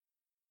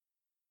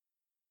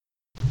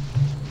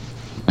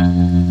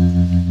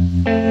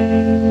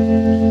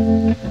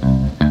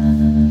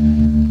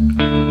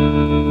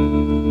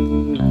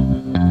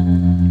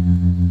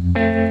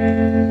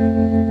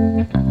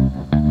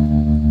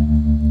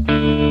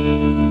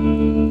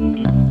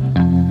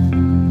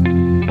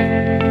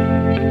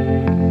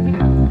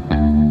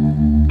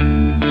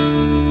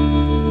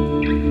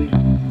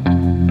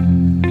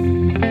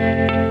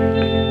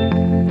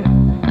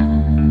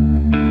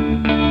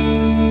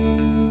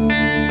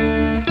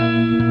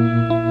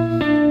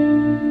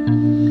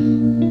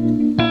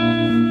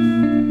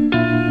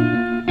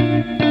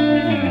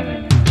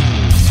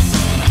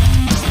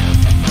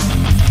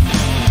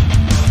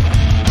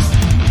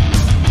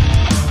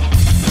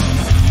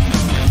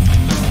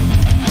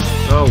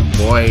Oh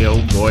boy,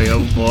 oh boy,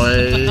 oh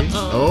boy.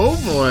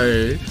 Oh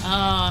boy.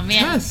 Oh,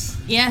 man.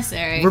 Yes,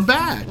 Eric. We're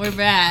back.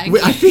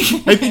 I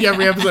think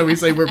every episode we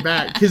say we're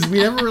back because we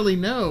never really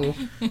know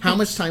how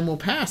much time will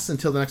pass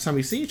until the next time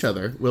we see each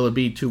other. Will it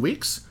be 2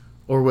 weeks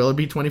or will it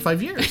be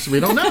 25 years?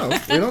 We don't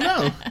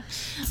know.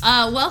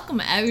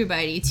 Welcome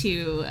everybody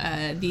to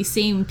the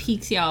Same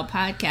Peaks Y'all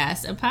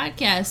podcast, a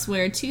podcast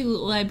where two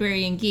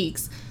librarian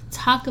geeks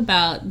talk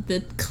about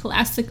the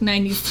classic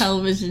 90s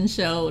television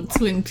show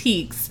Twin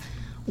Peaks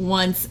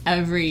once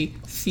every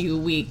few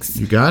weeks.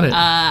 You got it.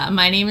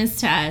 My name is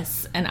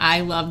Tess, and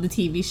I love the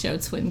TV show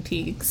Twin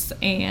Peaks,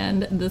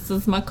 and this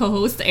is my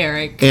co-host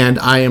Eric. And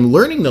I am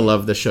learning to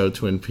love the show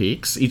Twin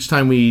Peaks. Each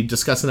time we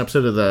discuss an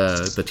episode of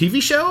the TV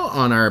show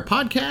on our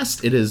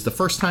podcast, it is the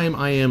first time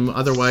I am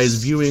otherwise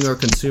viewing or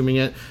consuming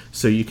it,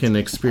 so you can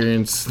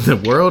experience the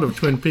world of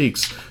Twin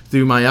Peaks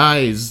through my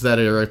eyes that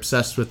are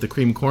obsessed with the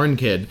cream corn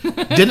kid.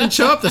 Didn't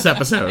show up this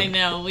episode. I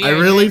know. I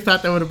really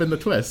thought that would have been the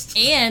twist.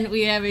 And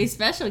we have a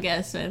special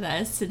guest with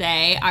us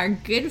today. Our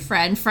good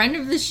friend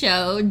of the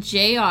show,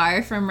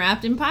 JR from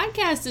Wrapped in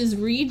Podcast, is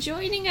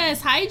rejoining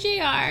us. Hi,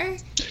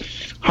 JR.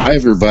 Hi,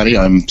 everybody.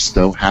 I'm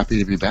so happy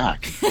to be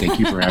back. Thank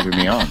you for having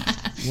me on.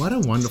 What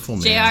a wonderful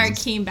man. JR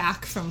came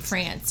back from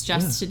France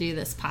just to do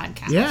this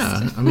podcast.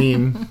 Yeah, I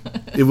mean,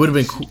 it would have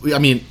been cool. I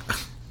mean,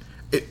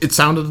 it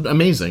sounded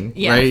amazing,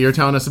 right? You're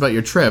telling us about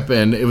your trip,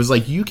 and it was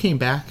like you came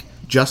back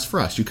just for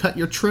us. You cut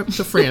your trip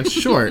to France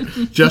short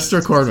just to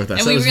record with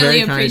us. And that was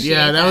really very kind.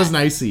 Yeah, that was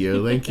nice of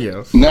you. Thank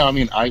you. No, I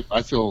mean,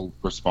 I feel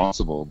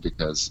responsible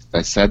because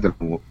I said that,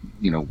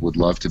 would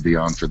love to be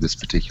on for this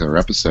particular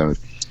episode.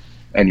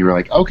 And you were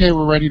like, okay,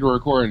 we're ready to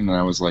record. And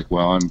I was like,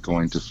 well, I'm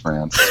going to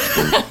France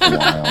for a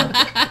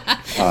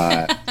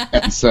while.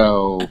 And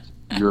so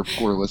your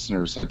poor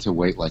listeners had to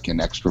wait like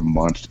an extra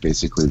month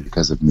basicl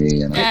because of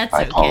me, and I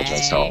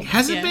apologize to all.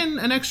 Has it been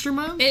an extra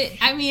month?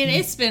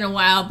 It's been a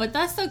while, but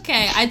that's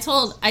okay. I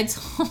told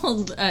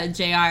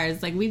JR,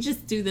 it's like, we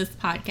just do this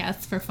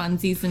podcast for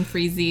funsies and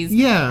freezies.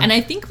 Yeah. And I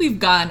think we've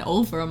gone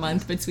over a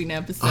month between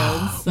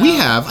episodes. So we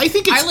have. I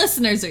think our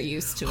listeners are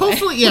used to it.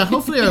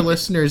 Hopefully our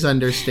listeners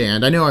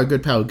understand. I know our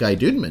good pal Guy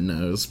Dudeman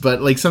knows,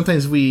 but like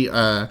sometimes we...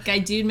 Guy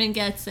Dudeman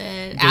gets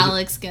it.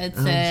 Alex gets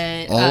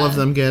it. All of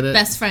them get it.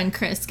 Best friend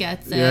Chris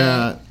gets it.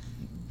 Yeah.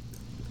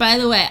 By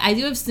the way, I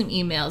do have some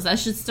emails. I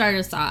should start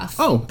us off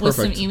with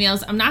some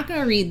emails. I'm not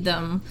going to read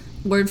them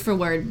word for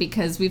word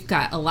because we've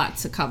got a lot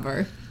to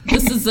cover.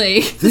 This is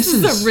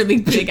a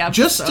really big episode.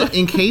 Just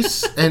in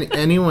case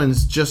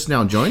anyone's just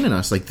now joining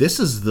us, like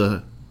this is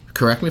the,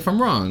 correct me if I'm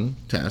wrong,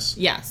 Tess.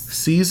 Yes.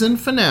 Season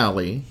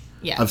finale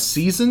of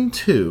season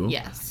 2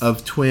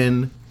 of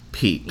Twin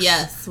Peaks.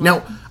 Yes.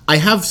 Now, I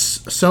have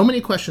so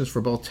many questions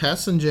for both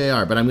Tess and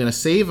JR, but I'm going to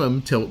save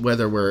them till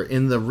whether we're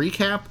in the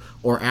recap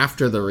or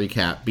after the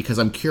recap, because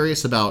I'm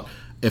curious about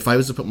if I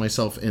was to put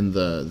myself in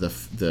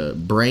the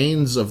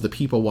brains of the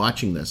people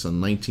watching this in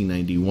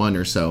 1991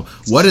 or so,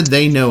 what did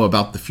they know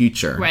about the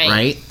future,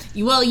 right?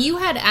 Well, you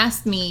had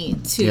asked me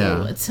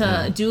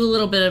to do a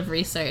little bit of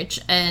research,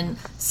 and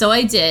so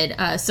I did.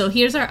 So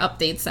here's our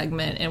update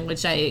segment in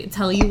which I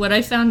tell you what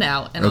I found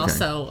out, and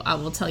also I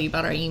will tell you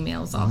about our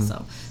emails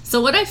also. So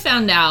what I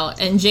found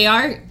out, and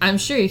JR, I'm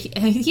sure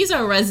he's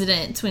our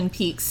resident Twin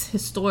Peaks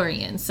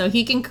historian, so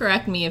he can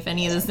correct me if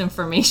any of this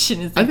information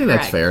is incorrect. I think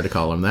that's fair to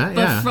call him that,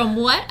 But from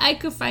what I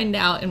could find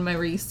out in my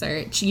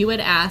research, you had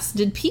asked,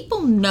 did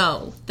people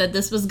know that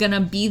this was going to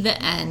be the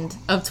end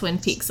of Twin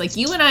Peaks? Like,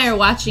 you and I are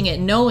watching it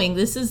knowing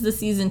this is the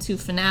season 2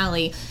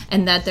 finale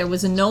and that there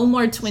was no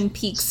more Twin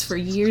Peaks for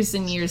years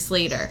and years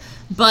later.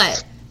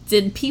 But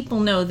did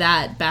people know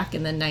that back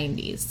in the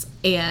 90s?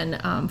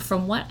 And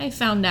from what I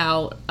found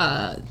out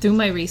through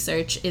my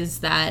research is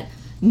that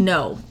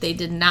no, they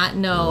did not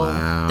know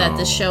that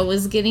the show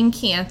was getting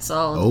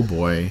canceled. Oh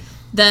boy.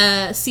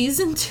 The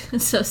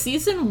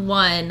season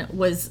 1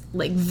 was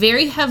like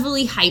very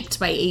heavily hyped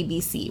by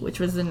ABC,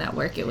 which was the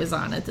network it was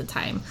on at the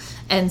time.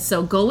 And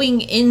so going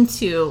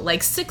into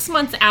like 6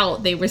 months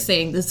out, they were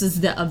saying this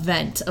is the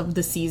event of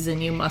the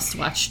season. You must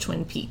watch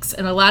Twin Peaks.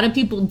 And a lot of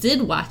people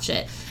did watch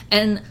it.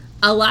 And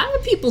a lot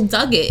of people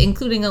dug it,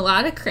 including a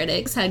lot of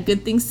critics, had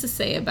good things to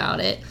say about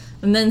it.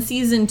 And then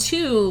season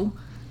 2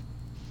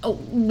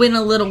 went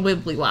a little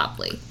wibbly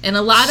wobbly. And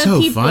a lot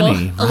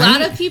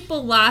of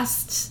people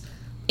lost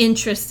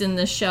interest in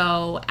the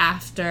show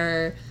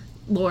after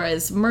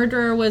Laura's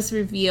murderer was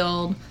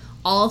revealed.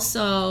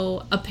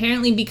 Also,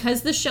 apparently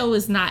because the show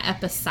was not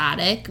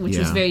episodic, which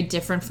was very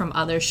different from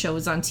other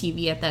shows on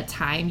TV at that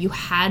time, you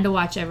had to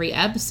watch every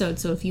episode.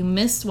 So if you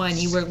missed one,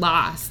 you were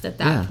lost at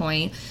that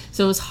point.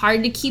 So it was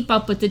hard to keep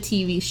up with the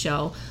TV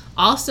show.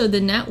 Also, the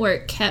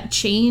network kept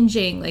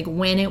changing like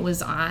when it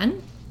was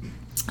on.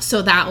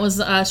 So that was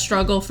a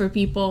struggle for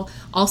people.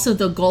 Also,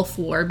 the Gulf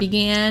War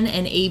began,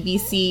 and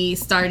ABC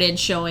started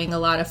showing a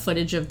lot of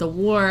footage of the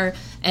war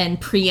and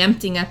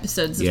preempting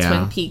episodes of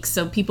Twin Peaks.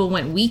 So people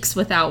went weeks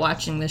without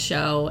watching the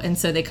show, and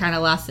so they kind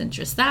of lost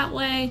interest that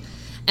way.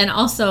 And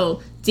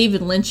also,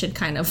 David Lynch had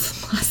kind of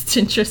lost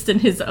interest in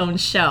his own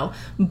show.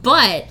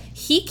 But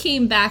he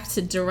came back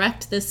to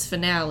direct this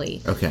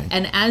finale. Okay.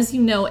 And as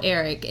you know,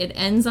 Eric, it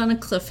ends on a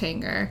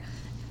cliffhanger.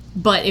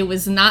 But it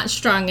was not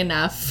strong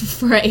enough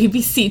for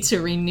ABC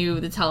to renew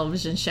the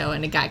television show,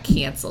 and it got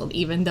canceled,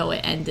 even though it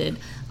ended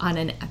on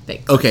an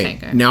epic cliffhanger.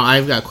 Okay, now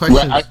I've got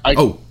questions.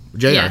 Well,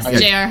 JR. Yes,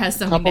 JR has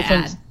something to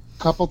add.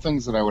 Couple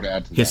things that I would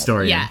add to that.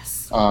 Historian.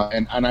 Yes.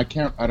 And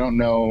I don't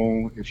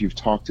know if you've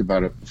talked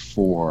about it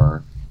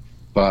before,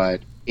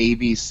 but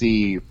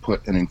ABC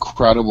put an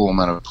incredible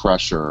amount of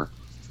pressure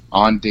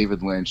on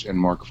David Lynch and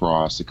Mark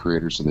Frost, the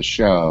creators of the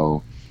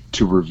show,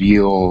 to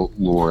reveal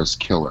Laura's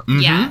killer. Mm-hmm.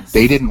 Yes.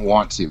 They didn't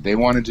want to. They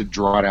wanted to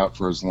draw it out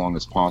for as long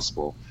as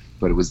possible,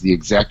 but it was the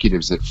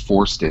executives that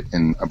forced it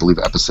in, I believe,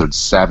 episode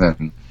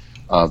 7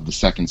 of the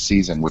second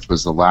season, which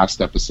was the last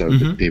episode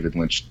that David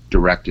Lynch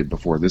directed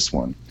before this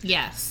one.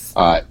 Yes.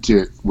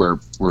 To where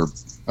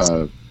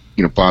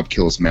Bob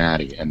kills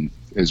Maddie and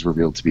is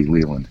revealed to be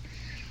Leland.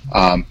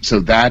 So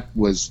that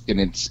was, and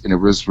it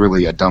was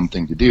really a dumb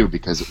thing to do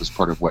because it was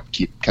part of what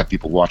kept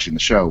people watching the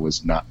show,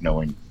 was not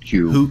knowing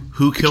who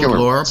killed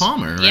Laura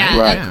Palmer. Right? Yeah.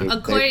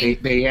 Right. Yeah.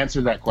 They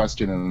answered that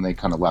question and then they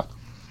kind of left.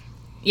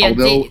 Yeah,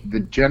 Although the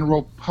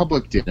general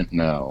public didn't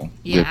know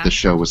Yeah. that the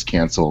show was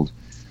canceled,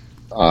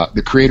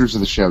 the creators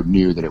of the show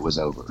knew that it was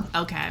over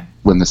Okay.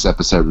 when this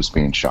episode was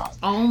being shot.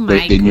 Oh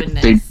my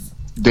goodness.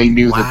 They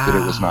knew Wow. that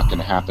it was not going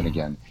to happen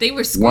again. They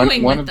were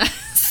screwing one with of-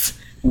 us.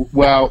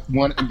 Well,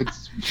 one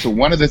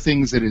of the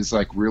things that is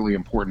like really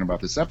important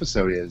about this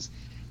episode is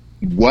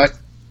what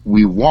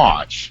we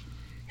watch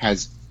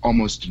has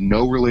almost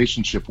no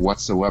relationship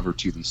whatsoever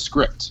to the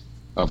script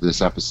of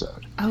this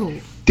episode. Oh.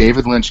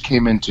 David Lynch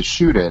came in to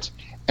shoot it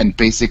and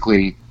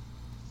basically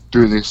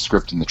threw the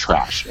script in the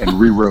trash and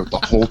rewrote the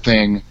whole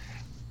thing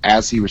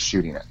as he was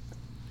shooting it.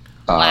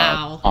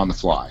 Wow. On the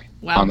fly.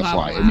 Wow, on the wow,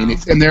 fly. wow. I mean,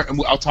 it's, and there.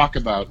 I'll talk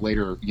about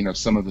later.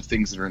 Some of the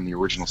things that are in the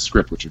original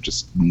script, which are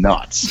just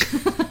nuts.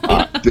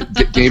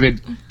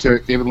 David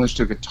Lynch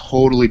took a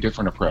totally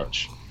different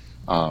approach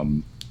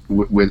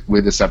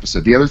with this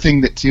episode. The other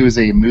thing that too is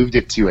they moved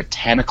it to a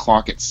 10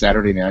 o'clock at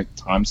Saturday night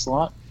time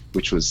slot,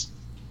 which was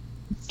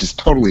just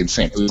totally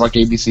insane. It was like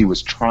ABC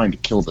was trying to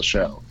kill the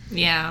show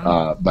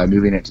Yeah. by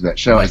moving it to that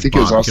show. Like I think it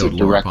was Bob also killed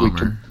Laura directly.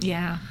 Palmer.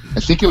 Yeah. I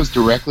think it was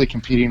directly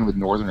competing with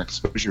Northern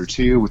Exposure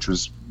too, which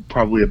was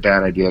probably a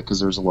bad idea because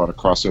there was a lot of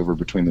crossover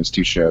between those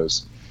two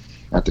shows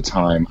at the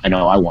time. I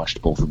know I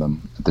watched both of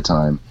them at the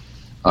time,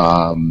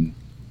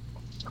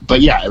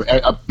 but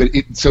yeah.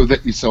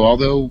 So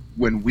although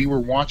when we were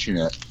watching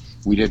it,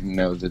 we didn't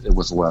know that it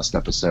was the last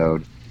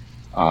episode,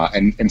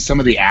 and some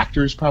of the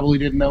actors probably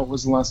didn't know it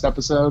was the last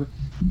episode,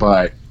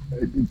 but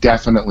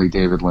definitely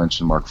David Lynch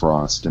and Mark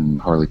Frost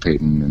and Harley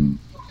Peyton and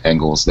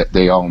Engels, that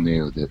they all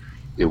knew that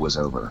it was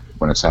over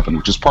when it's happened,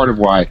 which is part of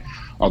why,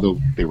 although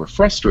they were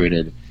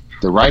frustrated,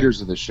 the writers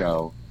of the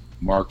show,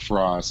 Mark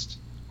Frost,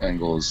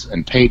 Engels,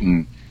 and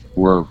Peyton,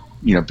 were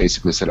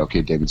basically said,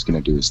 okay, David's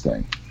going to do his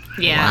thing.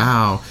 Yeah.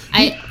 Wow.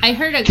 I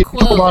heard a Can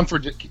quote. you hold on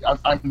for?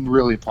 I'm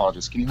really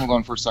apologize. Can you hold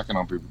on for a second?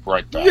 I'll be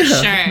right back.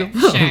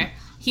 Sure.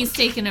 He's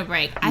taking a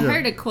break. I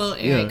heard a quote,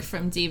 Eric, Yeah.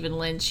 from David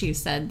Lynch, who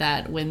said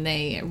that when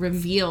they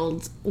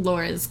revealed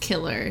Laura's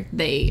killer,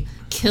 they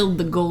killed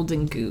the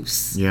golden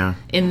goose. Yeah.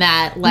 In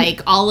that,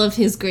 all of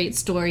his great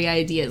story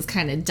ideas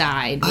kind of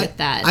died with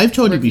that. I've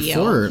told reveal. you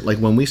before,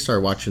 when we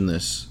started watching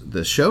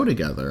the show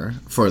together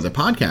for the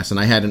podcast, and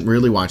I hadn't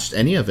really watched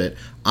any of it,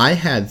 I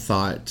had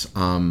thought,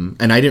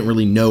 and I didn't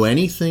really know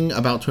anything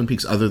about Twin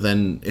Peaks other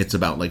than it's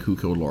about who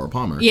killed Laura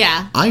Palmer.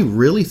 Yeah. I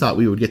really thought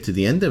we would get to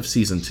the end of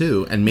season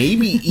 2 and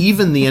maybe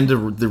even the end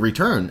of The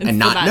Return and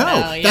not not know.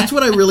 know, yeah. That's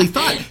what I really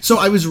thought. So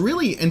I was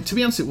really, and to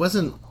be honest, it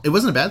wasn't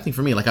a bad thing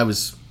for me. I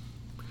was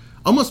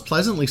almost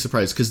pleasantly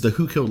surprised because the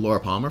Who Killed Laura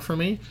Palmer for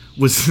me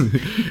was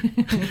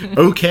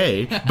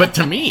okay, but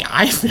to me,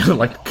 I feel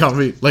like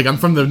I'm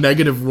from the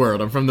negative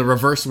world. I'm from the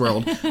reverse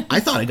world. I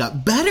thought it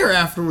got better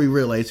after we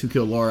realized who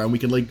killed Laura, and we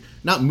could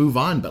not move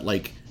on, but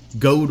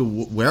go to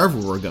wherever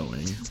we're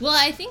going. Well,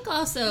 I think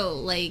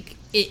also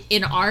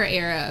in our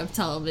era of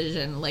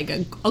television,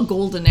 a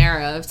golden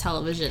era of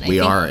television, We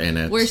are in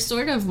it. We're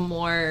sort of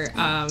more,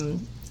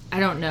 I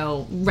don't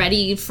know,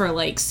 ready for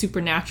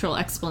supernatural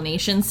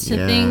explanations to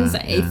Yeah, things.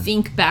 yeah. I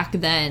think back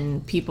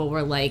then people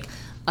were like,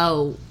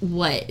 oh,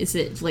 what is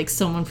it,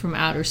 someone from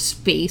outer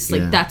space?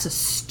 Yeah. That's a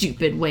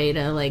stupid way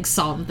to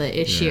solve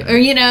the issue,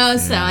 Yeah. or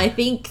So I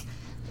think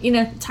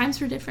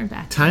times were different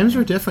back then. Times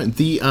were different.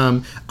 The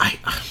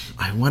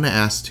I want to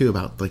ask too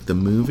about the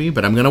movie,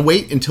 but I'm gonna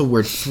wait until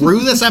we're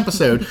through this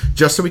episode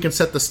just so we can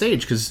set the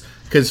stage,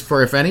 because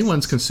for if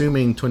anyone's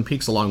consuming Twin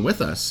Peaks along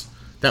with us,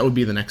 that would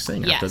be the next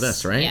thing after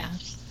this, right? Yeah.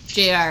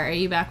 JR, are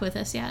you back with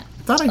us yet?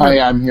 I thought I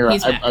I'm here.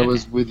 He's back, I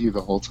was okay. with you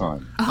the whole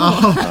time.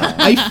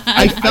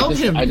 I felt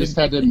him. I just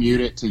had to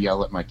mute it to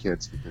yell at my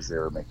kids because they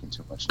were making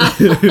too much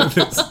noise.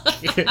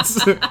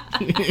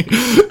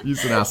 You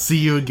said, "I'll see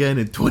you again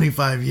in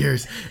 25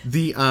 years."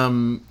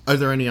 Are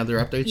there any other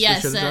updates?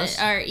 Yes, you should address?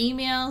 our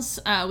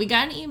emails. We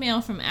got an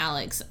email from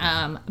Alex,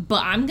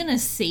 but I'm gonna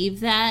save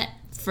that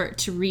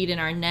to read in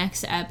our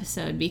next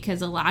episode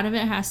because a lot of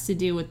it has to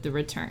do with the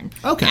return.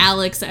 Okay.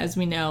 Alex, as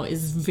we know,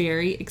 is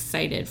very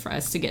excited for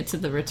us to get to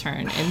the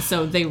return. And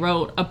so they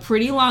wrote a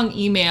pretty long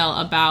email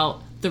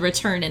about the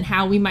return and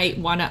how we might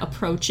want to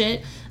approach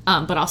it.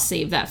 But I'll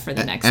save that for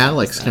the next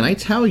Alex, episode. can I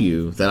tell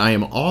you that I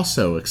am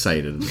also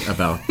excited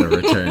about the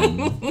return?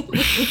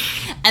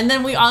 And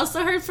then we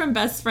also heard from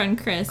best friend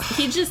Chris.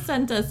 He just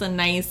sent us a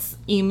nice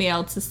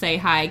email to say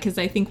hi because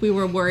I think we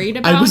were worried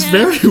about him. I was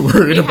very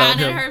worried about him.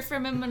 We hadn't heard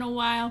from him in a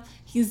while.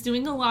 He's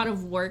doing a lot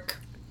of work,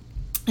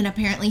 and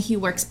apparently he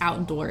works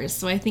outdoors.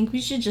 So I think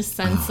we should just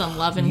send some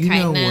love and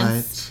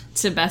kindness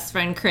to best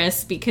friend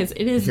Chris because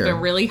it has been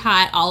really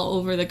hot all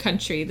over the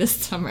country this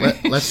summer.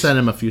 Let's send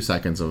him a few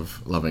seconds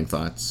of loving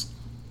thoughts.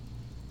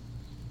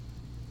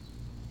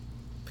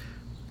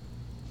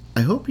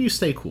 I hope you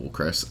stay cool,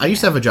 Chris. I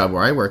used to have a job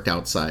where I worked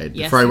outside.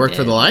 Yes, Before I worked you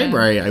for the did,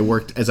 library, I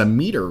worked as a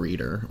meter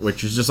reader,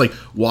 which is just like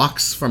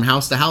walks from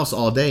house to house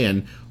all day.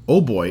 And oh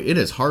boy, it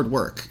is hard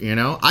work, you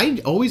know?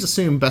 I always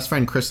assumed best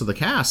friend Chris of the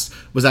cast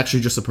was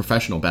actually just a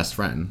professional best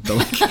friend. But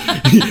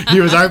like,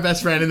 he was our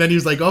best friend, and then he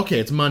was like, okay,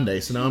 it's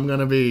Monday, so now I'm going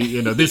to be,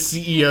 this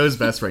CEO's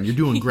best friend. You're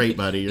doing great,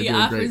 buddy. You're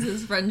doing great. He offers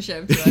his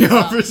friendship to us. He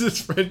offers his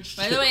friendship.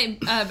 By the way,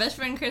 best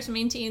friend Chris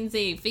maintains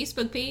a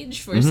Facebook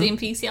page for Mm-hmm. St.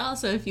 Peaks Y'all,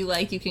 so if you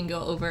like, you can go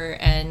over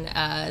and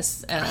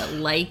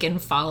like and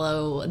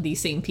follow the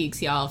St.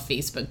 Peaks Y'all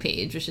Facebook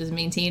page, which is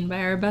maintained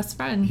by our best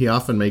friend. He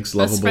often makes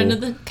Best friend of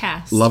the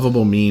cast.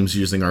 lovable memes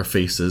using our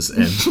faces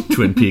and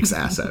Twin Peaks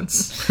assets.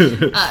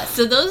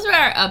 So those are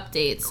our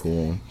updates.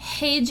 Cool.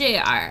 Hey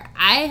JR,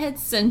 I had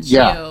sent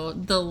Yeah. you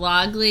the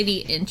Log Lady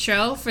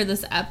intro for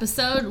this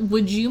episode.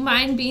 Would you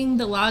mind being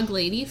the Log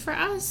Lady for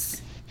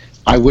us?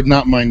 I would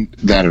not mind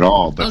that at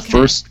all. But Okay.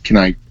 first, can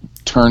I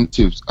turn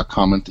to a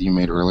comment that you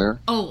made earlier?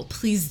 Oh,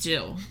 please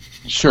do.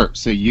 Sure.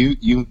 So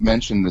you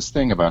mentioned this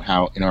thing about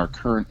how in our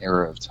current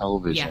era of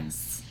television,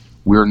 Yes.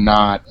 we're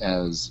not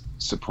as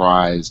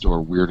surprised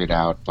or weirded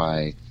out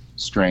by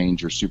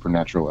strange or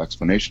supernatural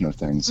explanation of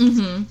things.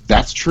 Mm-hmm.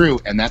 That's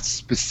true, and that's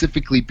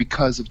specifically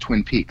because of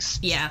Twin Peaks.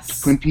 Yes.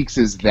 Twin Peaks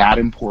is that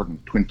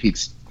important. Twin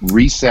Peaks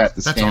reset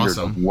the That's standard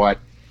awesome. of what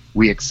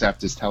we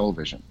accept as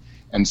television.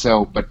 And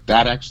so, but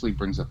that actually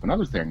brings up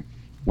another thing.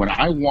 When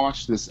I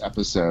watched this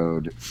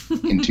episode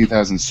in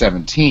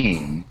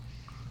 2017,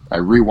 I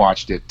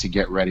rewatched it to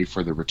get ready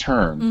for the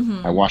return.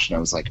 Mm-hmm. I watched it and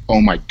I was like,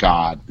 oh my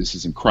God, this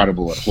is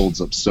incredible. It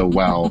holds up so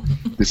well.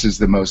 This is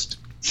the most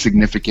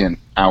significant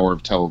hour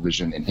of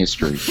television in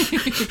history.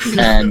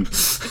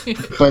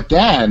 But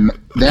then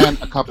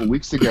a couple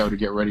weeks ago to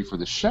get ready for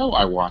the show,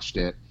 I watched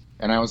it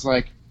and I was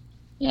like,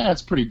 yeah,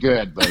 it's pretty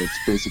good, but it's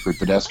basically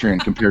pedestrian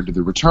compared to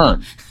The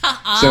Return.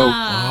 So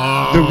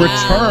The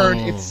Return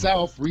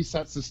itself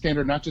resets the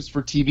standard not just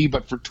for TV,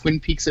 but for Twin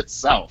Peaks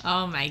itself.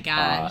 Oh my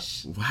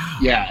gosh. Wow.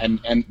 Yeah,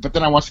 but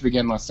then I watched it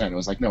again last night and I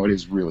was like, no, it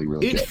is really,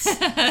 really good.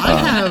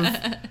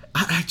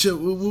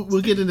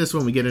 We'll get into this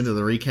when we get into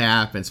the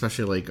recap, and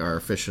especially like our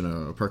fish in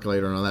a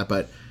percolator and all that.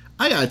 But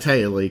I gotta tell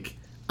you, like,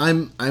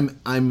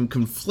 I'm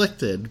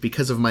conflicted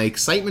because of my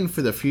excitement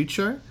for the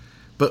future,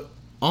 but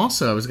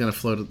also I was gonna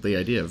float the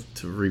idea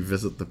to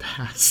revisit the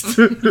past.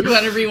 You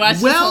want to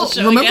rewatch this whole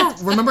show again?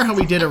 remember how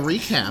we did a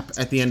recap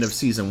at the end of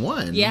season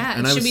 1? Yeah,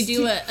 and should we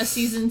do a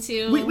season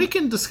 2? We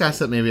can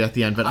discuss it maybe at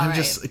the end, but All I'm right.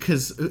 just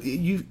because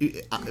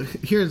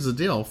here's the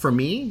deal. For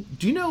me,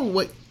 do you know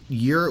what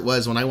year it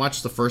was when I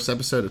watched the first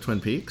episode of Twin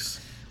Peaks?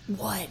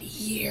 What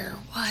year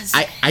was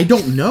it? I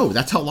don't know.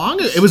 That's how long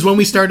it was when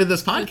we started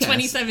this podcast.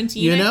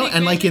 2017, You I know, think,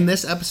 and like maybe? in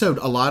this episode,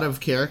 a lot of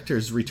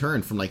characters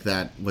returned from like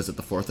that. Was it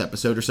the 4th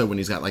episode or so when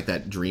he's got like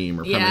that dream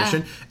or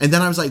premonition? And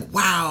then I was like,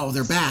 wow,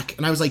 they're back.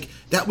 And I was like,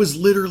 that was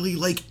literally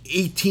like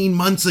 18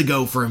 months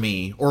ago for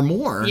me or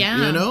more.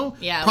 Yeah. You know?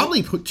 Yeah.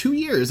 Probably 2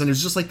 years. And it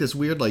was just like this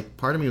weird like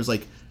part of me was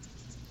like,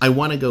 I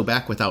want to go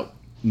back without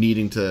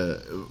needing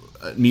to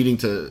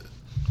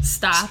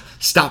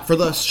stop for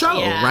the show,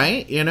 Yeah.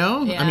 right? You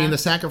know? Yeah. I mean, the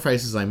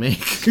sacrifices I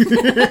make.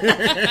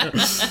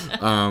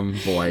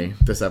 Boy,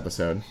 this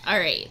episode. All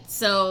right.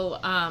 So,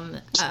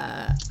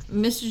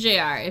 Mr.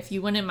 JR, if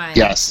you wouldn't mind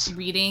Yes.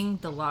 reading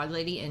the Log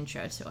Lady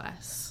intro to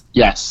us.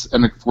 Yes,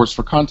 and of course,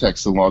 for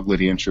context, the Log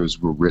Lady intros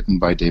were written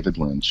by David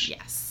Lynch,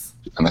 Yes.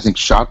 and I think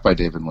shot by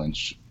David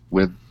Lynch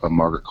with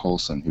Margaret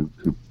Coulson,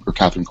 or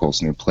Catherine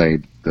Coulson, who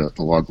played the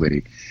Log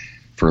Lady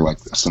for like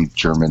some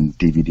German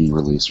DVD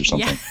release or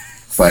something. Yes.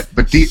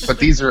 But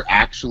these are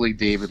actually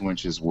David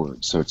Lynch's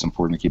words, so it's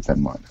important to keep that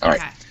in mind. All right.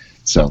 Okay.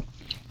 So,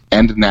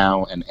 and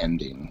now an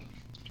ending.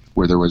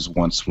 Where there was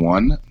once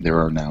one, there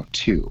are now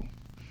two.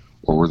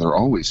 Or were there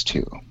always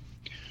two?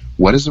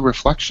 What is a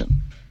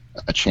reflection?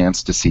 A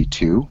chance to see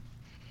two?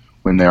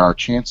 When there are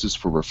chances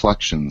for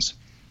reflections,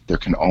 there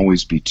can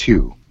always be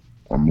two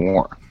or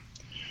more.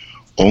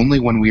 Only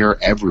when we are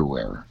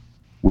everywhere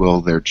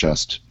will there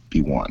just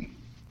be one.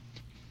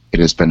 It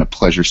has been a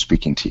pleasure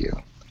speaking to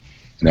you.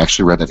 And I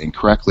actually read that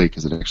incorrectly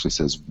because it actually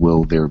says,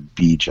 will there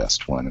be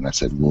just one? And I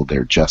said, will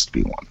there just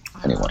be one?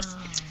 Anyway.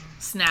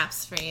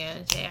 Snaps for you,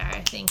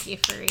 JR. Thank you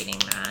for reading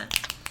that.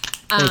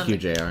 Thank you,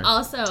 JR.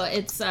 Also,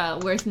 it's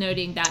worth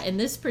noting that in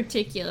this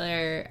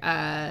particular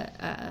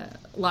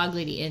Log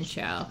Lady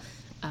intro,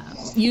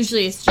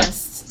 usually it's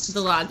just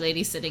the log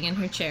lady sitting in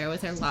her chair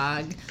with her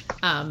log.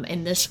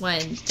 In this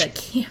one,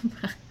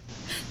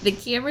 the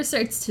camera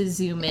starts to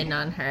zoom in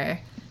on her,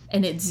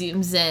 and it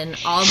zooms in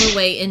all the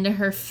way into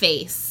her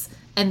face,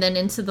 and then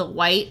into the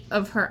white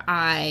of her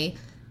eye,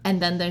 and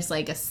then there's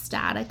like a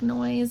static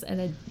noise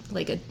and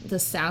the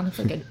sound of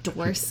like a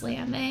door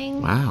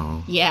slamming.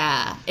 Wow.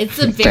 Yeah, it's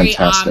a very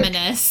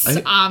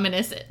Fantastic.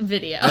 ominous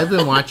video. I've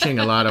been watching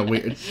a lot of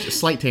weird,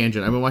 slight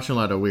tangent. I've been watching a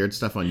lot of weird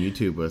stuff on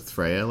YouTube with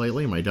Freya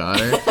lately, my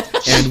daughter.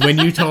 And when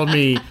you told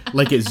me,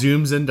 like, it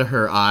zooms into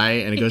her eye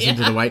and it goes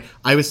into the white,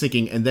 I was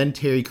thinking, and then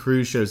Terry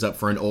Crews shows up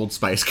for an Old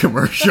Spice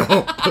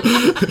commercial.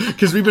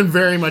 Because we've been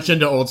very much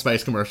into Old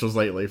Spice commercials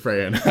lately,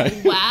 Freya and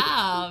I.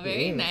 Wow,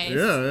 very nice.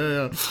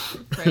 Yeah.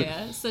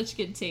 Freya, such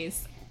good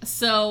taste.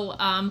 So,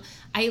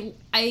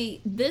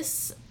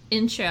 this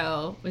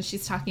intro when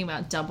she's talking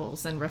about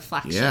doubles and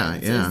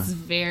reflections is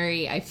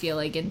very, I feel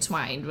like,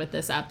 entwined with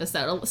this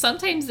episode.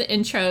 Sometimes the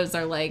intros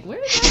are like, where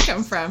did that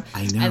come from?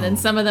 I know. And then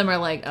some of them are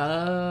like,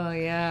 oh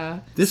yeah,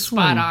 This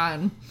spot one,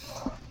 on.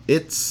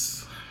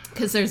 It's...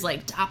 Because there's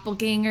like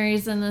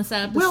doppelgangers in this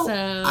episode.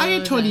 Well, I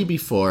had told you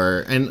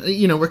before, and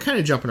we're kind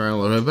of jumping around a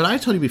little bit, but I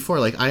told you before,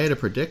 like, I had a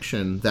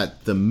prediction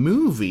that the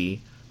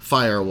movie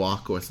Fire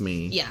Walk With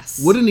Me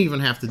wouldn't even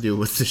have to do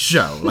with the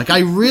show. Like, I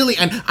really,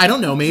 and I don't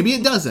know, maybe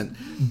it doesn't,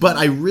 but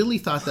I really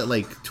thought that,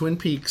 like, Twin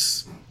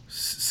Peaks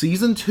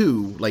season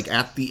 2, like,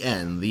 at the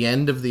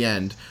end of the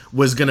end,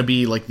 was going to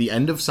be, like, the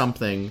end of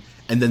something,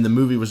 and then the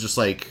movie was just,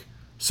 like,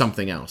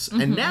 something else.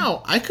 Mm-hmm. And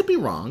now, I could be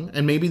wrong,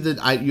 and maybe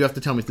you have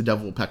to tell me if the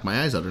devil will peck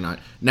my eyes out or not.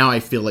 Now I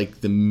feel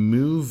like the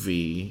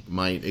movie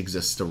might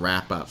exist to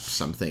wrap up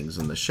some things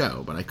in the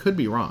show, but I could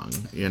be wrong,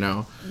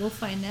 We'll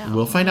find out.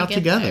 We'll find out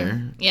together.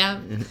 There. Yeah.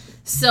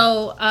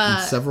 So, in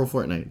several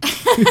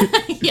fortnights.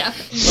 Yeah.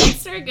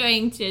 Next we're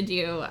going to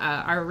do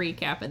our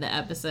recap of the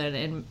episode,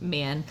 and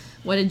man,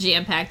 what a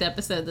jam-packed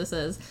episode this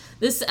is.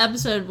 This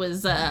episode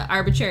was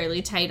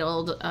arbitrarily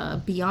titled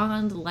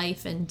Beyond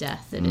Life and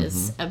Death. It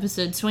is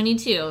episode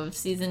 22 of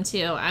season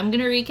 2. I'm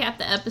going to recap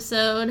the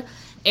episode.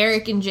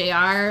 Eric and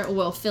JR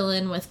will fill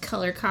in with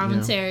color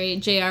commentary.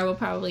 JR will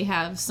probably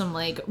have some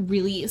like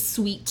really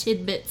sweet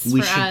tidbits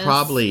We for should us.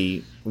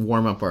 probably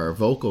warm up our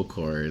vocal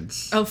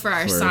cords. Oh, for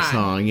our a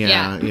song.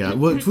 Yeah.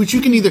 Which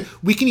we can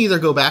either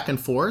go back and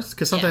forth,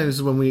 because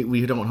sometimes when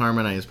we don't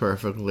harmonize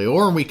perfectly,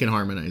 or we can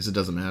harmonize, it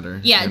doesn't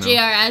matter. Yeah, JR,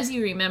 as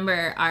you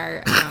remember,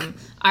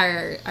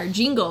 our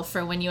jingle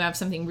for when you have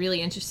something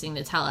really interesting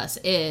to tell us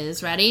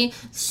is, ready?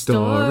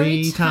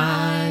 Story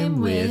time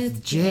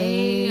with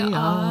JR.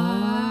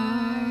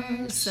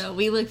 So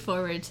we look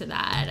forward to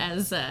that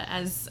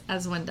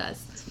as one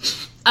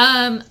does.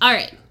 All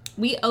right,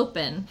 we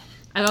open.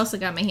 I've also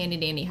got my handy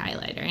dandy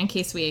highlighter in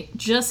case we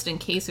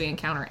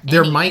encounter any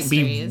There might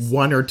mysteries. be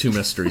one or two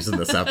mysteries in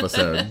this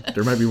episode.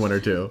 There might be one or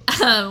two.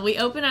 We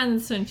open on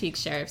the Twin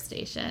Peaks Sheriff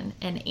Station,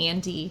 and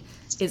Andy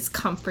is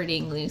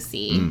comforting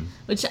Lucy,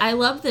 which I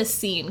love this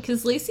scene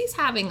because Lucy's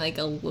having like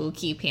a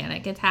low-key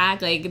panic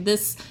attack. Like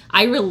this,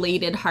 I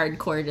related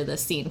hardcore to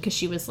this scene because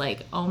she was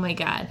like, oh my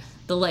God,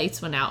 the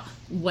lights went out.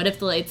 What if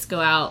the lights go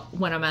out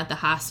when I'm at the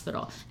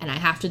hospital and I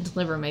have to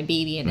deliver my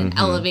baby in an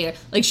elevator?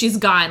 Like, she's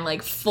gone,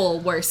 like, full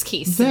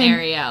worst-case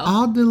scenario.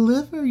 I'll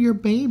deliver your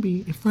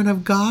baby in front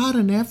of God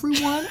and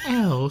everyone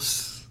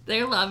else.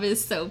 Their love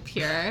is so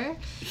pure.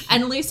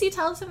 And Lucy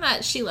tells him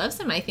that she loves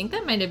him. I think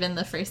that might have been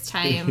the first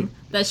time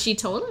that she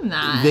told him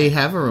that. They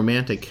have a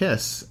romantic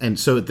kiss. And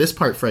so at this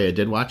part, Freya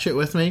did watch it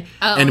with me.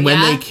 Oh, and when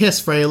yeah? they kiss,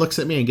 Freya looks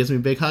at me and gives me a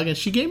big hug, and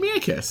she gave me a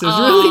kiss. It was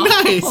really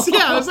nice.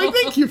 Yeah, I was like,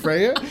 thank you,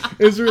 Freya.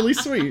 It was really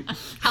sweet.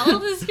 How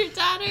old is your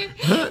daughter?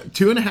 2.5.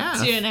 2.5. Yeah.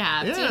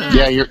 2.5.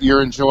 Yeah,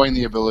 you're enjoying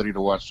the ability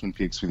to watch Twin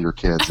Peaks with your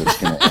kids. It's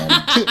going to end.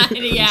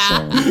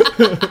 Yeah.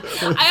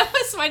 Insane. I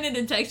almost wanted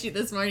to text you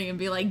this morning and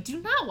be like, do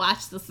not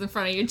watch this in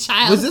front of your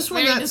child. Was this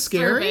one Very that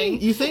scary,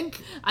 disturbing. you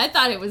think? I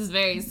thought it was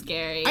very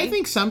scary. I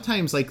think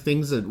sometimes, like,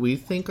 things that we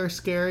think are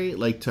scary,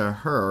 like, to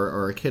her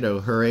or a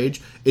kiddo her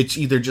age, it's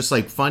either just,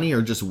 like, funny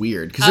or just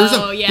weird. Because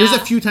there's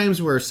a few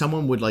times where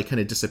someone would, like, kind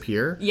of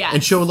disappear. Yes.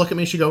 And she would look at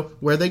me and she'd go,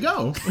 where'd they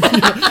go?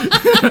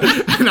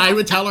 And I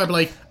would tell her, I'd be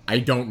like, I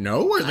don't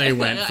know where they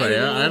went,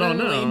 Freya. I don't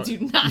know. I do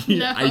not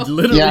know. I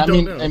literally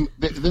don't know. And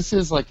this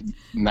is like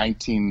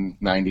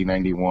 1990,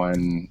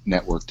 91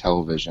 network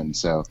television.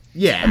 So,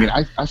 Yeah. I mean,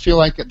 I feel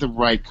like the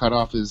right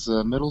cutoff is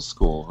middle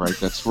school, right?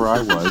 That's where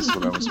I was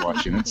when I was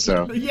watching it.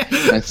 So, Yeah.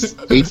 that's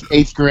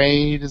eighth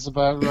grade is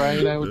about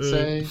right, I would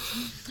say.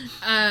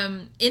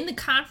 In the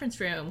conference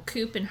room,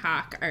 Coop and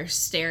Hawk are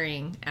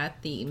staring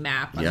at the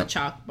map on Yep. the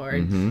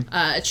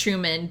chalkboard.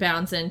 Truman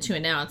bounds in to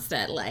announce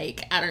that,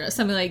 like, I don't know,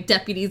 something like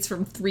deputies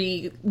from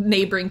 3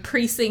 neighboring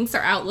precincts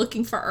are out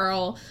looking for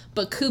Earl.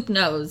 But Coop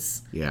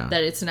knows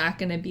that it's not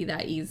going to be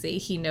that easy.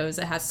 He knows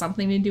it has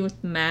something to do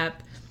with the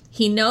map.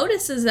 He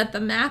notices that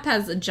the map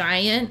has a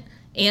giant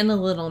and a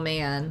little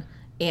man.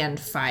 and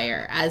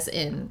fire, as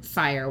in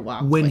fire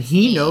walk. When with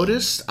he me.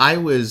 noticed, I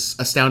was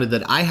astounded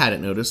that I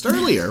hadn't noticed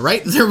earlier.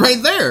 Right, they're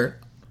right there.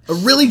 A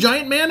really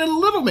giant man and a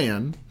little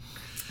man.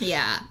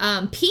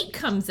 Yeah. Pete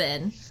comes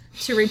in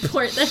to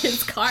report that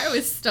his car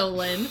was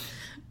stolen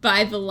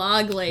by the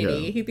log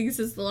lady. Yeah. He thinks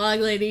it's the log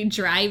lady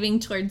driving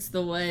towards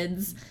the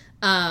woods.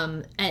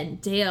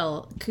 And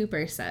Dale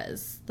Cooper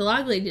says, the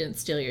log lady didn't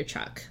steal your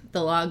truck.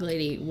 The log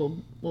lady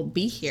will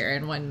be here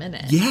in 1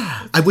 minute.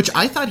 Yeah, which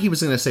I thought he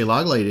was going to say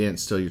log lady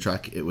didn't steal your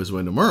truck. It was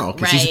Wyndham Earle.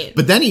 Right.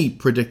 But then he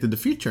predicted the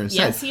future and said,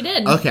 Yes, he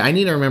did. Okay, I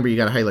need to remember you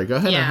got to highlight. Go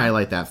ahead Yeah. and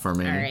highlight that for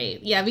me. All right.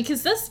 Yeah,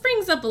 because this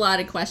brings up a lot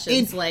of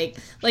questions, like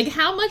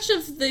how much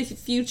of the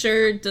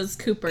future does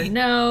Cooper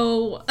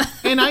know?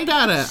 And I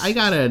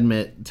gotta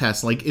admit,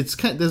 Tess, like this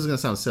is gonna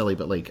sound silly,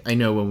 but like I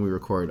know when we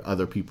record,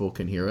 other people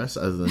can hear us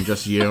other than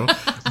just you.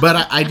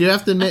 But I do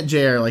have to admit,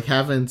 JR, like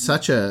having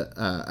such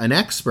an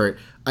expert,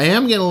 I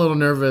am getting a little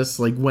nervous,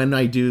 like when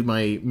I do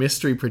my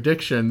mystery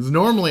predictions.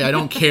 Normally, I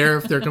don't care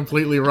if they're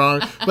completely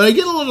wrong, but I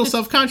get a little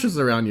self-conscious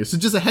around you. So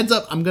just a heads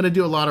up, I'm going to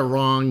do a lot of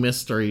wrong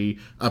mystery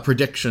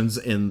predictions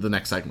in the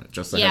next segment.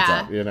 Just a heads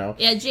up, you know?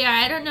 Yeah, JR,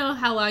 I don't know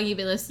how long you've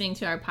been listening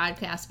to our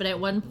podcast, but at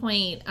one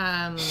point,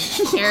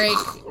 Eric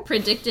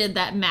predicted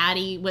that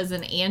Maddie was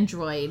an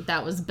android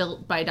that was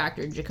built by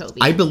Dr.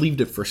 Jacoby. I believed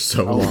it for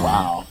so long.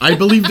 Wow. I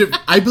believed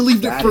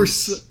it for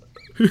so...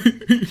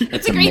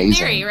 It's a great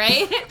amazing. theory,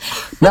 right?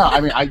 No, I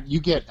mean, you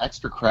get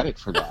extra credit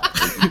for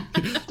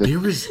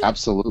that.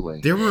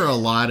 Absolutely. There were a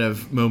lot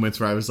of moments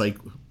where I was like,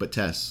 but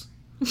Tess,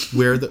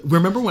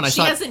 remember when I She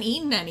saw... hasn't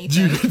eaten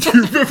anything. Do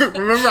you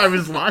remember I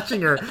was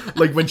watching her,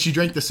 like when she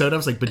drank the soda, I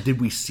was like, but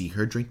did we see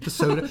her drink the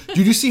soda?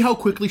 Did you see how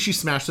quickly she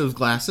smashed those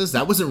glasses?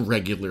 That wasn't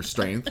regular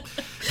strength.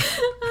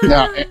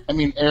 Now, I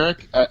mean,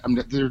 Eric,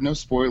 there are no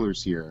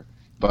spoilers here,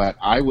 but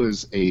I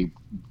was a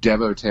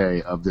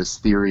devotee of this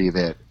theory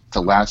that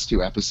the last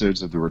 2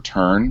 episodes of The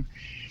Return,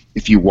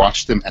 if you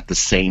watch them at the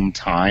same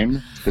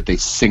time, that they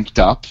synced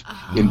up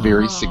in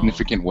very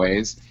significant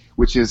ways,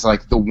 which is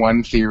like the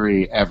one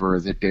theory ever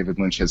that David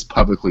Lynch has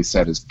publicly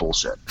said is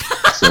bullshit.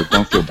 So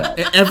don't feel bad.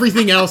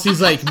 Everything else, he's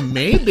like,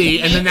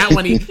 maybe. And then that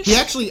one, he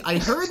actually, I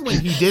heard when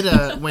he did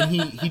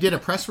a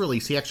press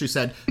release, he actually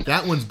said,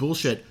 that one's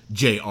bullshit,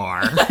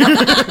 JR.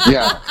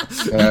 Yeah.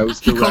 It was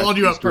He called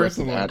you up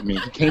directed personally. at me.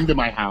 He came to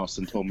my house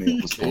and told me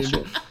it was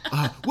bullshit.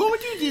 What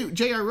would you do,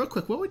 JR, real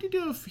quick, what would you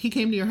do if he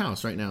came to your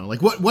house right now?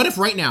 Like, what if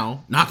right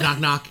now, knock,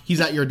 knock, knock,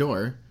 he's at your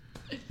door?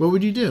 What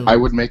would you do? I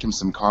would make him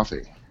some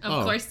coffee.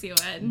 Of course you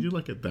would. You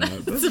look at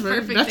that.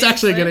 That's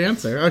Actually a good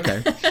answer.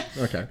 Okay.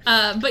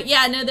 But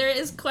yeah, no, there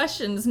is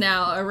questions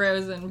now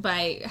arisen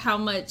by how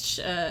much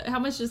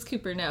does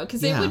Cooper know?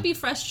 Because it would be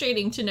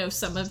frustrating to know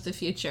some of the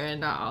future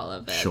and not all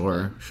of it.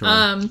 Sure.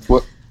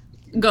 Well,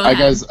 Go ahead.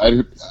 guys,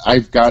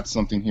 I've got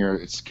something here.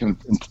 It's kind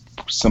of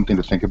something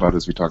to think about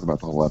as we talk about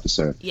the whole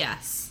episode.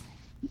 Yes.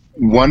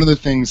 One of the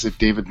things that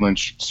David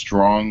Lynch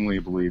strongly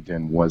believed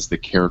in was the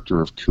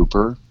character of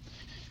Cooper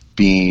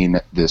being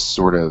this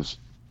sort of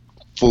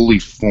fully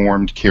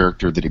formed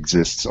character that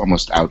exists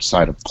almost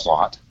outside of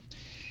plot.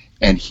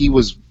 And he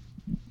was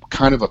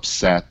kind of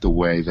upset the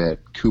way that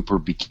Cooper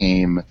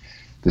became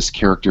this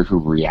character who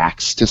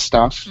reacts to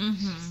stuff.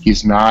 Mm-hmm.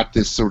 He's not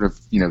this sort of,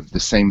 the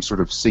same sort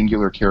of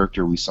singular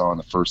character we saw in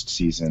the first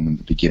season and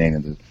the beginning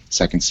of the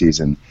second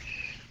season,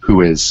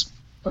 who is,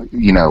 like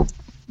I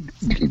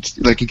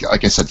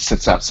said,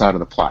 sits outside of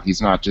the plot.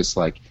 He's not just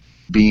like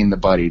being the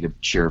buddy to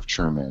Sheriff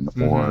Truman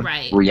or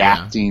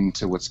reacting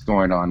to what's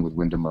going on with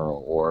Wyndham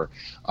Earle or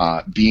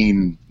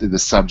being the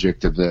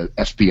subject of the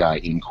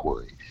FBI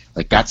inquiry.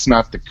 Like, that's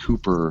not the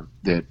Cooper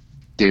that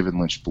David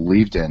Lynch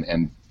believed in,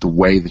 and the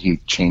way that he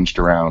changed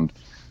around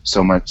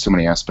so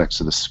many aspects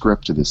of the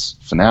script of this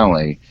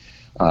finale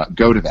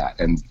go to that.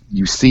 And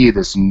you see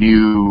this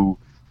new,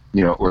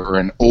 or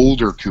an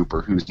older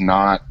Cooper who's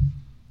not,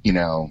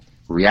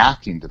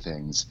 reacting to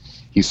things.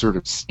 He's sort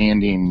of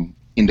standing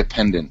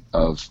independent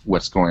of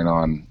what's going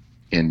on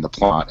in the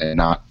plot and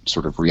not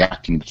sort of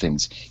reacting to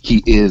things.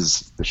 He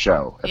is the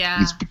show. Yeah.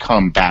 He's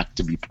become back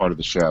to be part of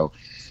the show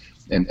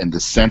and the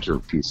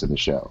centerpiece of the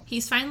show.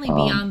 He's finally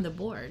beyond the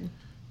board.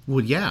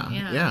 Well,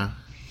 yeah.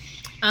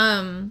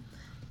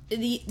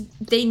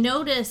 They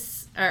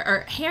notice,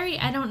 or Harry,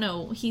 I don't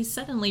know, he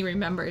suddenly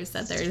remembers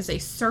that there is a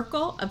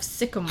circle of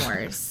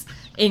sycamores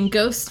in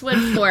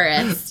Ghostwood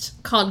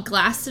Forest called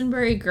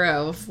Glastonbury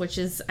Grove, which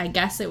is, I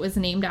guess it was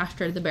named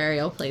after the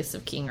burial place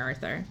of King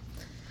Arthur.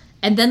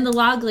 And then the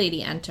log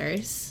lady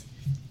enters,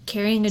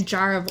 carrying a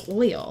jar of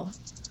oil.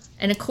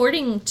 And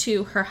according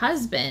to her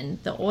husband,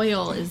 the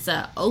oil is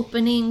an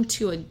opening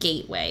to a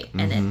gateway,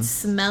 and it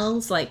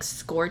smells like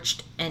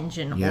scorched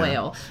engine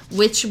oil,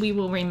 which we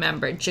will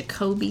remember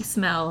Jacoby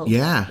smelled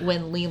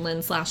when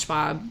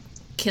Leland/Bob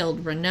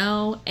killed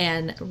Renault,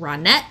 and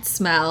Ronette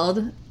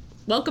smelled.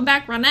 Welcome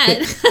back, Ronette.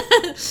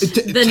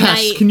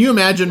 Tess, can you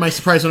imagine my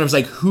surprise when I was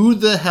like, who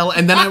the hell?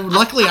 And then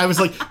luckily I was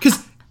like,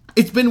 because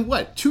It's been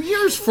what, 2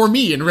 years for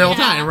me in real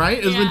time, right?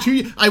 It's been yeah. 2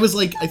 years. I was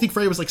like, I think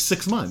Freya was like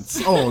 6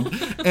 months old,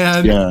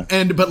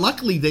 and but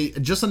luckily they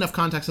just enough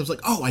context. I was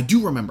like, oh, I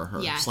do remember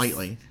her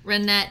slightly.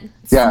 Renette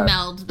Yeah,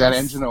 smelled that this.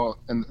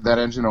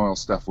 engine oil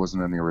stuff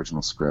wasn't in the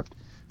original script.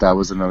 That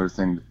was another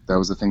thing. That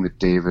was the thing that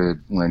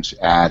David Lynch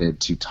added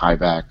to tie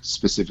back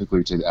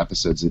specifically to the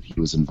episodes that he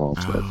was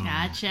involved with.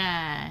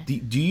 Gotcha.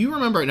 Do you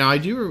remember? Now I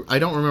do. I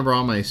don't remember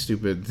all my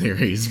stupid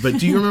theories, but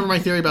do you remember my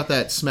theory about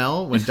that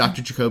smell when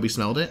Dr. Jacoby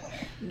smelled it?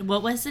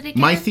 What was it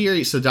again? My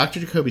theory. So Dr.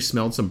 Jacoby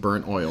smelled some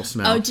burnt oil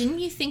smell. Oh, didn't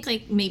you think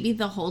like maybe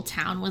the whole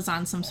town was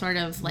on some sort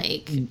of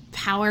like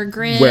power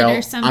grid Well,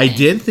 or something? I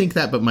did think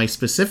that, but my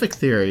specific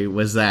theory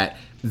was that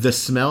the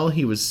smell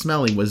he was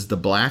smelling was the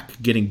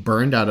black getting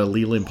burned out of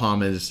Leland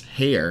Palmer's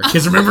hair.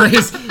 Because remember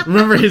his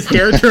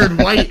hair turned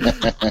white.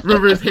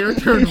 Remember his hair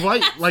turned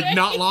white like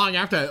not long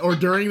after that, or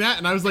during that,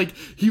 and I was like,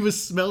 he was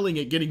smelling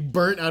it getting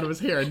burnt out of his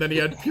hair, and then he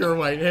had pure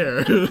white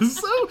hair. It's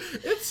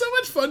so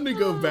much fun to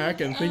go back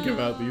and think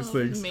about these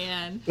things.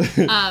 Man.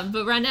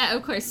 But Ronette,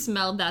 of course,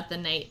 smelled that the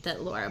night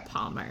that Laura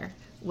Palmer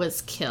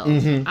was killed.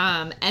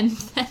 And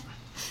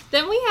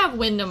then we have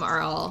Wyndham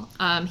Earl.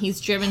 He's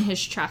driven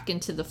his truck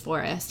into the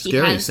forest.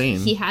 Scary scene.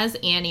 He has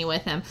Annie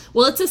with him.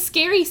 Well, it's a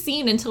scary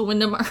scene until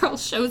Wyndham Earl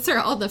shows her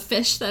all the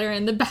fish that are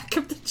in the back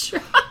of the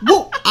truck.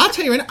 Well, I'll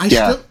tell you right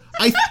now,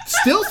 I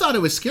still thought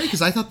it was scary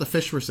because I thought the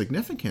fish were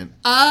significant.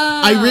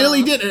 Oh. I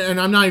really did, and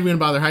I'm not even going to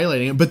bother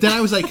highlighting it. But then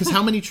I was like, because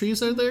how many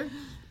trees are there?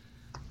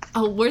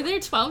 Oh, were there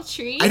 12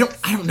 trees? I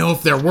don't know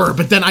if there were,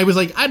 but then I was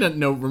like, I didn't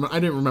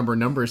remember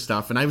number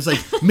stuff, and I was like,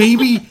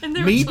 maybe,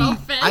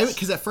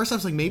 because at first I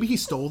was like, maybe he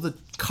stole the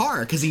car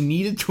because he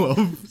needed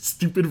 12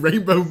 stupid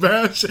rainbow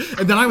bass,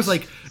 and then I was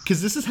like,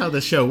 because this is how the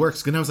show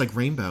works, and I was like,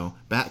 rainbow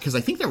bass, because I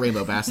think they're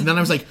rainbow bass, and then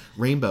I was like,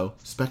 rainbow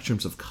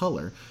spectrums of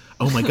color.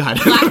 Oh my god,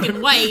 Black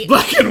and white.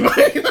 Black and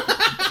white.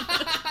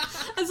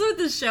 That's what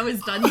the show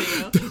has done to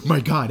you. My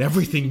god,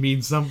 everything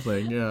means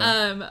something.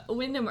 Yeah.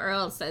 Wyndham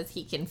Earl says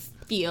he can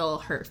feel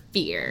her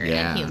fear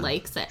Yeah. and he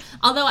likes it.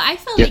 Although I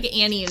feel like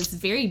Annie is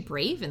very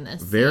brave in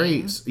this.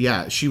 Very, scene.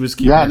 yeah. She was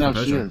keeping her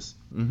composure. She is.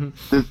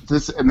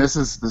 This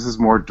is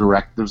more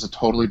direct. There's a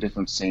totally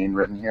different scene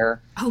written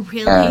here. Oh,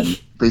 really?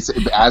 And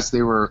basically, as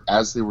they were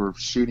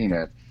shooting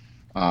it,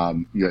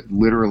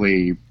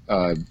 literally,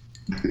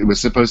 it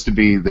was supposed to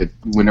be that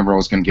Wyndham Earl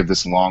was going to give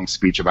this long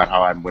speech about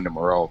how I'm Wyndham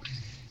Earl,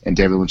 and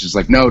David Lynch is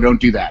like, no,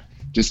 don't do that.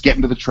 Just get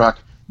into the truck,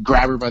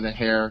 grab her by the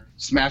hair,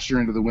 smash her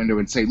into the window,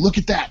 and say, "Look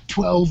at that,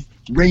 12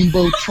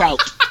 rainbow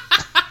trout."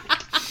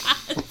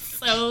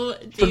 So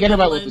forget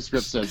about what the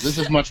script says. This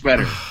is much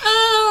better.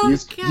 Oh,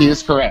 He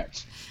is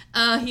correct.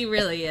 He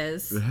really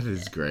is. That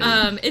is great.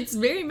 It's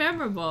very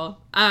memorable.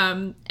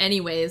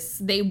 Anyways,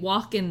 they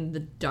walk in the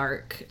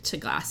dark to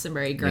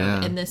Glastonbury Grove,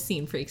 Yeah. and this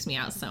scene freaks me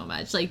out so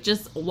much. Like,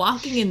 just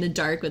walking in the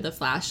dark with a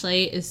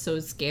flashlight is so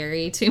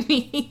scary to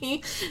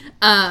me.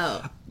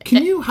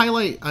 Can you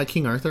highlight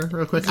King Arthur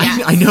real quick?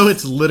 Yes. I know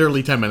it's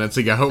literally 10 minutes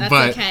ago, That's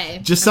but okay.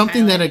 just I'm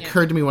something that highlighting it.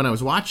 occurred to me when I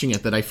was watching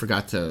it that I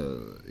forgot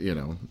to, get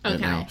Okay.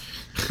 now.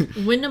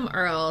 Wyndham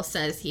Earl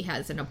says he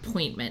has an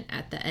appointment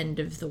at the end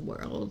of the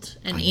world,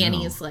 and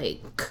Annie's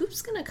like,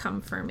 "Coop's gonna come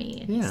for me,"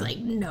 and Yeah. he's like,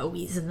 "No,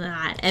 he's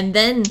not." And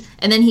then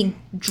he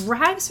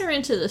drags her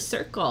into the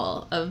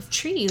circle of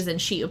trees, and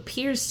she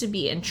appears to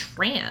be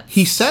entranced.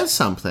 He says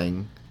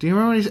something. Do you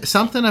remember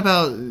something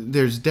about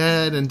there's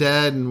dead,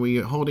 and we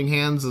holding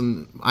hands,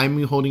 and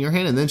I'm holding her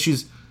hand, and then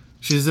she's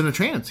in a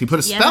trance. He put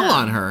a spell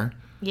on her,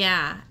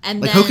 Yeah,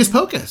 and like then, Hocus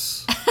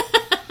Pocus.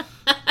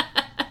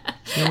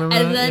 You remember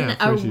and that? then Yeah, of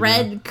a course you do.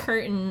 red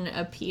curtain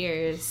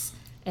appears,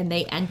 and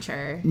they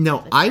enter. No,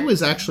 the I was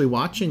church. actually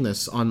watching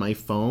this on my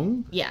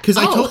phone. Yeah. Because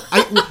Oh.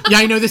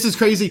 I know this is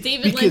crazy.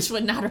 David because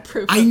Lynch would not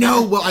approve. I of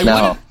know. that.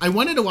 Well, I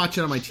wanted to watch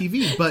it on my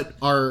TV, but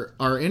our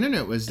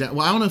internet was down.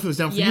 Well, I don't know if it was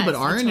down for you, Yes, but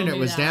our you told internet me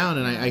was that. down,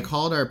 and I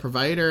called our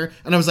provider,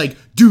 and I was like,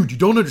 "Dude, you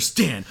don't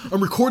understand.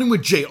 I'm recording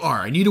with JR.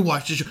 I need to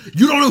watch this show.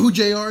 You don't know who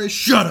JR is?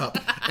 Shut up."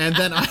 And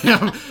then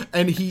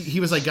and he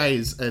was like,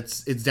 "Guys,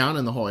 it's down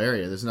in the whole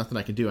area. There's nothing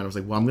I can do." And I was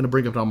like, "Well, I'm going to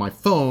bring it up on my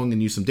phone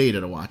and use some data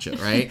to watch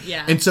it, right?"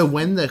 Yeah. And so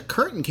when the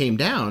curtain came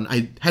down,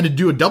 I had to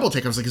do a double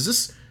take. I was like,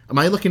 am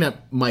I looking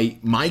at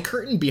my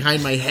curtain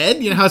behind my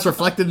head? You know how it's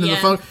reflected in the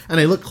Yeah. phone? And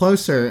I looked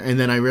closer, and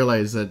then I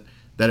realized that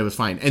it was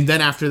fine. And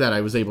then after that,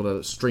 I was able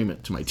to stream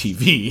it to my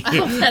TV.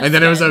 And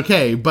then it was good.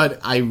 okay.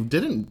 But I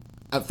didn't...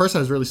 At first, I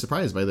was really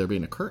surprised by there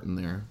being a curtain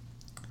there.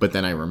 But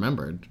then I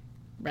remembered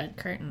Red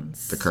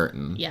curtains. the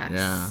curtain. Yes.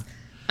 Yeah.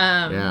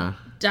 Yeah.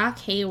 Doc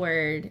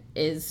Hayward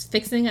is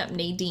fixing up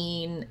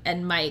Nadine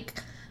and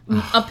Mike.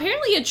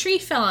 Apparently a tree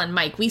fell on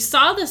Mike. We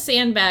saw the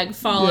sandbag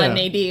fall Yeah. on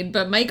Nadine,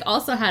 but Mike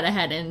also had a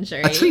head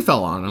injury. A tree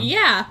fell on him.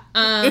 Yeah.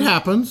 It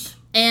happens.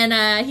 And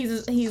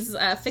he's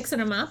fixing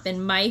him up,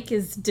 and Mike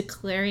is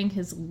declaring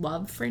his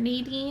love for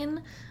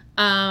Nadine.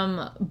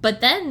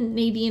 But then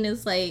Nadine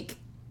is like,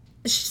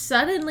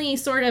 suddenly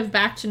sort of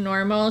back to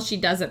normal. She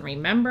doesn't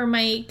remember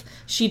Mike.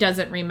 She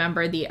doesn't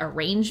remember the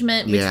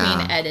arrangement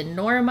between Ed and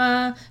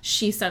Norma.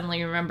 She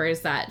suddenly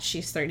remembers that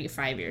she's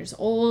 35 years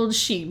old.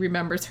 She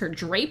remembers her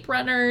drape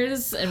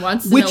runners and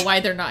wants to know why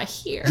they're not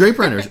here. Drape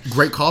runners,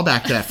 great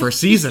callback to that first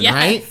season, Yes.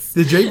 right?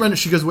 The drape runners,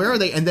 she goes, where are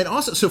they? And then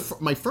also,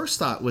 my first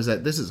thought was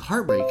that this is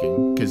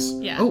heartbreaking because,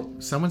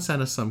 someone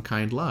sent us some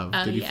kind love.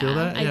 Did you feel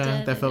that? I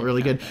did. That felt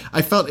really good.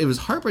 I felt it was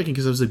heartbreaking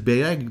because it was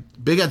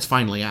like Big Ed's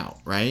finally out,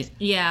 right?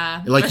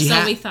 Yeah, like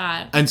we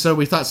thought. And so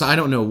we thought, so I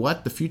don't know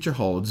what the future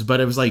holds, but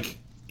it was like,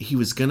 he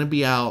was going to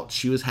be out.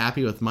 She was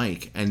happy with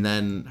Mike. And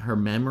then her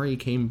memory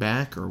came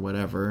back or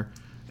whatever.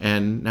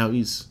 And now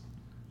he's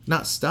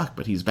not stuck,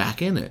 but he's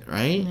back in it,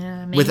 right?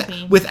 Yeah,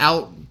 maybe.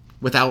 Without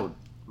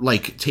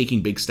like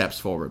taking big steps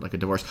forward, like a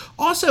divorce.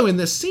 Also in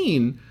this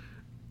scene,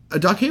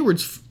 Doc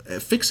Hayward's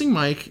fixing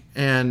Mike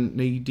and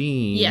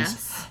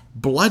Nadine's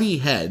bloody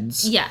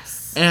heads.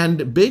 Yes.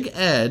 And Big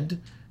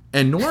Ed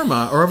and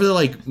Norma are over there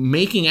like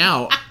making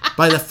out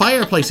by the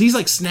fireplace. He's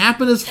like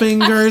snapping his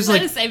fingers. I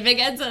like was gonna say, Big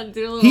Ed's doing a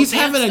little he's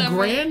dance having a number.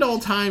 grand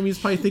old time. He's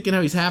probably thinking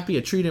how he's happy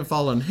a tree didn't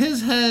fall on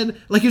his head.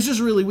 Like, it's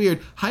just really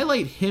weird.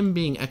 Highlight him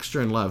being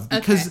extra in love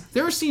because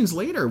there are scenes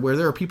later where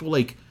there are people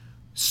like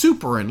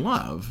super in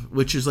love,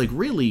 which is like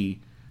really,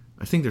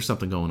 I think there's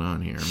something going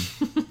on here.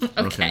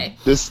 Okay.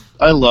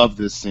 I love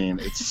this scene.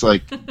 It's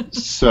like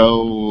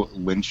so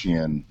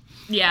Lynchian.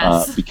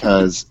 Yes.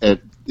 Because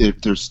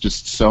there's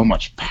just so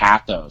much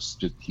pathos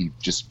he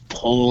just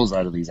pulls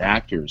out of these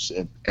actors.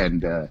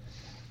 And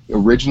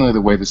originally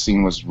the way the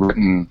scene was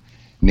written,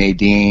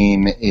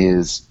 Nadine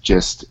is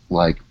just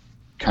like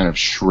kind of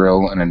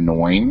shrill and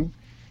annoying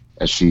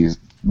as she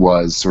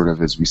was sort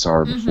of as we saw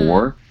her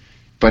before.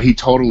 But he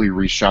totally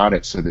reshot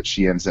it so that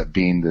she ends up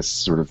being this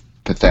sort of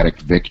pathetic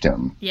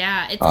victim.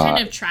 Yeah, it's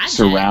kind of tragic.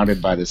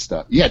 Surrounded by this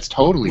stuff. Yeah, it's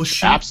totally,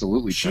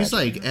 absolutely she's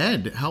tragic. like,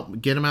 Ed,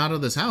 help get him out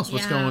of this house.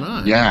 What's going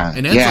on? Yeah,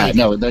 and Ed's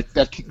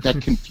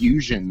that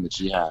confusion that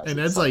she has. And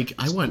Ed's like,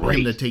 I want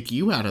him to take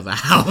you out of the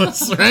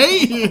house,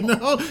 right? You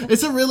know,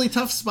 it's a really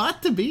tough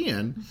spot to be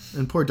in.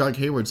 And poor Doc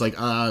Hayward's like,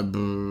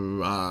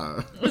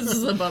 this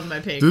is above my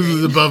pay grade. This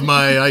is above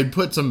my. I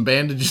put some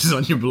bandages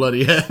on your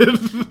bloody head.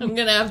 I'm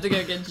gonna have to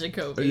go get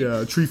Jacoby.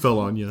 Yeah, a tree fell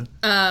on you.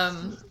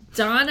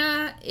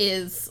 Donna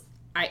is.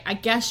 I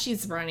guess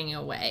she's running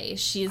away.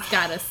 She's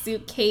got a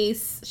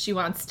suitcase. She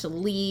wants to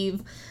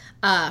leave.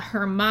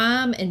 Her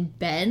mom and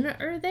Ben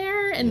are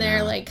there, and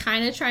they're like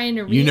kind of trying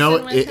to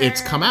reason with her.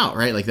 It's come out,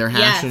 right? Like they're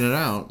hashing it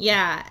out.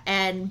 Yeah,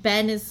 and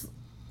Ben is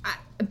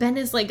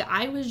like,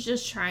 I was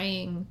just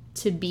trying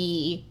to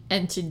be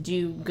and to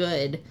do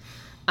good.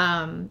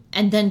 And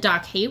then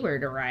Doc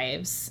Hayward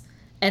arrives.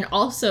 And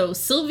also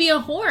Sylvia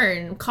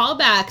Horne,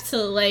 callback to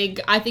like,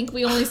 I think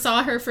we only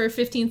saw her for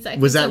 15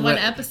 seconds in one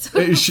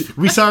episode.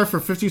 We saw her for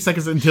 15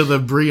 seconds until the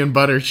brie and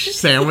butter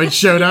sandwich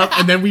showed up,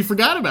 and then we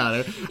forgot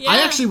about her. Yeah.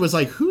 I actually was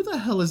like, who the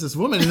hell is this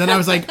woman? And then I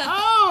was like,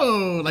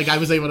 oh, like I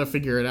was able to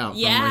figure it out.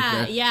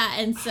 Yeah.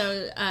 And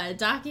so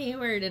Doc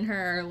Hayward and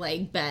her are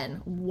like,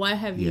 Ben, what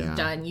have you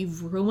done?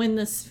 You've ruined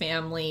this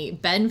family.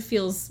 Ben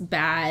feels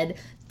bad.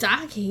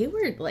 Doc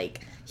Hayward,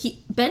 like...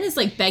 Ben is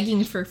like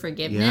begging for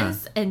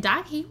forgiveness, and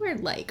Doc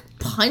Hayward like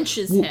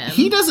punches him.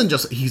 He doesn't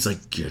just. He's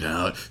like, get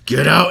out,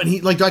 and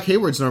he like Doc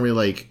Hayward's normally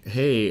like,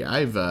 hey,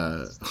 I've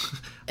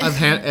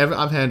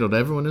handled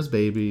everyone as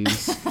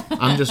babies.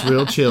 I'm just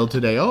real chill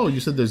today. Oh,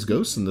 you said there's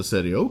ghosts in the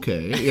city.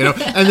 Okay, you know.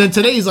 And then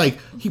today he's like,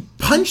 he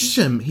punched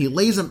him. He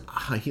lays him.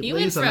 He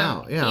lays him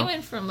out. Yeah. He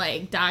went from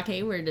like Doc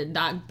Hayward to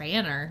Doc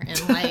Banner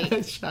and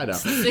like. Shut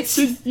up.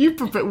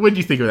 What did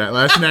you think of that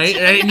last night?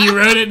 Right? And you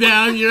wrote it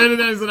down.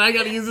 I said I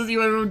got to use this. You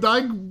went from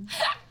Doc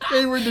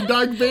Hayward to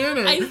Doc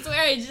Banner. I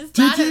swear, I just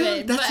thought of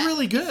it. That's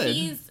really good.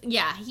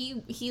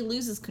 He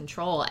loses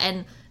control,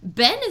 and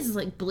Ben is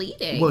like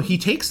bleeding. Well, he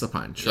takes the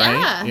punch, right?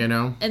 Yeah. You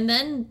know. And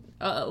then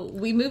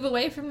we move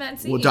away from that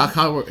scene. Well, Doc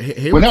Hayward.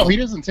 Well, no, he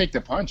doesn't take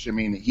the punch. I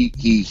mean,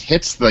 he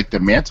hits like the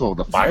mantle of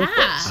the fireplace.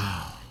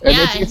 Yeah. And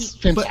it's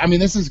fantastic. I mean,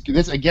 this is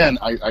again.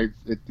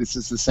 This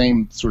is the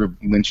same sort of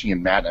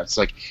Lynchian madness.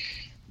 Like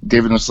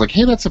David was like,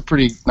 "Hey, that's a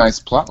pretty nice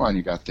plot line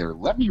you got there.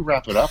 Let me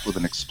wrap it up with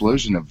an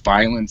explosion of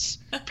violence,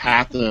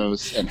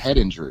 pathos, and head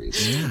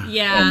injuries."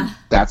 Yeah. And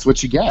that's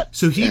what you get.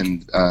 So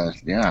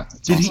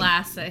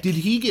classic. Did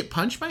he get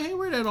punched by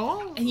Hayward at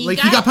all? He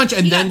got punched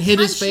and then hit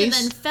his face.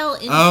 And then fell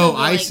into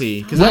I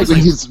see. Right, but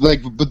he's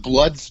like with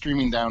blood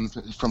streaming down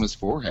from his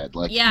forehead.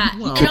 Like, he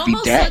could be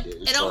dead.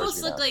 It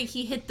almost looked like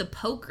he hit the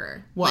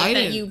poker. Well, like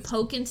that you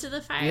poke into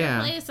the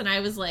fireplace, and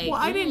I was like,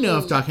 well, I didn't know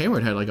if Doc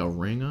Hayward had like a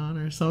ring on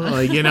or something.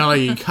 Like, you know, like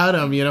he cut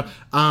him, you know.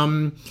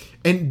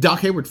 And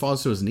Doc Hayward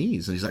falls to his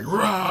knees, and he's like,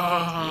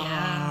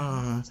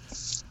 "Rah!"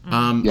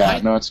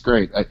 No, it's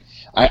great.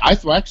 I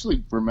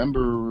actually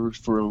remember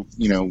for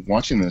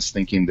watching this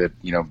thinking that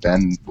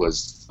Ben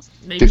was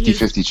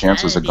 50-50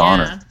 chance was a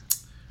goner. Yeah.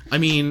 I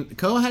mean,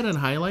 go ahead and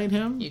highlight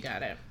him. You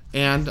got it.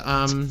 And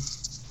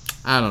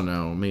I don't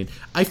know. I mean,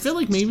 I feel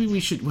like maybe we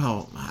should.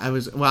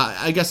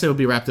 I guess it will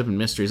be wrapped up in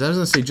mysteries. I was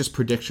gonna say just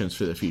predictions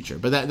for the future,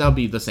 but that'll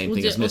be the same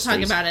thing as mysteries.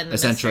 We'll talk about it in the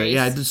essentially. mysteries.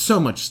 Yeah, there's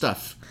so much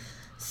stuff.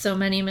 So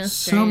many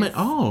mysteries.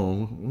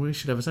 We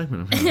should have a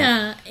segment of that.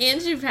 Yeah,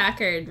 Andrew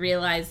Packard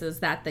realizes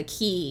that the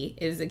key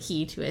is a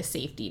key to a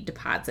safety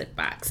deposit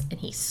box, and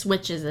he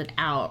switches it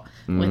out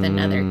with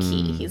another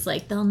key. He's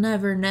like, they'll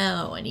never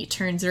know, and he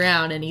turns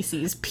around and he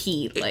sees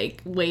Pete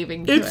like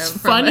waving to him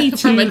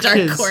from a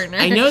dark corner.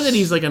 I know that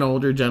he's like an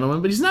older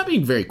gentleman, but he's not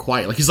being very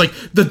quiet. Like he's like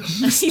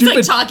he's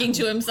like talking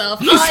to himself.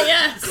 Oh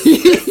yes, he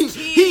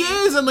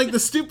is, and like the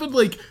stupid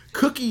like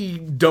cookie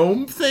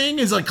dome thing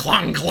is like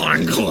clang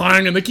clang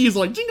clang, and the key's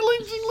like jingling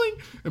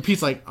jingling, and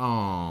Pete's like,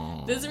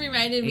 oh. This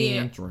reminded me.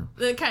 Andrew.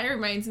 It kind of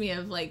reminds me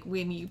of like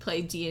when you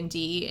play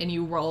D&D and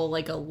you roll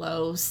like a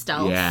low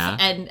stealth, yeah.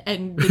 and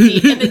the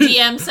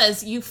DM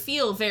says you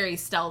feel very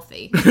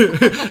stealthy,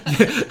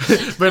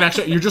 but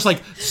actually you're just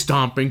like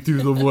stomping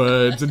through the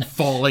woods and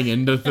falling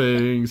into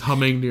things,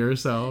 humming to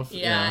yourself.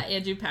 Yeah.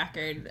 Andrew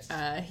Packard,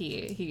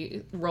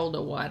 he rolled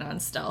a 1 on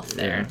stealth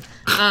there.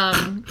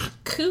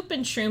 Coop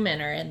and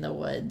Truman are in the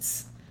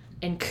woods,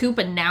 and Coop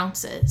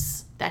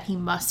announces that he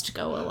must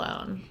go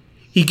alone.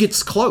 He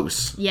gets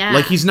close. Yeah.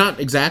 Like, he's not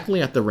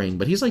exactly at the ring,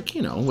 but he's like,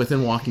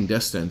 within walking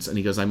distance, and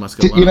he goes, I must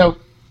go alone.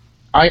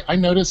 I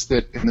noticed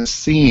that in the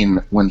scene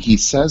when he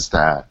says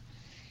that,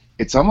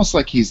 it's almost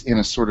like he's in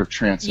a sort of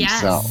trance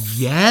himself.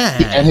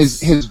 Yes. And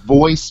his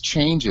voice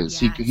changes.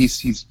 Yes.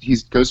 He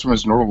goes from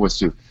his normal voice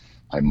to,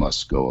 I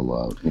must go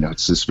alone.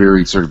 It's this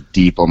very sort of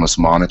deep, almost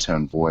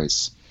monotone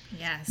voice.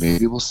 Yes.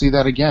 Maybe we'll see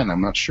that again.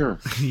 I'm not sure.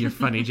 You're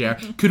funny, JR.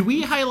 Could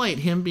we highlight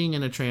him being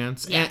in a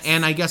trance? Yes.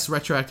 And I guess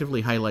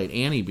retroactively highlight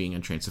Annie being in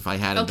a trance if I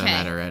hadn't done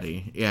that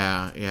already.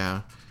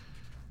 Yeah.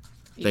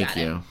 Thank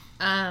you.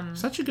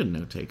 Such a good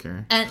note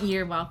taker. And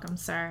you're welcome,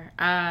 sir.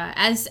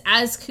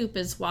 As Coop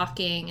is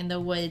walking in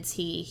the woods,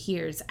 he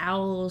hears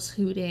owls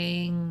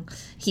hooting.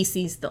 He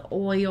sees the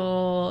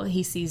oil.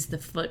 He sees the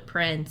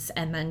footprints.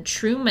 And then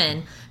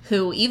Truman,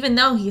 who, even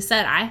though he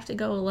said, I have to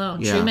go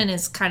alone, Truman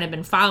has kind of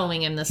been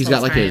following him this whole time.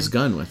 He's got like his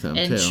gun with him,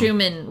 and too.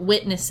 Truman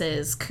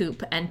witnesses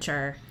Coop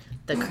enter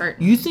the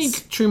curtains. You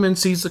think Truman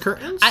sees the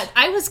curtains?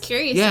 I was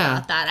curious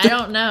about that. I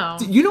don't know.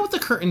 You know what the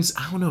curtains...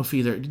 I don't know if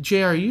either... JR,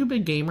 are you a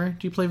big gamer?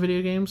 Do you play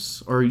video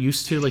games? Or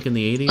used to, like, in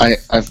the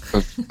 80s?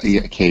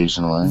 I've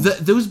occasionally.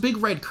 Those big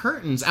red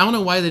curtains, I don't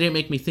know why they didn't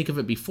make me think of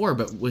it before,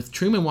 but with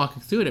Truman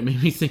walking through it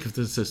made me think of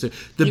this.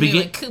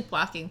 Like Coop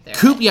walking through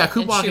Coop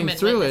and walking Truman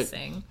through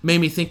witnessing. it made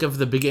me think of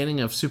the beginning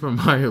of Super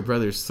Mario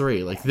Brothers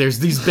 3. Like, there's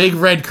these big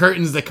red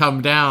curtains that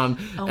come down,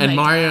 and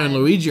Mario and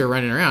Luigi are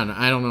running around.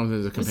 I don't know if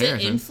there's a comparison.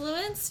 Was it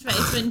influenced by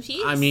Twin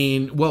Peaks? I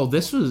mean, well,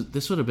 this would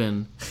have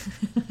been.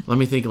 Let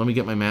me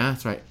get my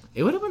math right.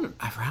 It would have been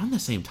around the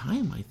same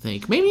time, I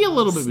think. Maybe a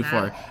little bit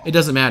before. It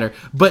doesn't matter.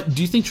 But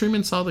do you think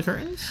Truman saw the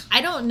curtains?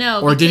 I don't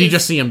know. Or did he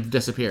just see him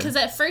disappear? Because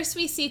at first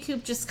we see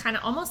Coop just kind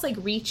of almost like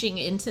reaching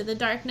into the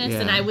darkness,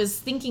 and I was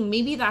thinking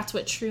maybe that's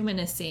what Truman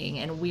is seeing,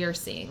 and we're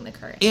seeing the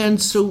curtains.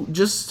 And so,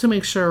 just to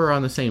make sure we're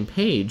on the same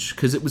page,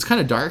 because it was kind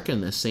of dark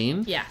in this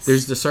scene. Yes.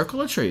 There's the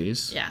circle of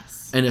trees. Yes.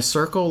 And a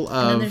circle of...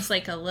 And then there's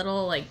like a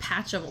little like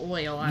patch of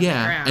oil on the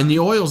ground. And the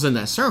oil's in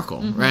that circle,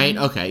 right?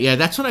 Okay, yeah,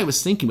 that's what I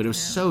was thinking, but it was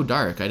so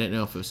dark, I didn't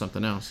know if it was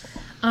something else.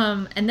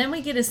 And then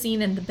we get a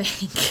scene in the bank.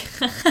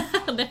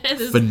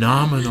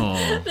 Phenomenal.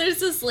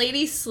 There's this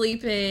lady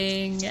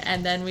sleeping,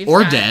 and then we've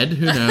Or dead,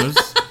 who knows?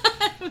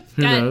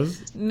 Who knows?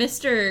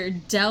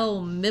 Mr.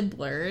 Del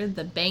Mibler,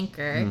 the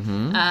banker.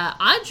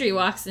 Audrey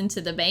walks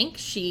into the bank.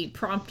 She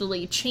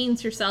promptly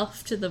chains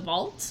herself to the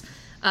vault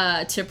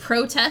to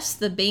protest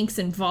the bank's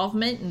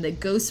involvement in the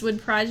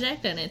Ghostwood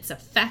project and its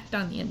effect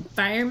on the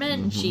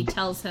environment. And she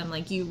tells him,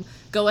 like, you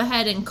go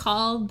ahead and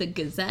call the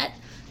Gazette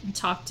and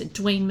talk to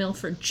Dwayne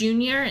Milford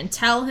Jr. and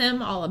tell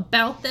him all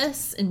about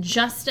this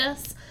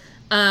injustice.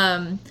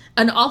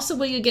 And also,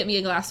 will you get me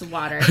a glass of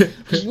water?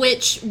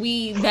 Which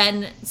we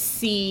then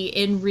see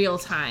in real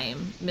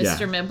time.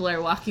 Mr.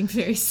 Mibler walking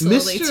very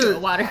slowly to a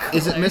water cooler.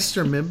 Is it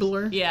Mr.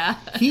 Mibler? Yeah.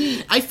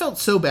 I felt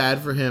so bad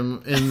for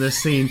him in this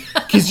scene.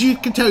 Because you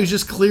can tell he's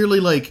just clearly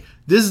like,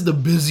 this is the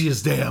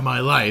busiest day of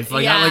my life.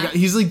 Like,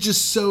 he's like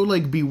just so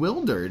like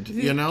bewildered,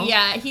 you know?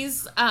 Yeah,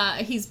 he's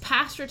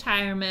past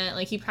retirement.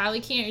 Like, he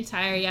probably can't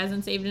retire. He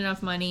hasn't saved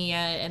enough money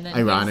yet. And then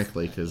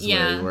ironically, because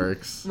where he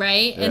works,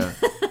 right? Yeah.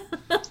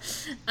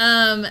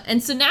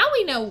 And so now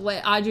we know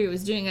what Audrey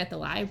was doing at the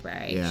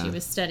library. Yeah. She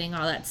was studying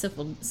all that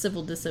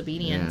civil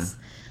disobedience.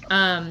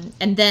 Yeah.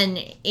 And then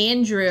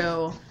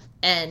Andrew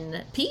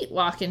and Pete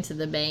walk into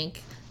the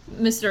bank.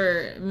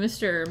 Mr.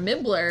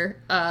 Mibler,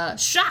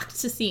 shocked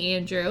to see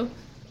Andrew.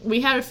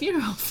 We had a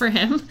funeral for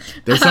him.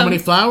 There's so many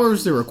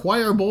flowers. There were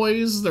choir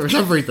boys. There was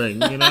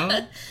everything, you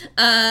know.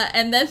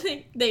 And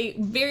then they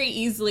very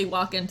easily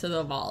walk into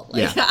the vault.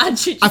 Like,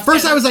 at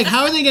first, I was like,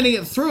 "How are they going to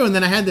get through?" And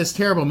then I had this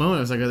terrible moment.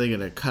 I was like, "Are they going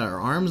to cut her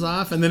arms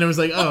off?" And then it was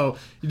like, "Oh,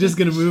 you're just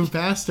going to move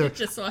past her."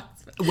 Just walks.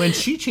 When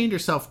she chained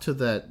herself to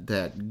the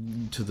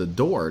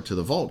door to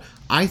the vault,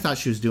 I thought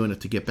she was doing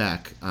it to get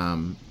back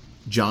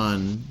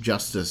John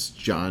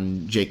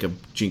Jacob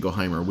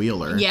Jingleheimer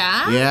Wheeler.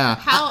 Yeah? Yeah.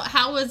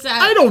 How was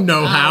that? I don't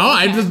know how.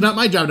 Okay. It's not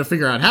my job to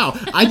figure out how.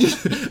 I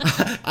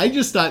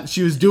just thought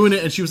she was doing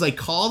it, and she was like,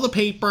 call the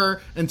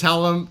paper and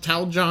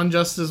tell John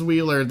Justice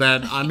Wheeler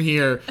that I'm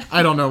here.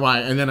 I don't know why.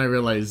 And then I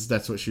realized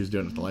that's what she was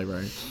doing at the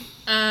library.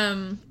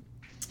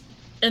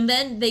 And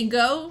then they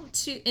go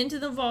into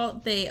the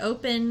vault. They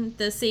open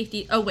the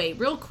safety. Oh, wait,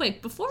 real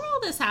quick. Before all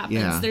this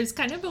happens, there's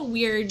kind of a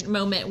weird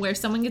moment where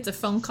someone gets a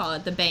phone call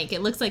at the bank.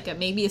 It looks like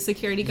maybe a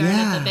security guard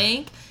at the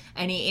bank.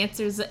 And he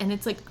answers, and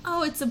it's like,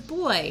 oh, it's a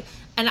boy.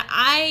 And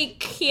I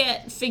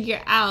can't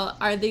figure out,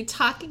 are they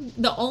talking?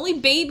 The only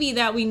baby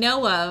that we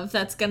know of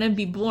that's going to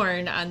be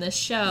born on the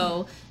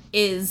show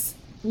is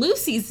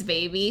Lucy's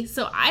baby.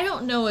 So I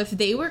don't know if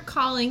they were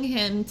calling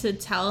him to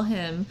tell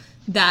him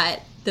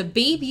that the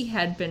baby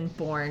had been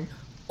born,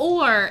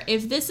 or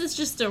if this is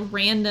just a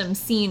random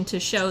scene to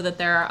show that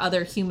there are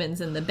other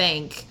humans in the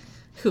bank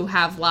who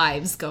have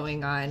lives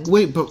going on.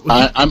 Wait, but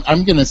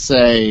I'm gonna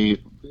say,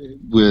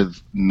 with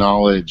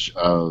knowledge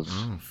of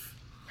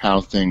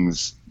how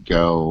things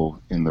go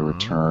in the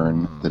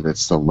return, that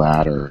it's the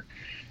latter.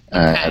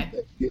 Okay.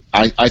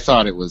 I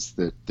thought it was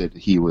that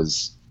it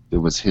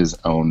was his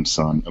own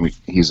son. I mean,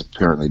 he's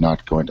apparently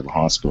not going to the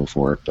hospital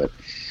for it, but.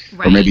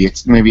 Right. Or maybe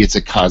it's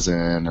a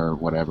cousin or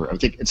whatever. I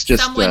think it's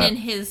just someone in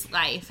his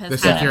life has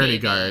the had security a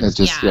baby. guard. It's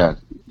just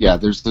yeah.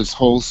 There's this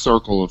whole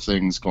circle of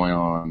things going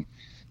on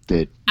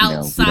that we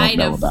don't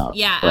know about.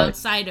 Yeah, right.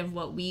 Outside of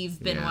what we've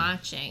been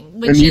watching,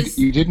 which And is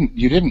you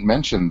didn't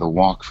mention the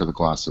walk for the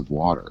glass of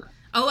water.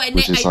 Oh, and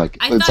which is like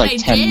I it's thought like I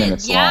 10 did.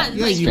 minutes Yeah, long.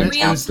 Yeah, like you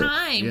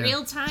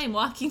real time,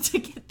 walking to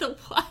get the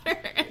water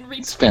and return.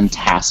 It's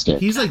fantastic.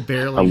 He's like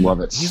barely. I love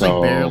it He's so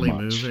like barely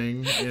much.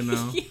 moving. You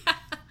know.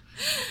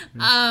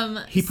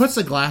 Yeah. He puts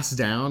the glass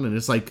down, and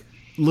it's like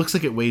looks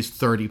like it weighs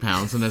 30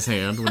 pounds in his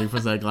hand when he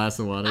puts that glass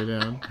of water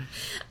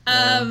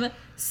down.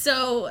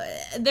 So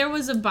there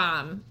was a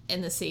bomb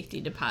in the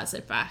safety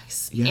deposit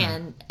box,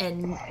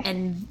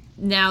 and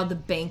now the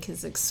bank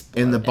has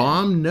exploded. And the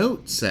bomb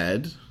note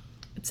said,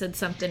 it said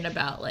something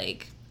about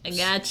like, I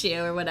got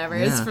you or whatever.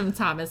 It's Yeah. from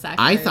Thomas Eckert.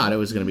 I thought it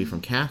was going to be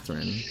from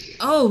Catherine.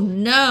 Oh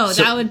no,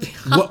 So that would be.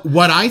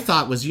 what I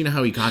thought was, you know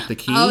how he got the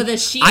key? Oh, that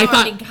she I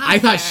already thought, got I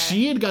thought there.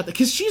 she had got the,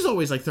 because she's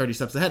always like 30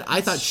 steps ahead. I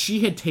thought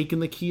she had taken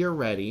the key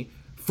already.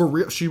 For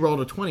real, she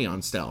rolled a 20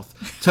 on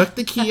stealth. Took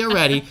the key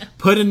already,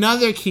 put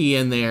another key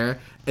in there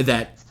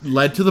that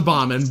led to the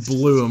bomb and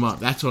blew him up.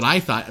 That's what I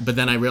thought, but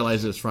then I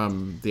realized it was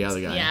from the other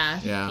guy.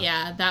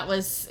 Yeah. That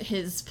was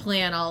his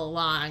plan all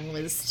along,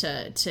 was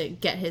to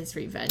get his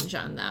revenge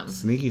on them.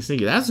 Sneaky.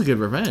 That's a good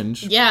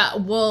revenge. Yeah,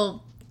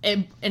 well,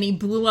 and he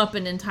blew up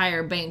an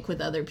entire bank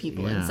with other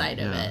people Yeah, inside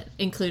of yeah. it,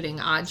 including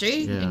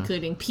Audrey, Yeah.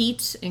 including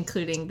Pete,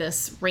 including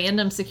this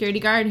random security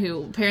guard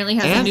who apparently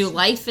has a And new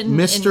life in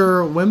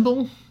Mr.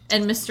 Wimble.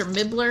 and Mr.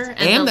 Mibbler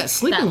And that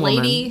sleeping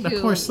lady woman. That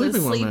who poor was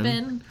sleeping woman.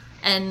 sleeping,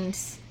 and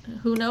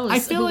who knows I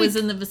feel who like was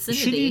in the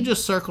vicinity. Should you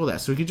just circle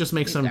that so we could just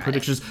make some got it.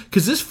 predictions?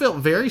 Because this felt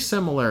very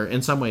similar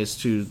in some ways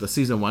to the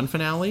season 1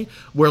 finale,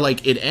 where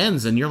like it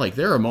ends and you're like,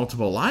 there are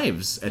multiple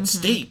lives at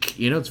stake.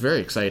 You know, it's very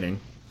exciting.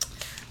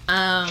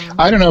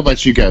 I don't know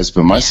about you guys,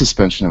 but my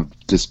suspension of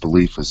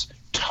disbelief was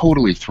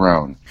totally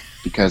thrown,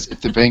 because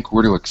if the bank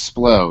were to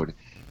explode,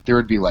 there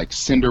would be like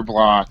cinder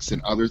blocks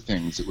and other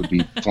things that would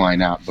be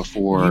flying out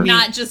before.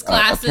 Not just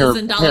glasses a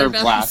and dollar pair of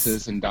bills.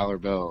 glasses and dollar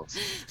bills.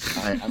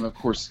 I'm of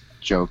course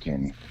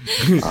joking,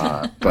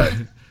 but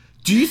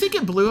Do you think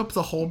it blew up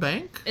the whole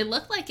bank? It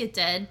looked like it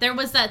did. There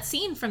was that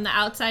scene from the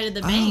outside of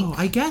the bank. Oh,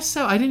 I guess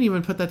so. I didn't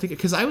even put that together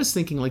because I was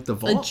thinking like the It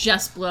vault.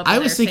 just blew up. I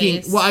in was their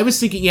thinking. face. Well, I was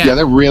thinking. yeah,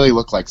 that really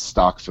looked like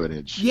stock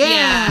footage.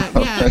 Yeah.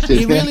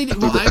 It really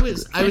did. Well, I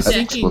was It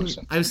thinking. did.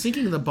 I was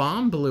thinking the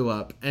bomb blew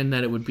up and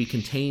that it would be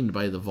contained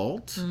by the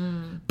vault.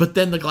 Mm. But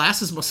then the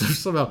glasses must have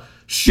somehow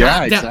shot Yeah,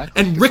 down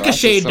exactly. and The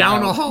ricocheted glasses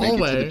down the somehow make it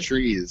to hallway. the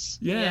trees,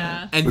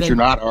 Yeah. And but then you're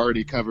not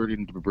already covered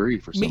in debris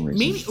for some reason.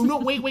 maybe no.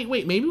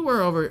 Wait. Maybe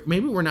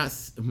we're not.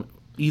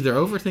 Either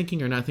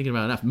overthinking or not thinking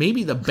about it enough.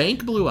 Maybe the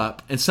bank blew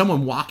up and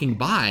someone walking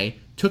by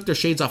took their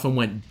shades off and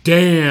went,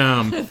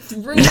 damn.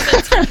 Threw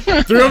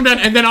them down.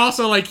 And then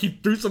also, like, he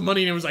threw some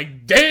money and it was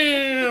like,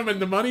 damn.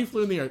 And the money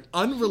flew in the air.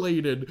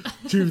 Unrelated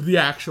to the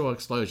actual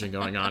explosion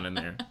going on in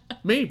there.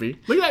 Maybe.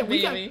 Look at that.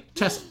 We got Maybe.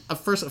 Tess,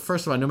 first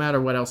of all, no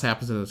matter what else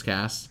happens in this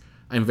cast,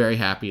 I'm very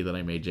happy that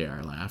I made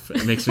JR laugh.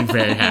 It makes me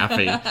very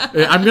happy.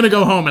 I'm going to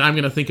go home and I'm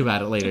going to think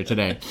about it later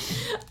today.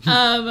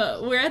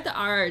 We're at the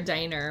RR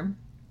Diner.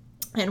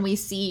 And we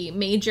see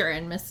Major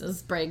and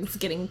Mrs. Briggs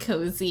getting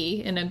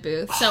cozy in a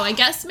booth. So I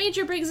guess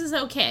Major Briggs is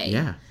okay.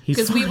 Yeah, he's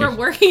because we fine. were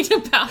worried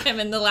about him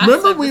in the last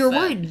Remember, we were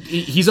episode. worried.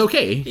 He's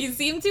okay. He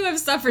seemed to have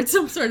suffered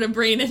some sort of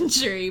brain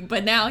injury,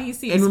 but now he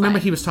seems And remember,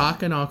 fine. he was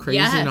talking all crazy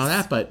and all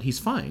Yes. that, but he's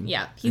fine.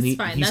 Yeah, And he's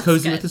fine. He's That's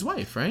cozy good. with his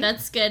wife, right?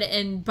 That's good.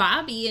 And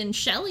Bobby and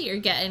Shelley are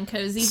getting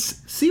cozy.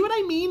 See what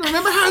I mean?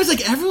 Remember how I was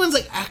like, everyone's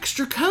like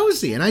extra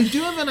cozy, and I do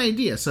have an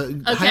idea. So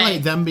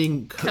highlight them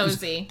being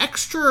Cozy.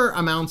 Extra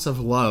amounts of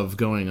love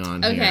going on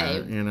on Okay.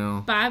 here, you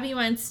know? Bobby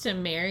wants to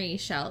marry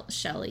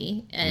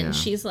Shelly, and Yeah.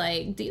 she's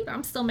like, dude,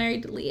 I'm still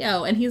married to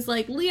Leo. And he's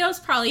like, Leo's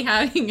probably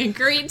having a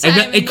great time. And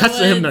then it cuts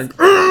to him woods.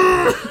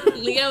 like,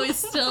 Leo is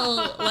still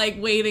like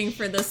waiting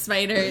for the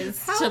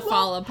spiders to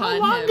fall upon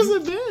him. How long has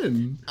it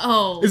been?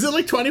 Oh. Is it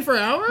like 24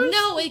 hours?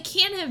 No, it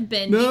can't have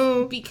been.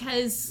 No.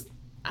 Because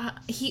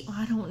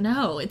I don't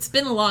know. It's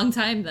been a long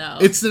time though.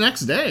 It's the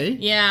next day.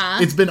 Yeah.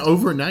 It's been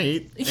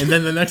overnight, and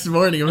then the next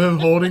morning, of him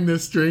holding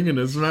this string in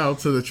his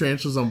mouth so the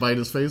tarantulas don't bite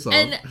his face off.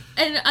 And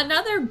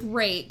another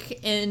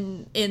break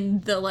in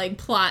the like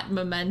plot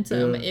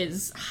momentum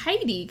is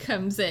Heidi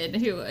comes in,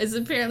 who is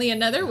apparently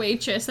another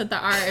waitress at the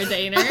Our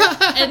Diner,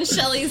 and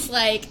Shelly's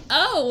like,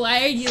 "Oh,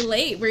 why are you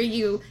late? Were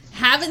you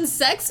having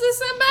sex with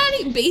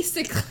somebody?"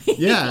 Basically,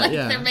 Yeah, like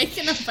yeah. they're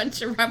making a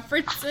bunch of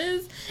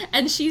references,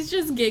 and she's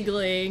just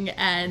giggling,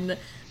 and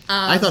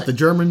I thought the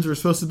Germans were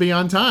supposed to be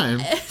on time.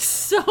 it's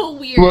so Well,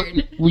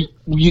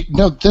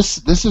 weird.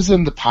 this is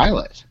in the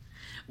pilot.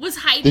 Was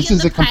Heidi This in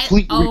is the a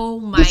complete, oh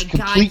my this god,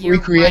 complete you're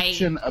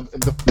recreation right. of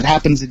it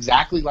happens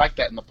exactly like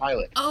that in the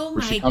pilot. Oh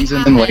where she my comes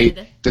god. in late,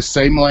 the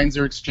same lines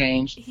are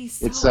exchanged. He's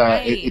so It's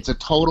right. it's a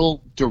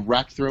total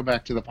direct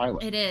throwback to the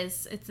pilot. It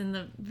is. It's in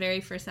the very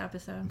first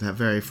episode. That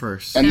very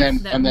first, And then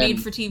that made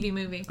for TV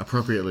movie.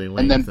 appropriately late.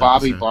 and then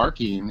Bobby episode.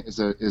 barking is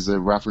a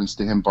reference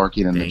to him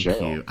barking in the Thank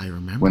jail you. I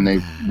remember when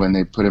that.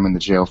 they put him in the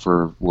jail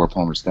for Laura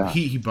Palmer's death.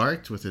 He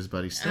barked with his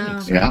buddy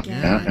Stinks. Oh my Yeah, God.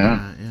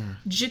 yeah.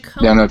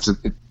 Jacoby. Yeah, no, it's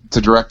a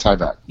direct tie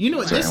back. You know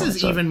what? Sorry, This Alan,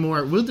 is sorry. even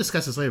more. We'll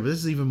discuss this later, but this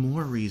is even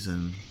more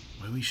reason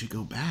why we should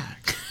go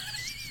back.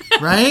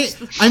 Right?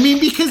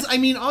 Because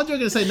all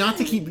joking aside, not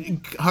to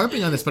keep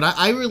harping on this, but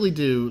I really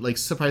do, like,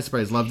 surprise,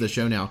 love the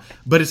show now.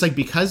 But it's like,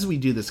 because we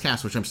do this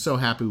cast, which I'm so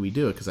happy we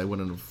do it, because I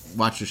wouldn't have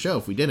watched the show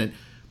if we didn't.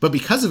 But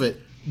because of it,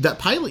 that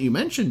pilot you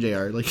mentioned,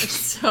 JR, like,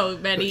 So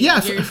many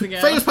yeah, years ago.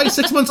 Freya's probably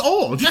 6 months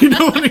old. You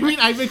know what I mean?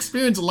 I've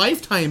experienced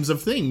lifetimes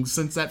of things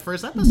since that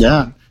first episode.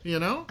 Yeah. You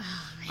know?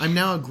 I'm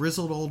now a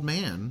grizzled old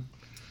man.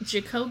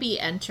 Jacoby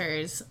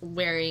enters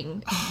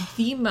wearing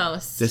the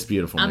most This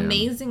beautiful man.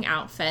 amazing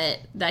outfit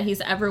that he's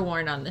ever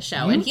worn on the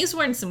show. And he's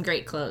worn some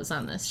great clothes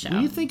on this show.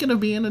 Were you thinking of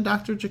being a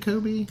Dr.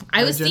 Jacoby?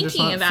 I was Gender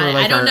thinking swap about for, it.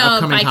 like, I don't our know if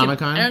upcoming I can.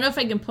 Comic-Con? I don't know if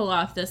I can pull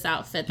off this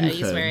outfit that You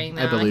he's could. wearing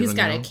I now. believe He's in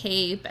got you. a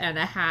cape and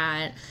a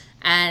hat,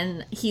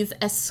 and he's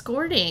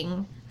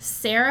escorting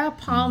Sarah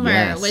Palmer,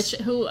 Yes.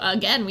 who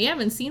again we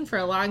haven't seen for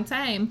a long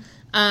time.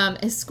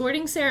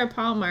 Escorting Sarah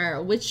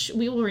Palmer, which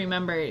we will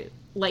remember.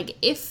 Like,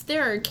 if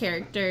there are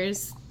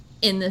characters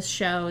in this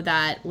show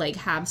that like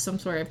have some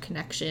sort of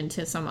connection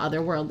to some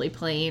otherworldly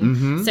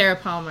plane, Sarah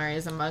Palmer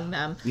is among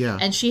them. Yeah.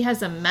 And she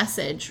has a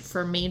message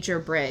for Major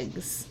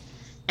Briggs,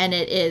 and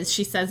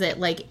she says it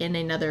like in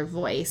another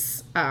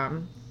voice.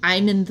 I'm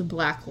in the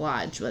Black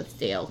Lodge with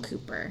Dale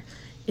Cooper.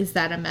 Is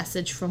that a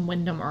message from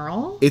Wyndham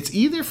Earl? It's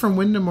either from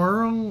Wyndham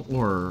Earl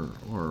or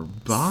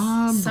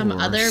Bob Some or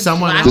other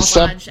someone Black else.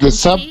 Lodge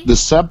entity?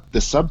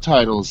 The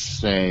subtitles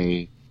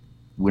say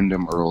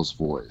Wyndham Earl's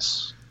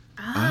voice.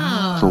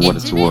 Oh, For what it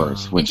it's didn't-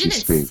 worth when it she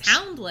didn't speaks.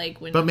 sound like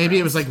Wyndham But maybe it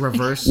Earl. was like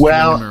reverse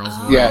Well, Wyndham Earl's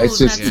voice. Yeah, it's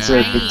just that's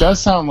it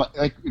does sound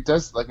like it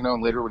does, like,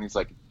 later when he's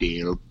like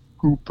Dale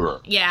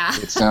Cooper. Yeah.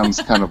 It sounds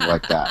kind of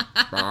like that.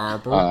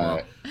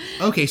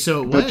 Okay,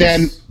 so it was. But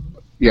then,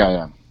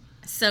 yeah.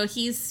 So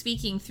he's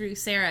speaking through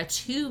Sarah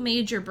to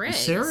Major Briggs.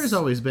 Sarah's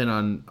always been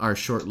on our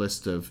short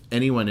list of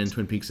anyone in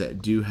Twin Peaks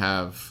that do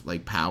have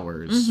like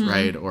powers,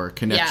 right, or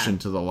connection Yeah.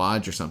 to the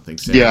lodge or something.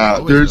 Sarah's Yeah,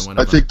 always been one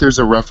I of think there's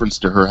a reference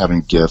to her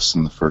having gifts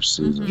in the first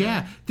Mm-hmm. season.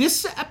 Yeah,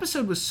 this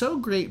episode was so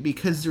great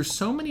because there's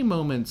so many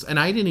moments, and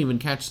I didn't even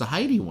catch the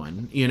Heidi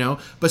one,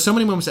 but so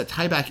many moments that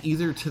tie back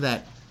either to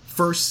that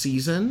first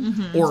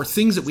season or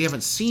things that we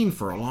haven't seen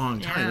for a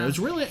long time. Yeah.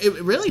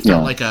 It really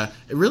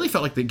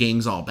felt like the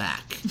gang's all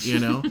back,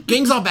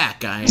 Gang's all back,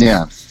 guys.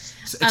 Yeah.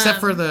 Except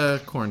for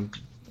the corn.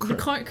 The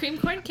cream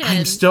corn kid.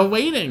 I'm still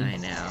waiting. I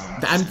know.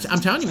 I'm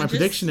telling you, my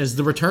prediction is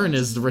the return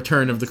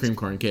of the cream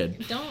corn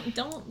kid.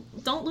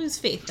 Don't lose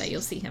faith that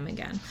you'll see him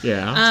again.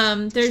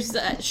 Yeah. There's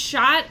a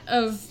shot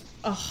of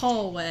a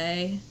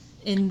hallway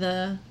in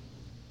the.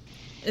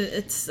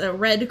 It's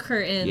red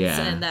curtains Yeah.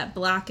 and that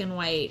black and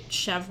white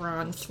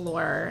chevron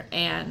floor,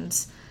 and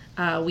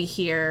we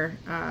hear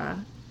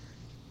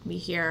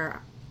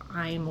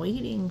 "I'm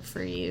waiting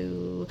for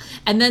you,"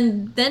 and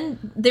then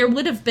there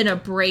would have been a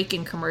break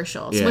in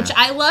commercials, Yeah. which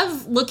I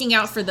love looking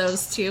out for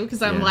those too,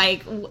 because I'm Yeah.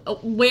 like,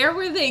 where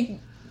were they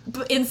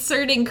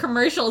inserting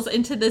commercials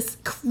into this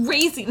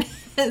craziness?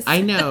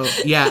 I know.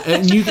 Yeah,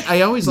 and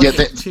I always like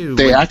it too.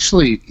 They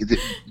actually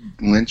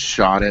Lynch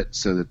shot it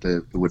so that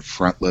it would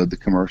front load the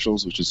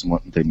commercials, which is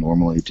what they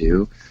normally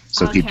do.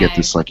 So he'd get Okay.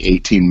 this like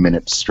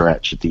 18-minute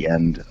stretch at the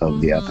end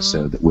of the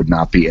episode that would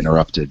not be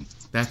interrupted.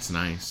 That's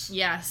nice.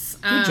 Yes.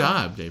 Good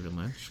job, David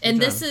Lynch. Good And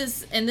job.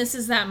 this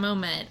is that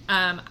moment.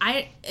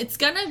 It's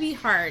gonna be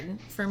hard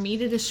for me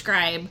to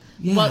describe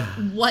Yeah.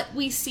 what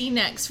we see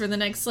next for the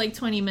next like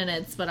 20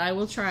 minutes, but I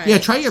will try. Yeah,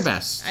 try your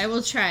best. I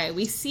will try.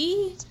 We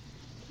see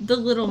the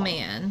little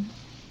man.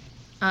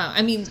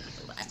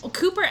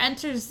 Cooper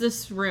enters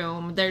this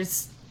room.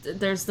 There's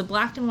there's the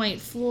black and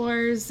white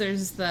floors.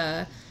 There's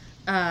the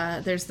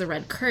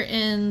red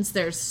curtains.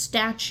 There's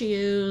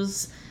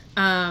statues.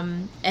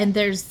 And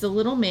there's the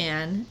little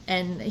man,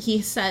 and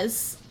he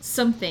says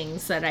some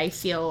things that I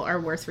feel are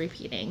worth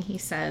repeating. He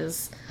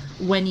says,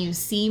 "When you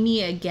see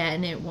me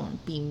again, it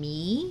won't be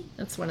me."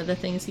 That's one of the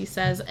things he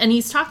says. And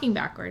he's talking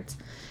backwards.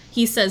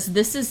 He says,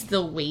 "This is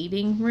the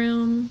waiting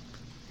room."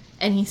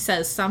 And he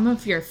says, "Some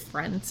of your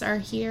friends are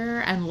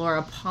here." And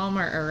Laura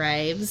Palmer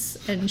arrives,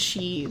 and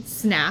she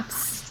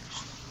snaps.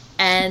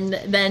 And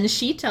then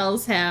she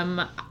tells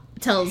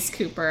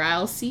Cooper,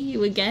 "I'll see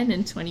you again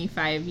in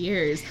 25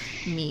 years.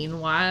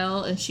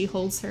 Meanwhile," and she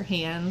holds her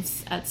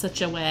hands at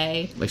such a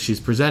way. Like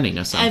she's presenting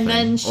us something.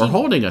 And then or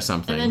holding us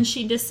something. And then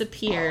she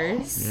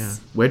disappears. Yeah.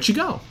 Where'd she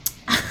go?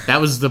 That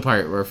was the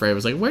part where Freya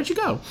was like, "Where'd you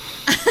go?"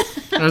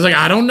 And I was like,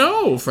 "I don't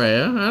know,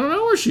 Freya. I don't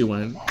know where she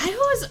went."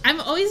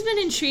 I've always been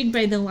intrigued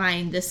by the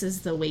line, "This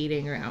is the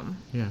waiting room."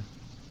 Yeah.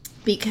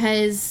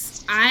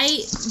 Because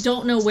I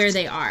don't know where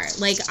they are.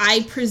 Like,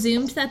 I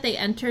presumed that they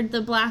entered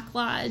the Black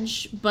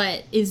Lodge,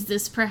 but is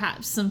this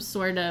perhaps some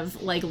sort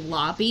of, like,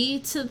 lobby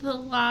to the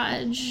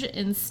lodge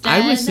instead?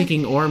 I was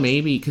thinking, or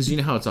maybe, because you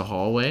know how it's a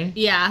hallway?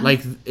 Yeah.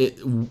 Like,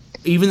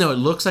 even though it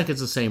looks like it's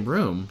the same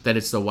room, that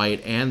it's the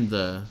white and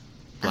the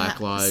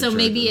Black Lodge. So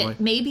maybe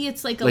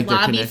it's like a like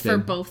lobby for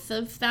both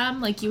of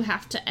them. Like, you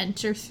have to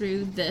enter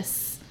through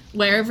this,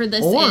 wherever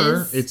this is.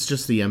 Or it's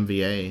just the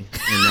MVA,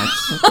 and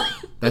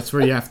that's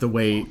where you have to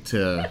wait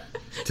to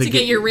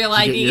get your real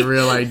ID. Get your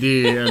real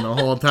ID, and the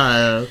whole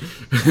time.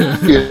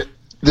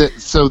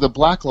 So the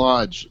Black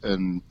Lodge,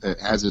 and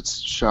as it's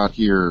shot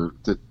here,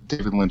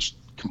 David Lynch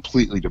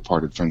completely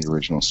departed from the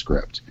original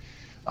script.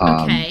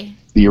 Okay.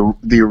 The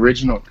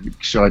original.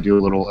 Shall I do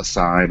a little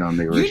aside on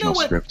the original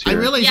script here?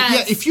 I realize,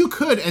 yeah, if you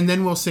could, and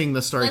then we'll sing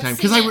the story time.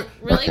 Because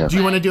do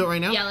you want to do it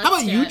right now? Yeah, How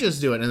about you just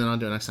do it, and then I'll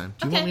do it next time?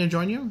 Do you want me to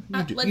join you?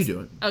 You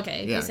do it.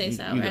 Okay, yeah, you say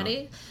so.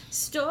 Ready?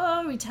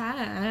 Story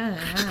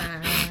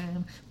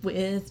time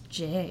with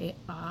JR.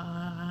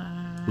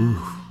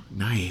 Ooh,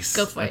 nice.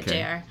 Go for it,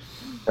 JR.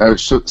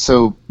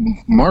 So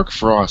Mark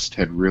Frost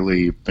had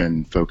really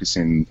been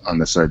focusing on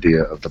this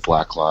idea of the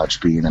Black Lodge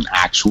being an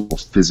actual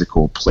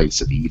physical place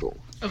of evil.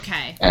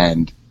 Okay.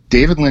 And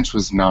David Lynch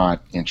was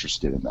not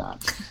interested in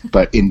that.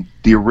 But in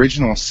the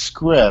original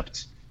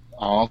script,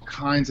 all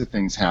kinds of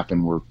things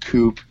happen where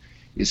Coop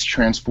is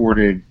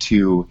transported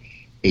to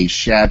a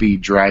shabby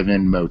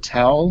drive-in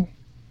motel.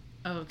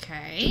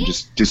 Okay. I'm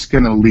just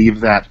going to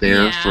leave that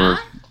there for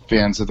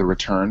fans of The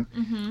Return.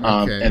 Mm-hmm.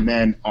 And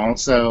then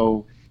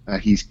also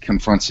he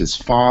confronts his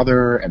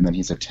father, and then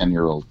he's a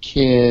 10-year-old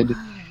kid.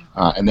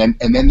 And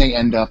then they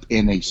end up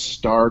in a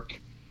stark,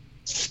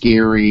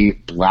 scary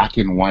black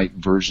and white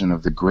version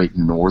of the Great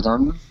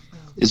Northern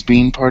is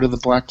being part of the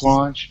Black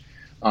Lodge.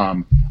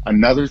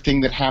 Another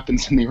thing that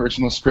happens in the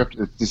original script,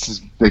 this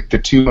is the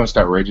two most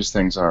outrageous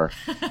things are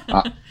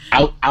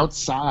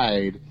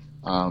outside.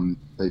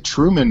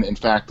 Truman, in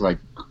fact, like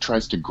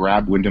tries to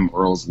grab Wyndham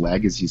Earle's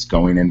leg as he's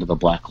going into the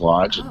Black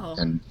Lodge,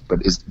 but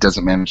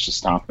doesn't manage to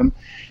stop him.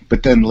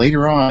 But then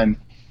later on,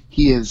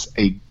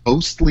 a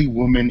ghostly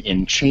woman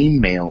in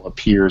chainmail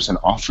appears and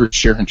offers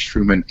Sharon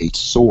Truman a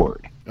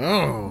sword.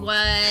 Oh, what?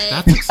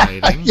 That's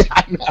exciting. Yeah,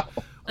 I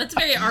know. That's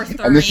very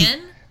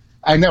Arthurian.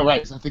 I know,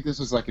 right? So I think this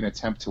was like an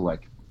attempt to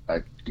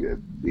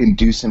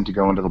induce him to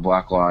go into the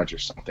Black Lodge or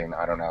something.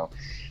 I don't know.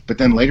 But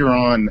then later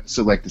on,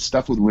 so like the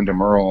stuff with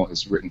Wyndham Earle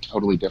is written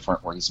totally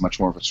different, where he's much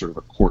more of a sort of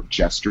a court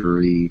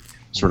jester-y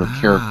sort of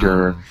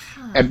character.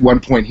 At one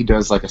point, he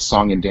does like a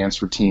song and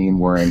dance routine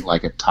wearing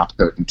like a top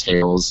coat and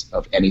tails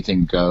of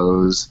Anything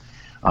Goes.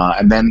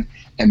 And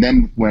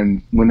then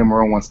when Wyndham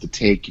Earle wants to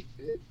take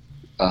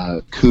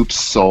Coop's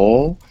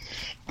soul,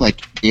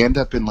 like they end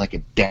up in like a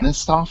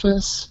dentist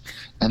office,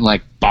 and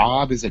like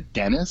Bob is a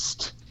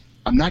dentist.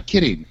 I'm not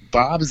kidding.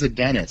 Bob is a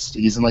dentist.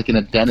 He's in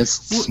a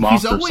dentist smock or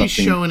something. He's always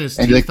showing his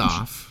teeth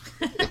off.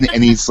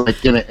 And he's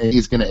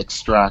gonna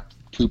extract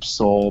Coop's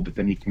soul, but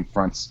then he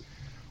confronts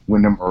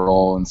Wyndham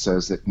Earle and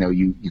says that no,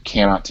 you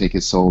cannot take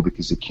his soul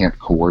because you can't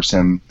coerce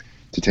him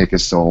to take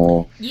his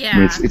soul. Yeah, I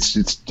mean,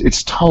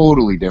 it's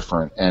totally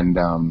different, and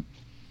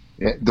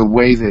the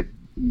way that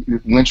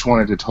Lynch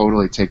wanted to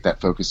totally take that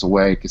focus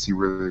away because he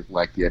really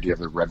liked the idea of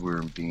the Red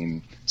Room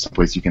being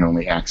someplace you can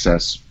only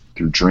access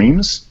through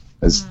dreams,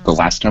 as the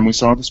last time we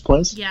saw this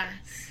place. Yes.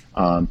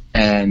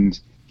 And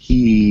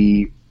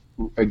he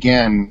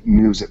again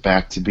moves it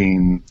back to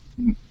being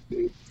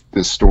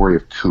the story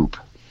of Coop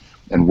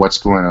and what's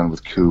going on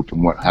with Coop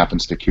and what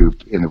happens to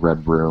Coop in the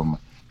Red Room,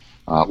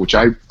 which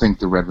I think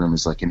the Red Room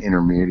is like an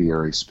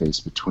intermediary space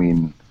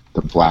between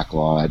the Black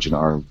Lodge and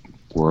our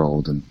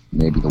world, and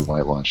maybe the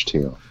White Lodge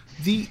too.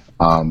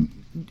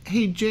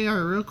 Hey,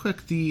 JR, real quick.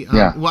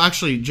 Well,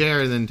 actually,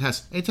 JR, then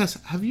Tess. Hey, Tess,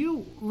 have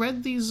you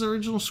read these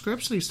original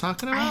scripts that he's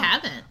talking about? I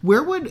haven't.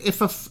 Where would,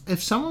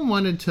 if someone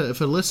wanted to, if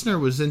a listener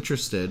was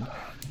interested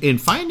in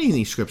finding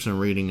these scripts and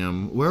reading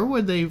them, where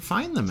would they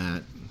find them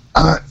at?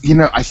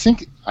 I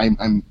think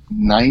I'm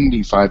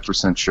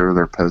 95% sure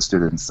they're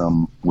posted in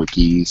some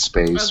wiki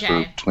space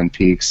for Twin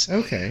Peaks.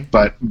 Okay.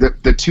 But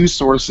the two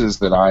sources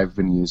that I've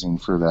been using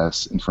for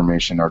this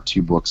information are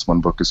two books.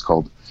 One book is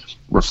called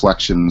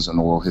Reflections: An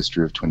Oral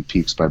History of Twin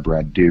Peaks by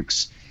Brad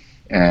Dukes,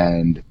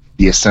 and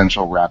The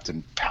Essential Wrapped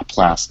in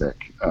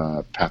Plastic,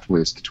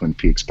 Pathways to Twin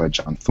Peaks by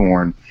John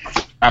Thorne.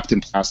 Wrapped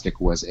in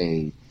Plastic was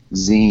a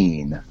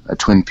zine, a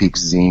Twin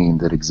Peaks zine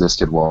that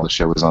existed while the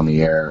show was on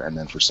the air and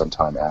then for some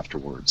time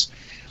afterwards.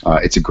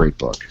 It's a great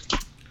book.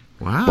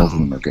 Wow. Both of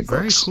them are good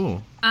Very books.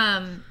 Cool.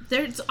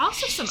 There's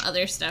also some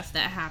other stuff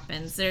that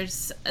happens.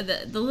 There's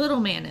the little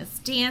man is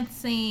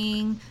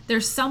dancing.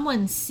 There's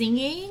someone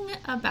singing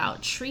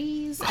about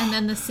trees, and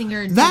then the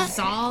singer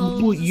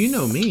dissolves. Well, you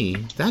know me.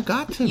 That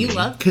got to me. You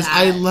love because that.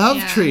 I love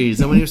Yeah. trees.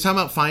 And when he was talking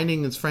about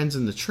finding his friends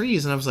in the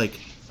trees, and I was like,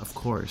 of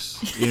course,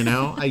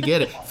 I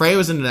get it. Freya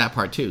was into that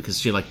part too because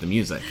she liked the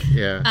music.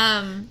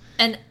 Yeah.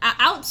 And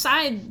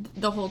outside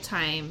the whole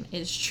time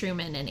is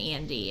Truman and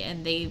Andy,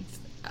 and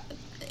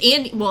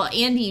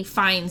Andy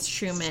finds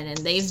Truman, and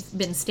they've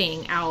been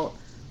staying out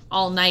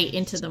all night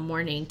into the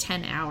morning,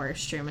 10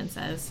 hours, Truman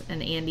says,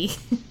 and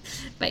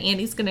but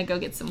Andy's gonna go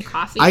get some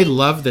coffee. I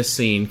love this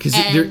scene because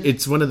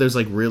it's one of those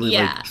like really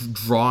Yeah. like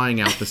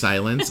drawing out the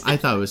silence. I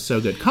thought it was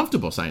so good,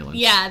 comfortable silence.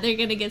 Yeah, they're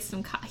gonna get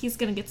some. He's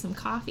gonna get some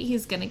coffee.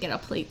 He's gonna get a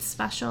plate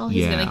special.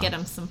 He's Yeah. gonna get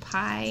him some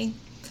pie.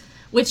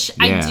 Which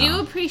Yeah. I do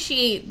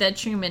appreciate that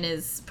Truman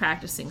is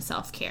practicing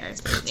self-care.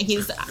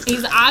 He's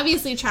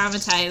obviously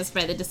traumatized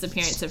by the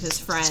disappearance of his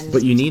friend.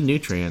 But you need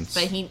nutrients.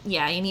 But he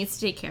needs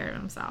to take care of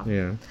himself.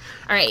 Yeah.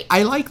 All right.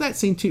 I like that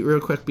scene too, real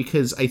quick,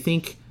 because I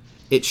think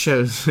it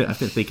shows. I've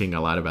been thinking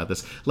a lot about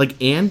this.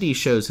 Like Andy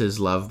shows his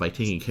love by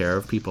taking care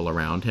of people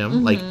around him.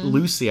 Mm-hmm. Like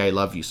Lucy, I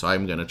love you, so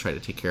I'm gonna try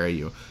to take care of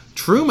you.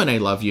 Truman, I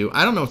love you.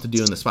 I don't know what to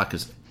do in this spot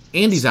because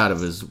Andy's out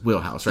of his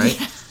wheelhouse, right?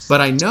 But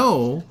I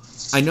know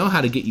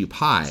how to get you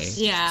pie.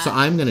 Yeah. So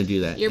I'm gonna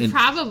do that. You're And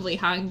probably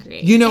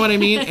hungry. you know what I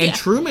mean? And Yeah.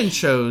 Truman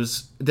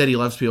shows that he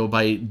loves people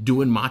by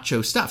doing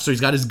macho stuff. So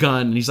he's got his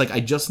gun and he's like, I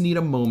just need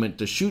a moment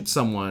to shoot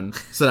someone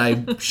so that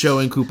I'm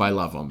showing Coop I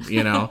love him,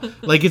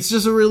 Like it's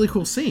just a really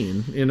cool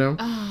scene,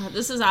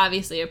 This is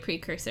obviously a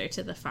precursor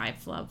to the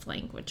 5 love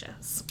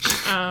languages.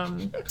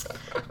 The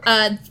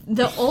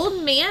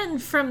old man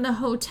from the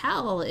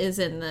hotel is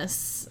in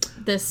this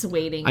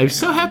waiting room. I'm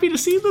so happy to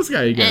see this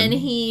guy again. And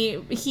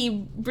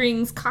he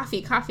brings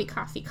coffee Coffee,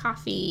 to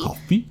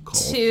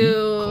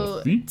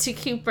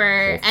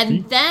Cooper,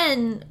 and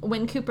then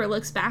when Cooper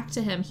looks back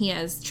to him, he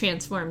has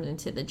transformed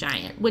into the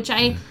giant. Which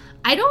I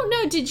don't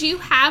know. Did you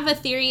have a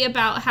theory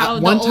about how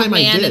the old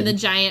man and the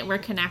giant were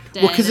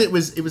connected? Well, because it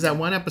was that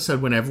one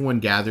episode when everyone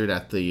gathered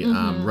at the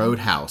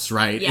Roadhouse,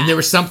 right? Yes. And there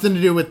was something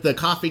to do with the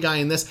coffee guy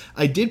and this.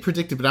 I did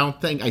predict it,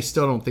 but I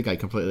still don't think I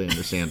completely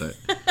understand it.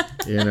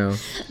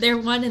 They're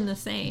one and the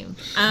same.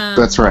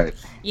 That's right.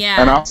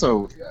 Yeah. And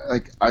also,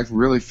 like, I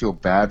really feel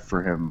bad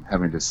for him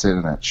having to sit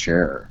in that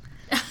chair.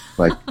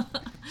 Like,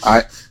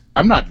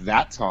 I'm not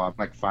that tall. I'm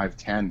like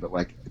 5'10", but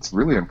like it's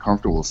really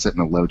uncomfortable to sit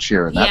in a low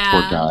chair. And that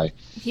poor guy,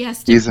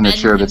 he's in a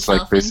chair that's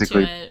like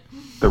basically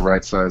the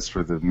right size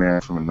for the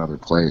man from another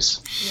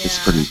place. Yeah. It's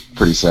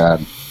pretty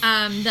sad.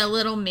 The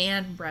little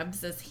man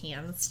rubs his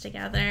hands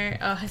together.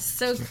 Oh, it's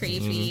so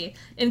creepy.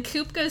 And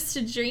Coop goes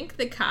to drink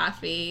the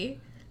coffee.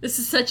 This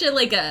is such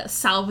a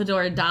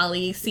Salvador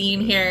Dali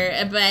scene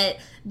here, but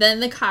then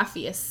the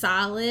coffee is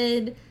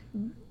solid.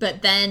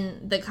 But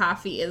then the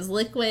coffee is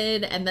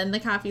liquid, and then the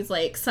coffee's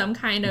like some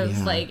kind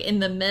of like in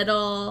the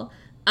middle.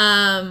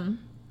 And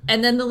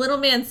then the little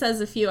man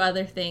says a few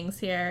other things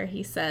here.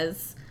 He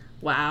says,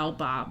 "Wow,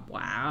 Bob,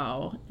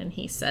 wow." And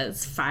he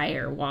says,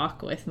 "Fire,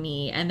 walk with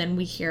me." And then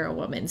we hear a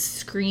woman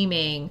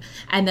screaming,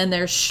 and then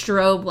there's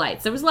strobe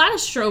lights. There was a lot of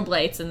strobe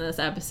lights in this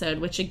episode,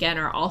 which again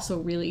are also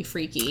really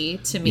freaky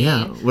to me.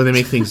 Yeah, where they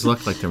make things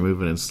look like they're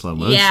moving in slow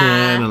motion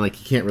and like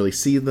you can't really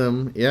see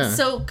them. Yeah.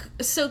 So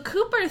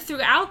Cooper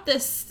throughout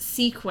this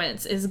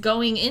sequence is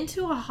going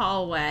into a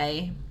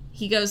hallway.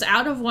 He goes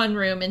out of one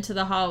room into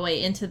the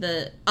hallway into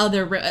the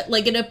other room.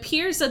 Like it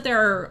appears that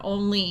there are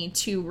only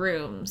 2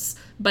 rooms,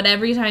 but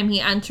every time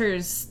he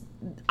enters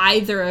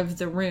either of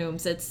the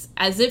rooms, it's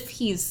as if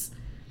he's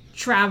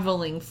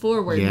traveling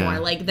forward more.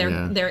 Like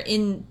they're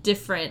in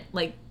different,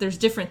 like there's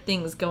different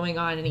things going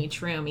on in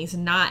each room. He's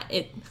not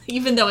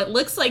even though it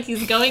looks like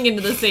he's going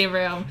into the same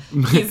room,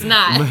 he's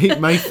not.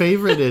 my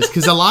favorite is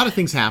because a lot of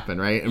things happen,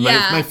 right? And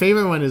my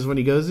favorite one is when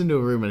he goes into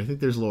a room and I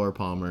think there's Laura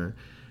Palmer.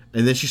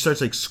 And then she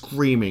starts like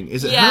screaming.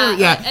 Is it her?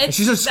 Yeah. And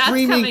she starts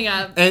screaming.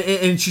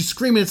 And she's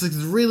screaming. It's like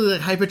really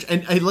like high pitch.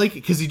 And I like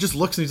it because he just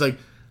looks and he's like,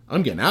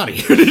 I'm getting out of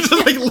here. And he just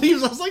like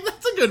leaves. I was like,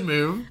 that's a good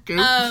move.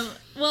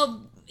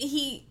 Well,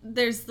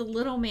 there's the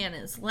little man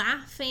is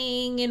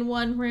laughing in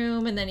one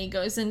room, and then he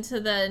goes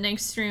into the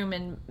next room,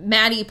 and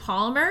Maddie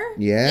Palmer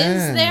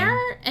is there,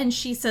 and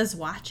she says,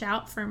 "Watch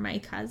out for my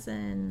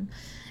cousin."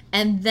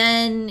 And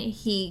then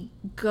he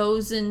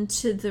goes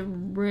into the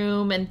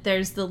room, and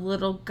there's the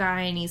little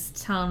guy, and he's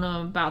telling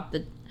him about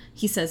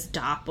he says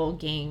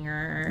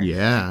doppelganger.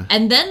 Yeah.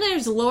 And then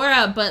there's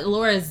Laura, but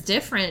Laura's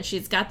different.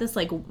 She's got this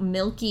like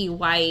milky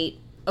white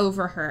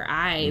over her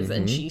eyes,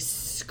 and she's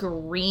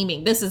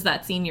screaming. This is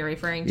that scene you're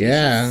referring to.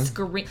 Yeah.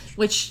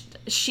 Which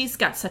she's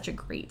got such a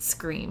great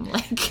scream.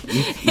 Like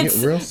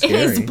it's real scary. It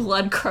is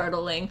blood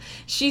curdling.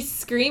 She's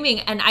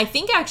screaming, and I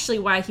think actually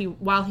why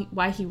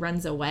he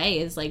runs away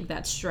is like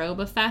that strobe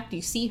effect.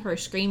 You see her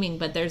screaming,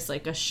 but there's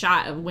like a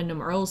shot of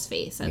Wyndham Earle's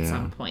face at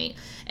some point,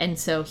 and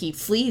so he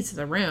flees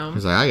the room.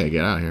 He's like, I gotta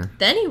get out of here.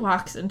 Then he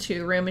walks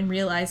into a room and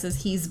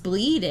realizes he's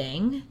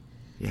bleeding.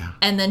 Yeah.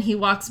 And then he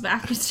walks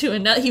back into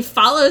another. He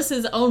follows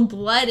his own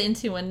blood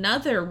into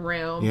another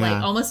room,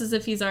 like almost as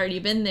if he's already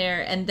been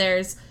there. And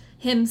there's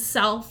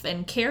himself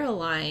and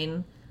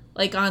Caroline,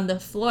 like on the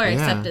floor,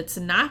 except it's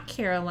not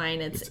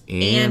Caroline, it's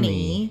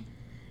Annie.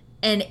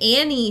 And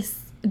Annie,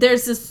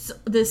 there's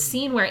this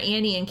scene where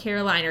Annie and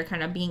Caroline are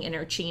kind of being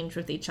interchanged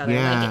with each other.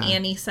 Yeah. Like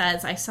Annie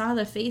says, "I saw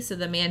the face of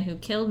the man who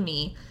killed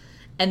me,"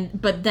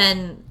 but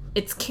then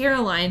it's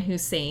Caroline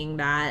who's saying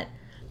that.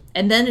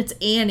 And then it's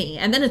Annie,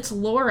 and then it's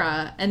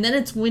Laura, and then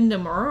it's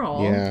Wyndham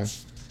Earle. Yeah.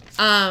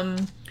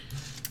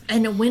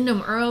 And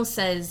Wyndham Earle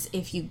says,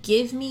 "If you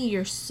give me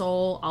your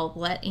soul, I'll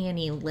let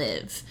Annie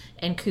live."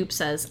 And Coop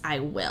says, "I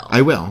will."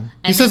 I will.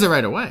 He says it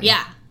right away.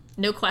 Yeah,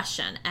 no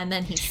question. And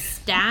then he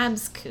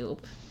stabs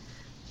Coop,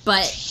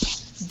 but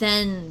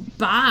then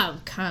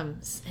Bob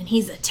comes and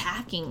he's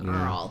attacking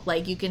Earl.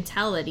 Like you can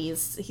tell that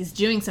he's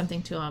doing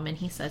something to him, and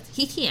he says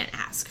he can't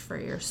ask for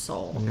your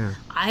soul. Yeah.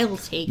 I'll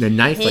take the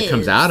knife his. like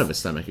comes out of his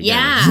stomach again.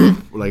 Yeah.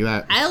 Like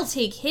that. I'll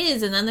take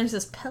his. And then there's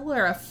this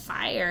pillar of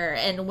fire,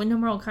 and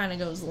Wyndham Earle kind of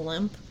goes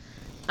limp.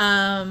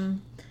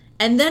 And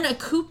then a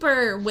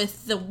Cooper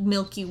with the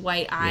milky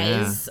white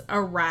eyes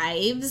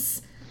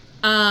arrives.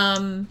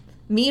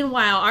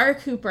 Meanwhile, our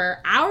Cooper,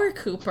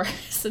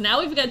 so now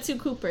we've got two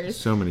Coopers.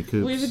 So many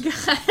Coops. We've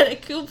got a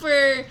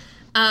Cooper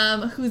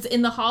who's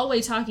in the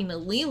hallway talking to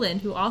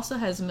Leland, who also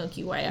has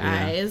milky white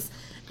eyes.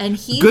 And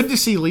he's good to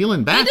see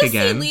Leland back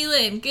again.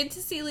 Good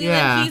to see Leland.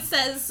 Yeah.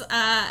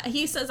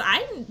 He says,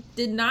 I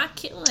did not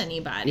kill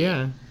anybody.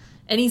 Yeah.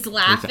 And he's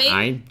laughing.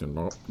 I did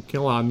not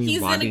kill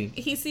anybody.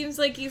 He seems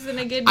like he's in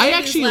a good mood. I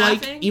actually he's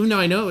like, laughing. even though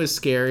I know it was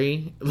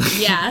scary.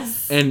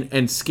 Yes.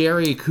 and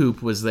Scary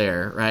Coop was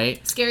there,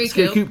 right? Scary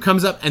Coop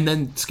comes up, and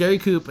then Scary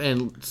Coop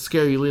and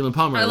Scary Leland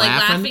Palmer are are like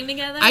laughing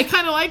together. I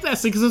kind of like that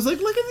scene because I was like,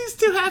 look at these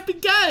two happy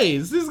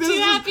guys. These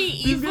guys,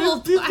 these guys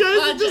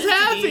are just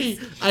happy.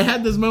 I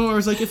had this moment where I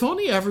was like, if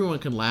only everyone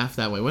could laugh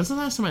that way. When's the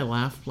last time I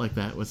laughed like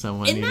that with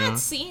someone? In that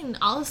scene,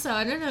 also,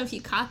 I don't know if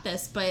you caught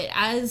this, but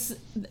as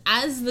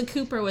the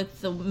Cooper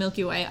with the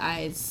milky white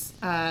eyes,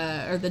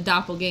 or the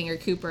doppelganger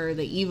Cooper,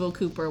 the evil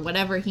Cooper,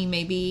 whatever he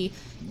may be,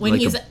 when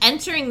like he's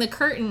entering the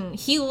curtain,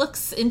 he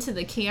looks into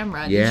the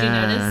camera. Did you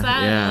Yeah, notice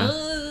that? yeah.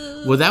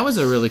 Well, that was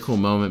a really cool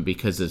moment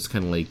because it's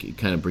kind of like, it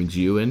kind of brings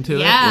you into it.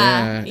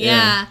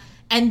 Yeah.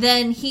 And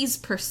then he's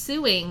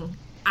pursuing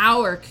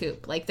our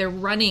Coop. Like, they're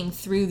running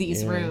through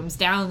these rooms,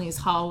 down these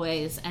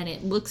hallways, and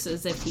it looks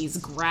as if he's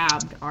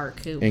grabbed our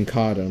Coop. And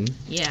caught him.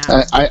 Yeah.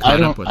 I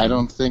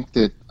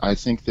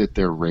think that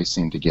they're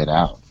racing to get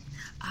out.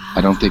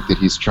 I don't think that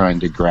he's trying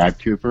to grab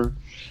Cooper.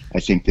 I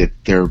think that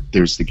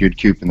there's the good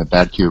Coop and the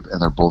bad Coop,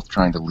 and they're both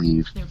trying to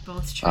leave. They're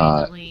both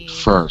trying to leave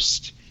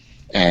first.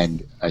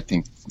 And I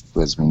think,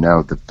 as we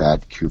know, the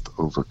bad Coop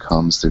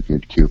overcomes the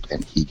good Coop,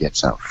 and he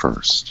gets out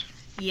first.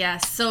 Yeah,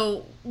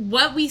 so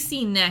what we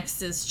see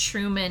next is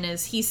Truman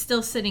he's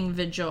still sitting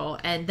vigil,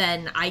 and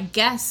then I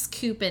guess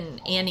Coop and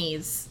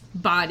Annie's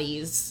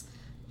bodies,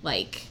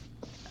 like,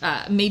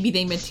 maybe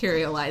they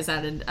materialize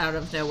out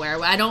of nowhere.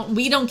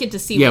 We don't get to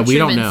see what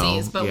Truman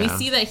sees, but we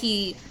see that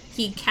he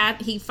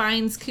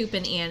finds Coop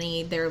and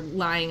Annie. They're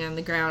lying on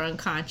the ground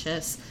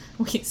unconscious.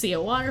 We see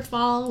a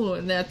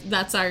waterfall.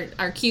 That's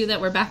our cue that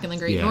we're back in the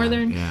Great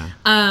Northern.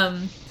 Yeah.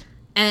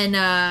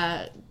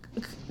 And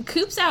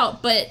Coop's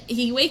out, but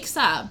he wakes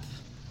up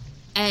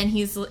and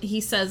he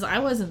says, "I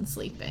wasn't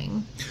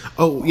sleeping."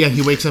 Oh yeah,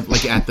 he wakes up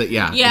like at the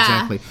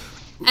exactly.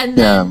 And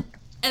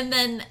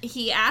then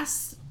he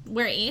asks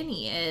where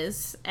Annie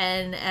is,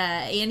 and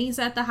Annie's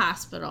at the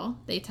hospital.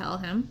 They tell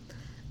him,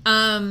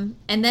 and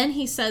then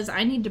he says,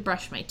 "I need to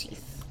brush my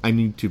teeth." I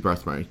need to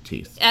brush my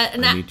teeth. I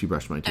need to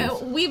brush my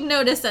teeth. We've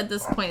noticed at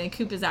this point that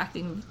Coop is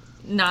acting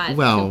not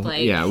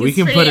Coop-like. Yeah, we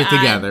can put it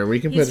together.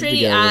 He's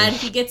pretty odd.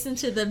 He gets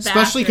into the bathroom.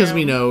 Especially because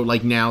we know,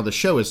 like, now the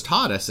show has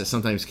taught us that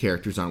sometimes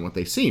characters aren't what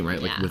they seem,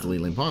 right? Like with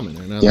Leland Palmer.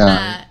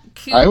 Yeah.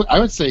 I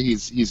would say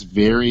he's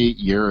very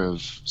Year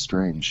of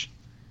Strange.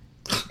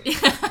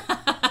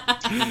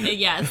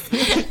 Yes.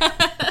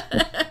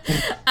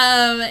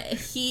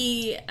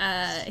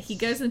 He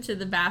goes into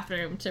the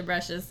bathroom to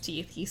brush his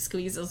teeth. He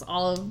squeezes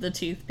all of the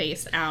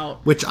toothpaste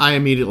out. Which I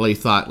immediately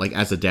thought, like,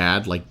 as a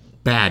dad, like,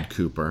 bad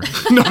Cooper.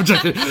 No, I'm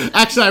joking.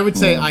 Actually, I would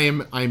say I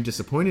am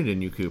disappointed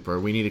in you, Cooper.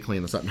 We need to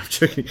clean this up. No, I'm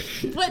joking.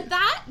 But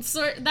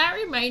that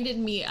reminded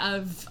me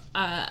of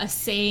a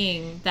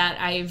saying that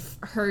I've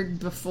heard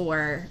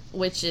before,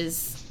 which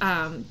is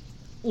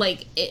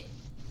like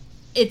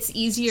it's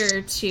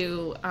easier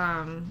to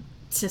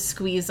to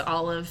squeeze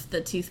all of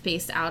the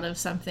toothpaste out of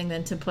something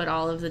than to put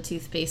all of the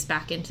toothpaste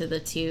back into the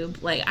tube.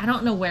 Like, I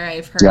don't know where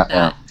I've heard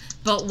that.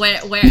 But where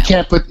you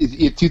can't put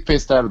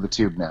toothpaste out of the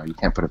tube now. You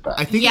can't put it back.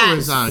 I think it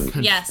was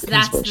yes,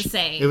 that's the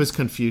saying. It was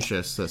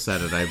Confucius that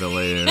said it, I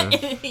believe.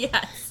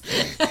 Yes.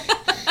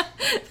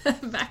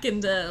 Back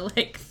in the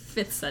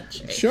 5th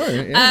century. Sure.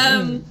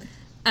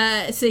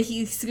 Yeah, so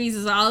he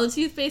squeezes all the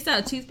toothpaste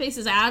out. Toothpaste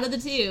is out of the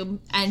tube,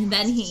 and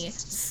then he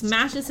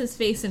smashes his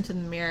face into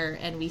the mirror,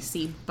 and we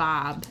see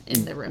Bob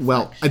in the reflection.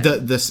 Well,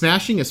 the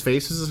smashing his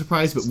face is a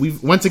surprise, but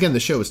we've once again the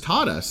show has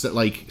taught us that,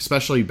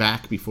 especially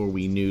back before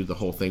we knew the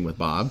whole thing with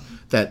Bob,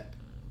 that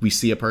we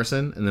see a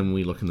person, and then when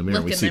we look in the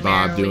mirror, we see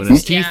Bob doing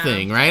his teeth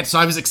thing, right? So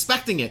I was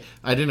expecting it.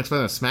 I didn't expect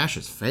him to smash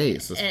his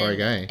face. This poor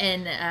guy.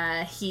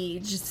 And he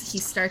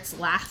starts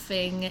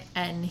laughing,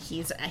 and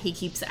he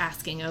keeps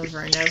asking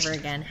over and over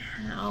again,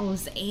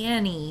 "How's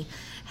Annie?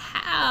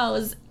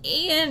 How's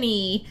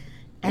Annie?"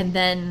 And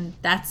then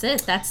that's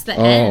it. That's the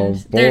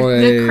end. Boy.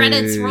 The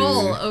credits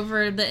roll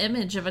over the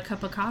image of a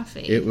cup of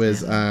coffee. It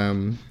was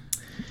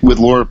with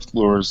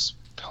Laura's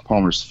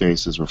Palmer's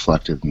face is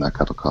reflected in that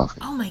cup of coffee.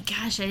 Oh my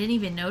gosh, I didn't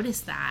even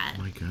notice that.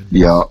 Oh my goodness.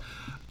 Yeah.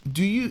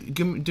 Do you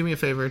do me a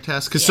favor,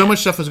 Tess? Because so much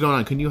stuff was going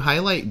on. Can you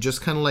highlight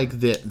just kind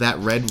of that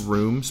red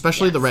room,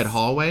 especially the red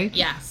hallway?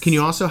 Yes. Can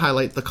you also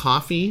highlight the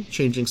coffee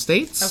changing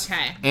states?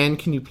 Okay. And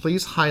can you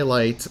please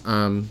highlight?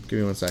 Give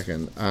me 1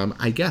 second.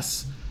 I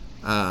guess.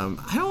 I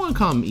don't want to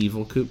call him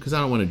Evil Coop because I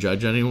don't want to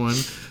judge anyone.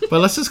 But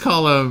let's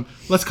call him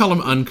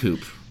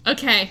Uncoop.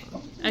 Okay.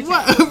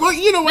 Well,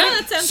 you know what? No,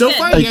 that sounds so good.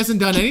 far, he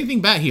hasn't done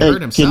anything bad. He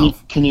hurt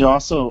himself. Can you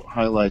also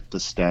highlight the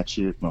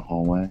statue in the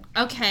hallway?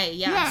 Okay.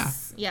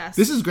 Yes. Yeah. Yes.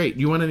 This is great.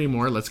 You want any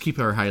more? Let's keep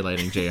our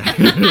highlighting, JR.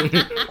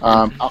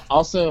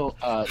 Also,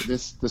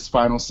 this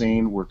final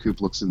scene where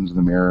Coop looks into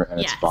the mirror and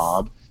it's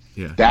Bob.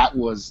 Yeah. That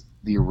was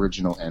the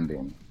original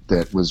ending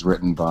that was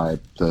written by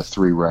the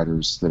 3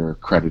 writers that are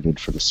credited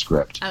for the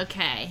script.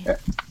 Okay.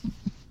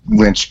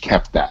 Lynch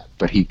kept that,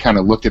 but he kind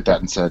of looked at that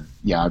and said,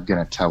 "Yeah, I'm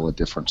going to tell a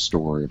different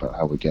story about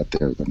how we get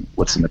there than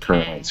what's in the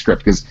current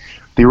script." Because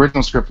the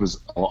original script was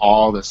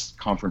all this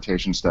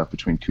confrontation stuff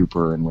between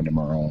Cooper and Wyndham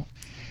Earle,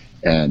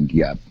 and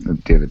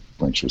David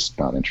Lynch was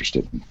not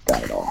interested in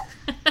that at all.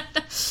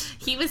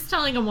 He was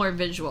telling a more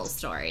visual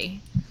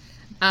story.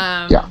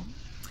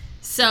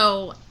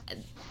 So,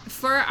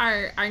 for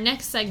our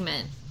next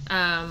segment,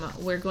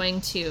 we're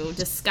going to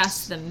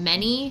discuss the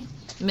many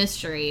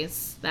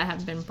mysteries that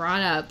have been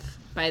brought up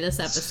by this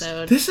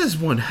episode. This is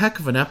one heck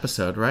of an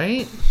episode,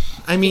 right?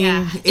 I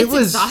mean, it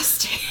was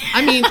exhausting.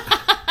 I mean,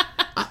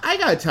 I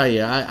gotta tell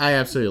you, I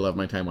absolutely love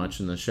my time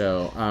watching the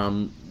show.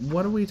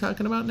 What are we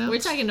talking about now? We're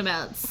talking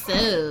about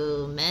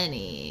so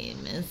many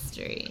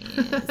mysteries.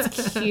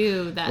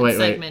 Cue that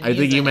segment. I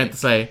think you meant to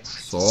say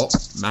so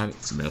many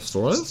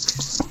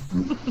mysteries.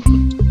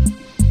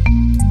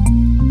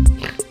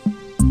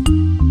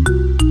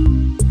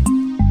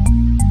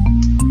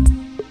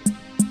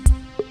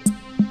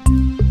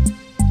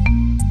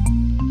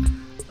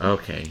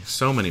 Okay,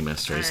 so many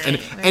mysteries.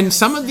 Right, and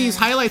some of these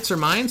highlights are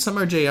mine, some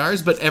are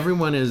JR's, but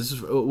everyone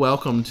is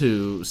welcome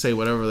to say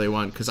whatever they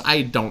want, because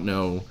I don't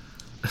know.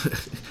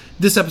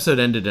 This episode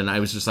ended and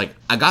I was just like,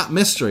 I got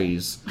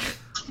mysteries,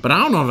 but I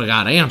don't know if I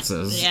got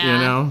answers, you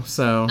know?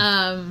 So...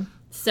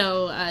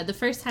 the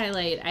first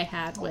highlight I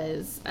had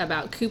was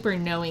about Cooper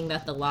knowing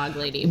that the log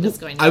lady was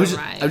going to arrive. I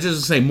was just going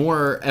to say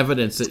more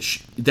evidence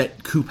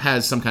that Coop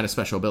has some kind of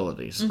special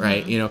abilities,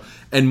 right? You know,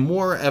 and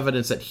more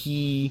evidence that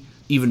he,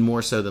 even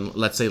more so than,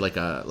 let's say, like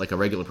a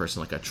regular person,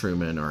 like a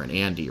Truman or an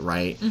Andy,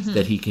 right?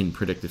 That he can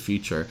predict the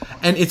future.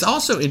 And it's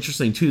also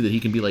interesting, too, that he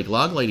can be like,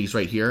 log lady's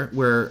right here,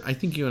 where I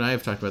think you and I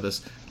have talked about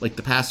this, like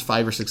the past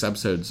 5 or 6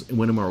 episodes,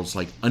 Wyndham Earle's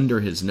like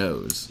under his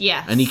nose.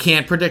 Yes. And he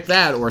can't predict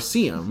that or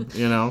see him,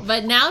 you know?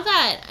 But now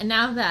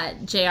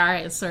that JR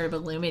has sort of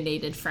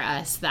illuminated for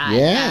us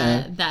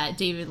that that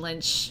David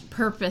Lynch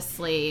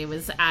purposely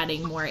was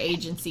adding more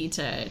agency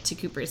to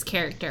Cooper's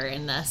character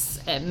in this,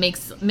 it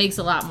makes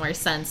a lot more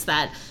sense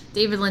that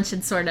David Lynch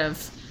had sort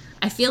of,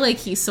 I feel like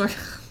he sort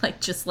of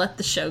like just let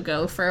the show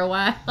go for a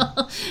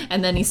while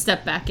and then he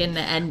stepped back in the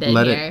ending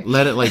let it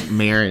like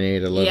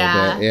marinate a little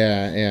bit.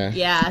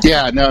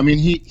 Yeah, no, I mean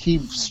he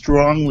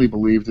strongly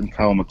believed in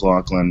Kyle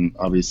MacLachlan,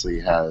 obviously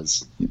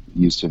has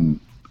used him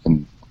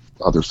in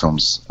other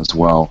films as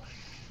well,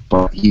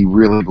 but he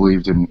really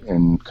believed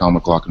in Kyle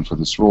MacLachlan for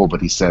this role,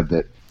 but he said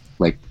that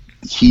like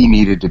he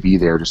needed to be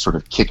there to sort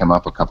of kick him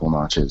up a couple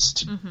notches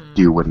to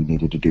do what he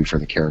needed to do for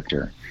the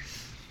character.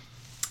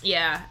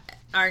 Yeah.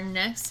 Our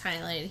next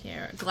highlight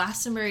here,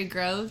 Glastonbury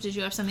Grove. Did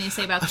you have something to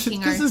say about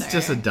King Arthur? This is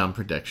just a dumb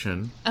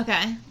prediction.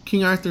 Okay.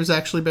 King Arthur's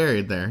actually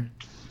buried there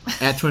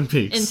at Twin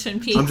Peaks. In Twin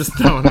Peaks. I'm just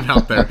throwing it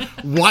out there.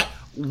 What?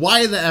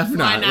 Why the F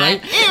not, not?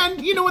 right?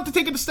 And you know what, to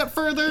take it a step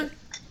further?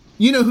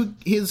 You know who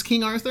is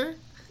King Arthur?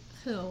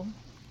 Who?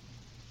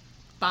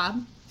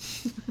 Bob?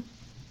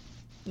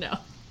 No.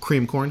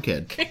 Cream Corn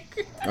Kid.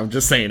 I'm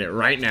just saying it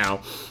right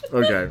now.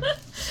 Okay.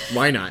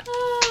 Why not?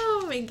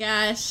 Oh my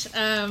gosh.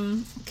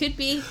 Could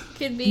be.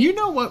 You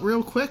know what?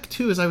 Real quick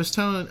too, is I was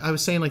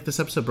saying like this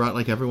episode brought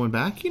like everyone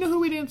back. You know who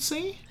we didn't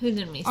see? Who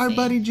didn't we see? Our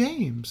buddy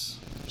James.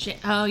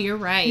 Oh, you're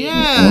right.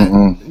 Yeah.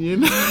 Mm-hmm. You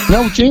know?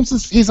 No,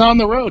 James he's on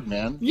the road,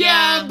 man.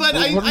 Yeah, but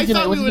I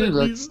thought we would at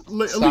least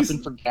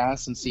stopping for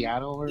gas in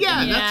Seattle. Or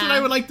yeah, that's what I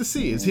would like to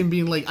see. Is him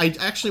being like, I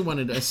actually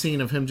wanted a scene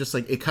of him just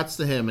like it cuts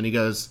to him and he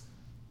goes,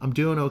 "I'm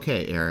doing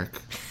okay, Eric,"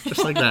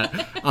 just like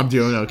that. I'm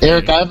doing okay.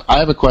 Eric, I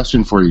have a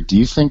question for you. Do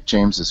you think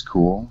James is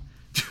cool?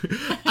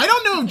 I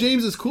don't know if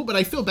James is cool, but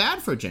I feel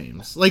bad for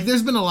James. Like,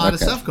 there's been a lot of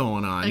stuff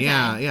going on. Okay.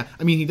 Yeah.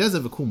 I mean, he does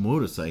have a cool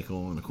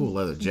motorcycle and a cool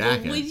leather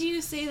jacket. Would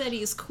you say that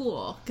he's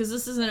cool? Because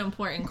this is an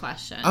important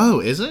question. Oh,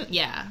 is it?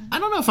 Yeah. I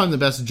don't know if I'm the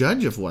best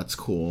judge of what's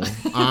cool.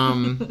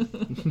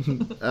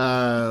 Would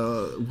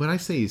I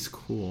say he's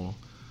cool?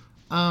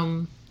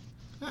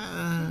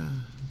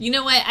 You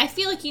know what? I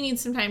feel like you need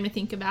some time to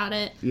think about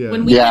it. Yeah.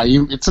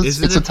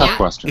 It's a tough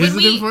question. Is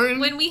it important?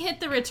 When we hit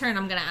the return,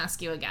 I'm going to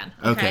ask you again.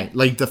 Okay.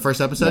 Like the first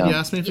episode, you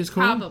asked me if he's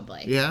cool?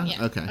 Probably. Yeah?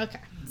 Okay.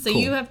 So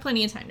Cool. you have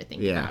plenty of time to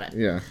think about it.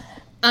 Yeah.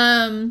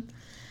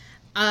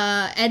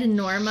 Ed and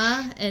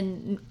Norma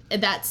and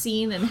that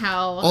scene and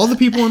how all the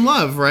people in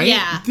love, right?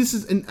 Yeah.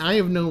 And I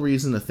have no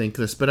reason to think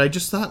this, but I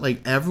just thought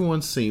like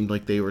everyone seemed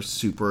like they were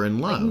super in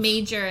love. like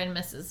Major and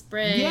Mrs.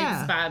 Briggs,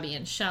 Yeah. Bobby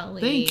and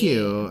Shelley. Thank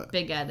you.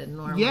 Big Ed and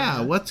Norma.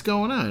 Yeah, what's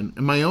going on?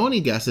 And my only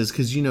guess is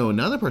because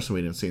another person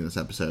we didn't see in this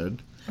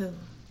episode,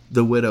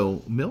 the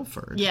widow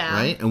Milford. Yeah.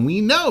 Right? And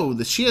we know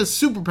that she has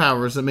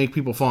superpowers that make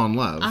people fall in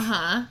love.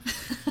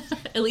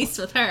 At least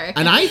with her.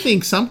 And I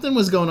think something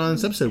was going on in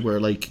this episode where,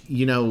 like,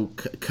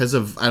 because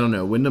of, I don't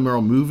know, Wyndham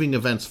Earl moving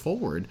events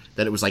forward,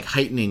 that it was, like,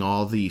 heightening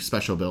all the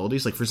special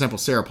abilities. Like, for example,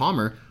 Sarah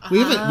Palmer, we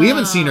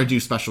haven't seen her do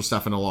special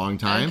stuff in a long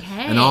time.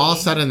 Okay. And all of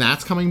a sudden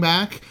that's coming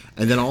back.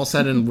 And then all of a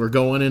sudden we're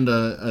going into,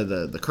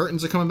 the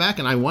curtains are coming back.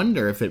 And I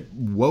wonder if it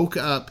woke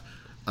up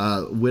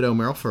Widow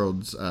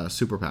Milford's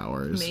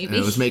superpowers. Maybe. And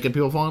it was making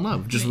people fall in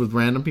love. Just with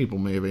random people,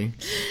 maybe.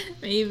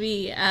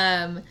 Maybe.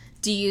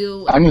 Do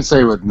you... I'm going to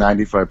say with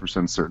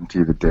 95%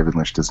 certainty that David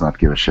Lynch does not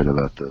give a shit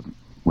about the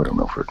Widow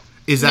Milford.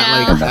 Is that No.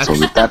 like...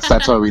 And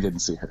that's why we didn't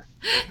see her.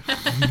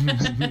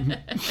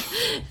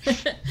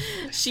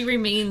 She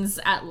remains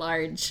at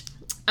large.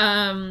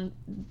 Ben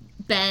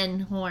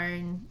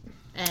Horn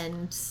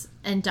and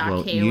Doc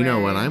Well, Hayward. you know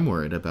what I'm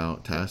worried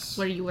about, Tess.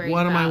 What are you worried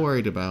What am I about?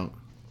 worried about?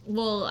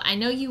 Well, I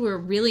know you were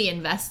really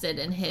invested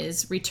in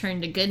his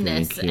return to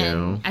goodness, Thank you.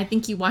 and I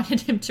think you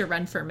wanted him to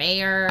run for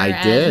mayor.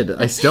 I did.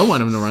 I still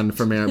want him to run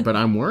for mayor, but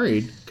I'm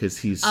worried because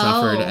he's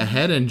suffered a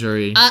head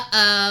injury.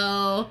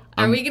 Uh-oh.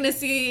 Are we going to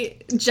see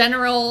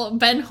General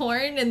Ben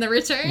Horn in the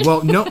return?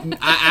 Well, no.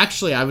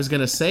 I was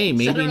gonna say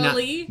maybe General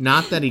Lee?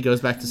 not that he goes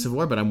back to Civil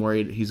War, but I'm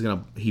worried he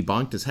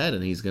bonked his head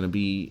and he's gonna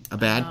be a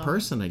bad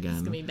person again.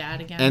 It's going to be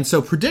bad again. And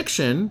so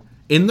prediction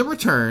in the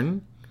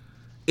return.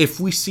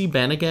 If we see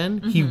Ben again,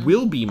 he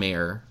will be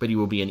mayor, but he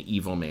will be an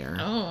evil mayor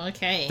oh,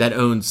 okay. that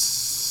owns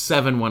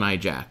 7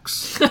 one-eyed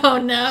jacks. Oh,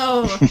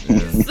 no.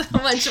 So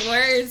much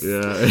worse.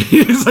 Yeah,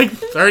 he's like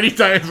 30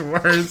 times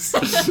worse.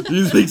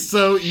 He's like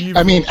so evil.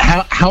 I mean,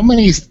 how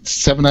many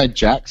seven-eyed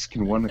jacks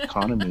can one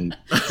economy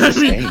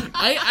sustain?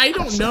 I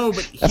don't know,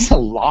 but That's a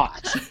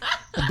lot.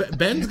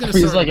 Ben's gonna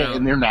He's sort like it out.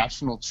 an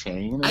international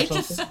chain or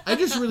something. I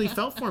just really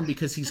felt for him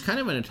because he's kind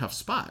of in a tough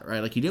spot,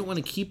 right? Like he didn't want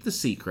to keep the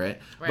secret,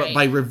 but Right.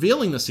 by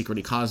revealing the secret,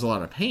 he caused a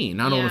lot of pain,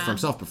 not only Yeah. for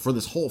himself but for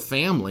this whole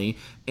family.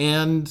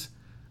 And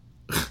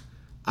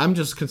I'm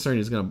just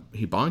concerned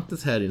he bonked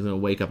his head. He's gonna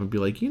wake up and be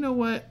like, you know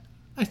what?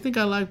 I think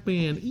I like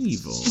being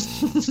evil.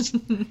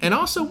 And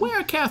also, where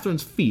are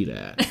Catherine's feet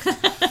at?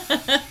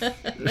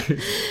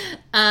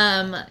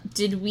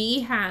 Did we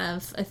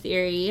have a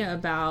theory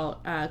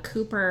about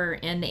Cooper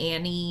and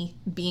Annie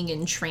being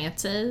in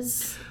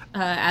trances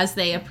as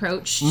they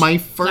approached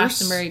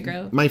Glastonbury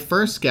Grove? My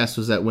first guess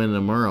was that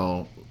Wyndham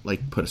Earl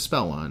put a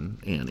spell on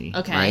Annie.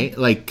 Okay.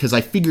 Right? Because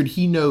I figured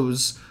he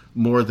knows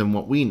more than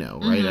what we know,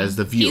 right? As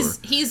the viewer.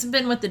 He's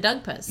been with the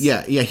Dugpas.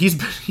 Yeah.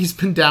 He's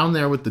been down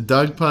there with the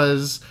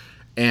Dugpas,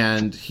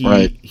 and he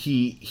Right.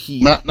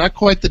 he Not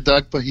quite the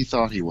duck, but he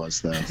thought he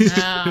was though.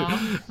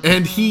 Oh.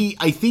 and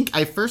I think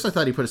at first I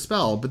thought he put a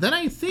spell, but then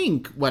I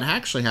think what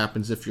actually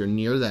happens if you're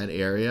near that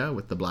area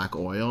with the black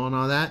oil and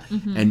all that,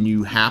 and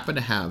you happen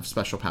to have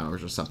special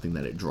powers or something,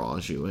 that it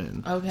draws you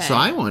in. Okay. So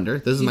I wonder.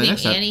 This is You my think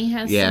next step. Annie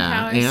has yeah, some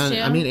powers and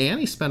too? I mean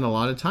Annie spent a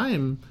lot of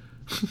time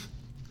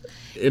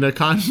in a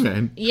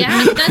convent.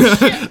 Yeah, that's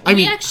true. I We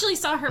mean, actually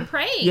saw her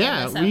praying.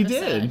 yeah, in this we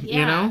episode. did.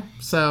 Yeah.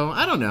 So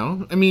I don't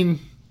know. I mean,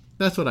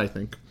 that's what I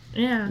think.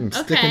 Yeah. I'm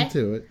Okay. sticking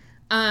to it.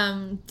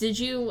 Did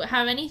you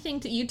have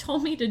anything you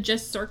told me to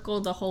just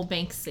circle the whole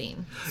bank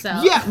scene.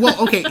 So Yeah,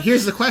 well, okay,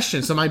 here's the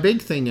question. So my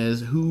big thing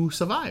is who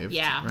survived?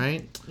 Yeah.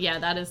 Right? Yeah,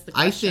 that is the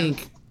question. I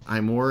think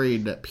I'm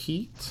worried that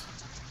Pete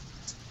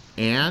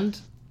and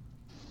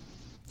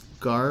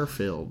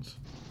Garfield.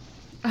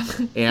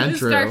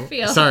 Andrew.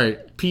 Garfield? Sorry,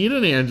 Pete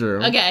and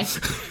Andrew. Okay.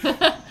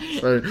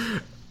 Sorry.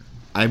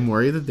 I'm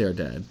worried that they're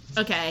dead.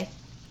 Okay.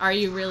 Are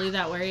you really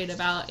that worried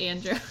about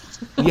Andrew?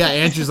 Yeah,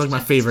 Andrew's like my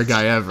favorite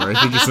guy ever. I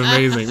think it's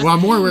amazing. Well,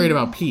 I'm more worried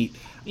about Pete.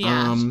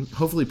 Yeah.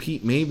 Hopefully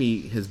Pete, maybe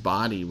his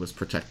body was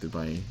protected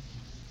by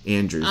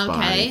Andrew's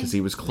body because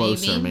he was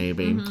closer,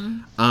 maybe.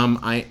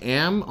 I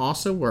am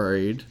also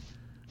worried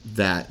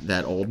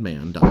that old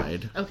man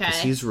died. Okay.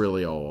 Because he's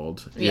really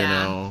old, you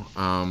Yeah.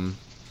 know.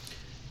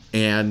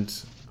 And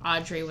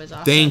Audrey was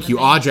awesome. thank you,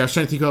 Audrey. I was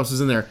trying to think who else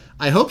is in there.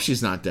 I hope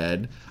she's not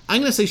dead.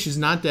 I'm going to say she's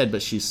not dead,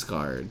 but she's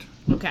scarred.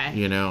 Okay.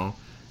 You know?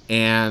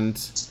 And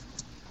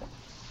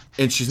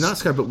she's not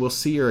scarred, but we'll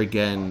see her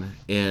again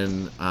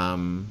in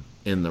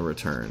the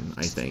return,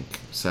 I think.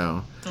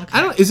 So I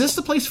don't. Is this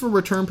the place for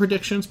return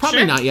predictions? Probably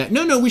Sure. not yet.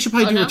 No. We should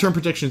probably do no? return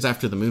predictions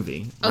after the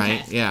movie,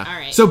 right? Okay. Yeah. All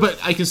right. So, but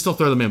I can still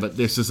throw them in. But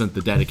this isn't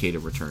the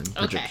dedicated return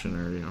prediction,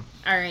 or you know.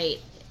 All right.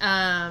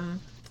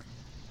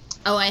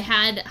 I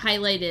had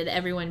highlighted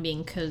everyone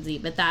being cozy,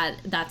 but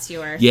that's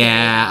your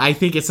Yeah, I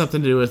think it's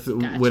something to do with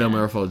Gotcha. Widow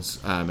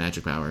Merfolk's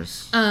magic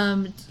powers.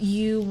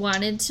 You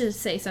wanted to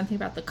say something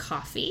about the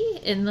coffee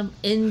in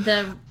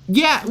the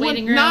Yeah,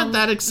 waiting not room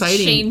that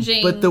exciting.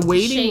 changing But the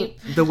shape.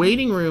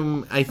 waiting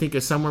room, I think,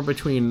 is somewhere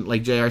between,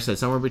 like JR said,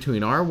 somewhere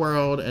between our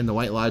world and the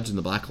White Lodge and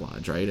the Black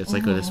Lodge, right? It's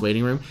like this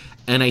waiting room,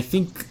 and I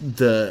think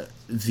the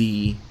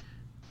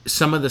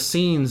some of the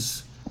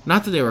scenes,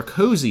 not that they were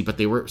cozy,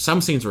 but some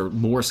scenes were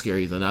more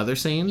scary than other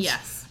scenes.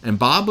 Yes. And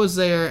Bob was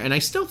there, and I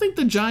still think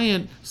the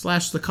giant /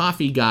 the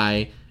coffee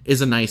guy is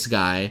a nice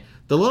guy.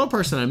 The little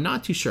person, I'm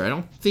not too sure. I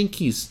don't think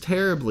he's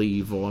terribly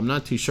evil. I'm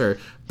not too sure.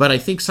 But I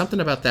think something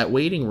about that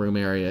waiting room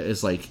area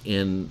is like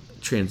in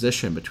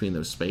transition between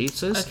those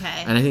spaces.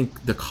 Okay. And I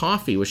think the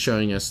coffee was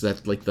showing us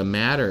that like the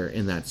matter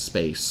in that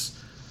space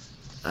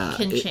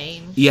can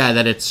change. Yeah,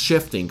 that it's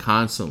shifting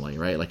constantly,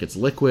 right? Like it's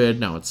liquid,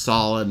 now it's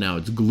solid, now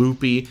it's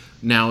gloopy,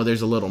 now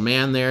there's a little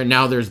man there,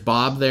 now there's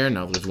Bob there,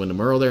 now there's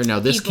Wyndham Earl there, now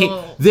this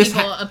People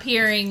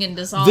appearing and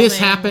dissolving. This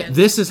happened.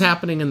 This is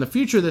happening in the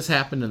future. This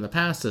happened in the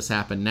past. This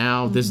happened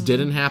now. This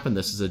didn't happen.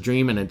 This is a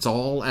dream, and it's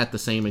all at the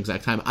same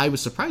exact time. I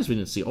was surprised we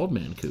didn't see Old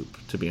Man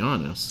Coop, to be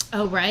honest.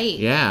 Oh right.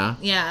 Yeah.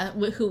 Yeah,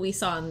 who we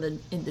saw in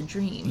the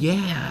dream.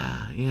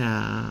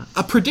 Yeah.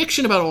 A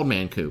prediction about Old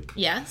Man Coop.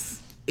 Yes.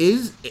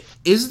 Is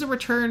the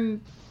return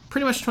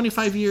pretty much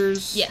 25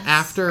 years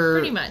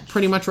after?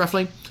 Pretty much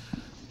roughly.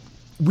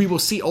 We will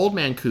see Old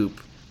Man Coop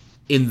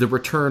in the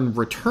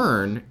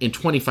return in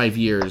 25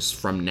 years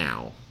from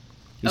now.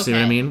 You see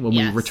what I mean? When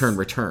we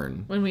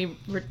return. When we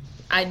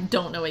I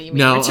don't know what you mean.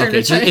 No,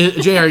 return.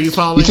 Jay, are you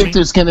following You think me?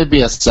 there's going to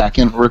be a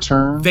second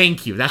return?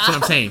 Thank you. That's what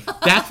I'm saying.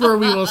 That's where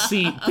we will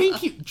see.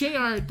 Thank you,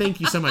 JR. Thank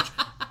you so much.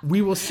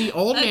 We will see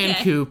Old Man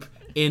Coop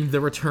in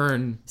the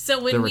return.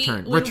 So when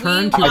return we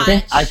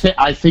to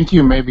I think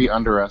you may be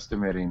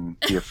underestimating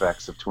the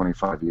effects of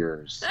 25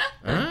 years.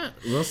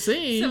 We'll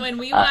see. So when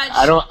we watch,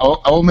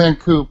 Old Man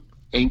Coop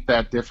ain't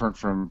that different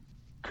from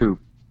Coop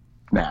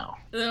now.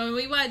 when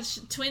we watch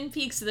Twin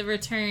Peaks: The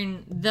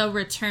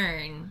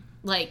Return,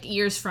 like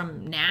years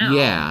from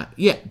now.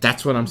 Yeah,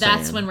 that's what I'm saying.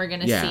 That's when we're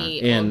gonna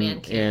see Old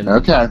Man Coop.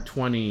 Okay.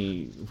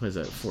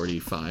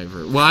 45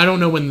 or I don't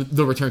know when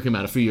the return came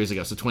out, a few years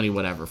ago, so 20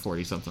 whatever,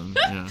 40 something.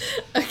 Yeah.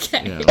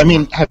 Okay. Yeah. I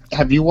mean,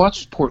 have you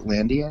watched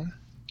Portlandia?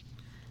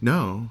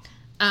 No.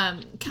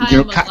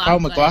 Kyle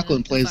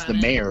MacLachlan plays the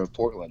mayor of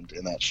Portland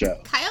in that show.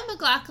 Kyle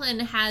MacLachlan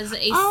has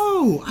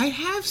I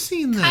have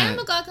seen that. Kyle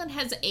MacLachlan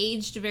has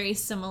aged very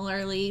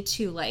similarly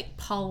to like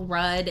Paul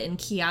Rudd and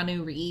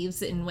Keanu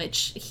Reeves, in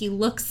which he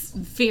looks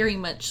very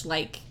much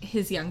like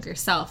his younger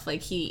self.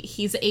 Like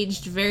he's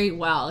aged very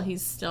well.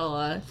 He's still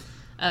a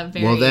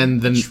very well.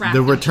 Then the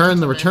return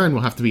gentleman.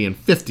 will have to be in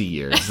 50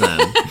 years then.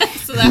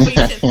 So that we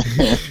can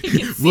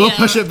see We'll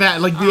push it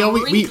back. Like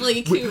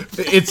wrinkly Coop.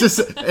 it's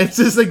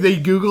just like they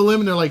Google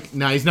him and they're like,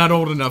 nah, he's not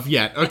old enough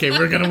yet. Okay,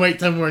 we're gonna wait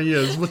 10 more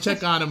years. We'll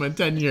check on him in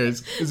 10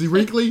 years. Is he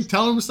wrinkly?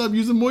 Tell him to stop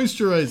using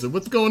moisturizer.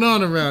 What's going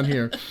on around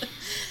here?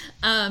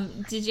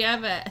 Did you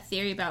have a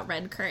theory about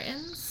red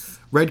curtains?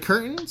 Red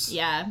curtains?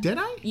 Yeah. Did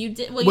I? You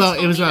did. Well,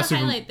 it was about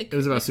Super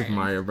Curtain.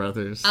 Mario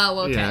Brothers. Oh,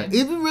 okay.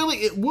 Yeah.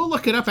 We'll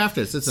look it up after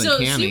this. It's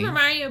uncanny. Super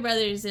Mario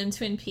Brothers and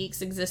Twin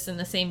Peaks exist in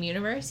the same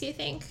universe, you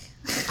think?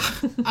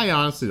 I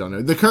honestly don't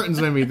know. The curtains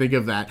made me think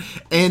of that.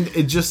 And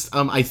it just,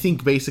 I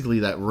think basically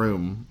that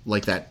room,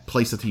 like that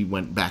place that he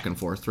went back and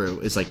forth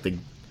through, is like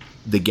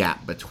the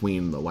gap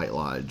between the White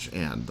Lodge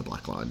and the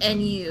Black Lodge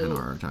in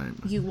our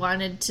time. You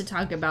wanted to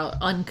talk about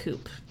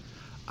Uncoop.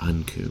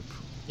 Uncoop.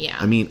 Yeah.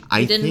 I mean,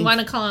 I didn't want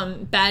to call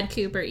him Bad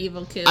Coop or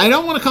Evil Coop. I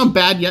don't want to call him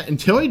bad yet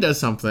until he does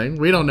something.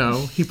 We don't know.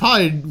 He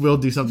probably will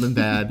do something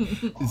bad.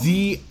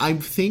 I'm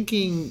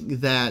thinking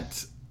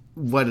that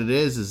what it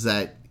is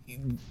that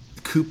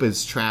Coop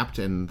is trapped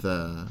in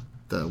the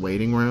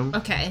waiting room.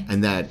 Okay.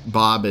 And that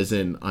Bob is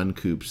in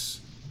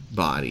Uncoop's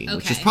body,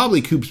 which is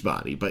probably Coop's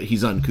body, but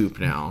he's Uncoop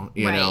now,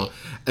 you know.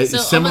 So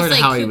similar almost to like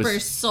how Cooper's he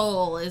was.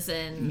 soul is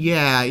in.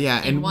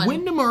 Yeah. And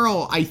Wyndham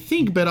Earl, I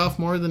think, bit off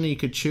more than he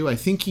could chew. I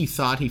think he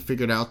thought he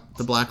figured out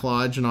the Black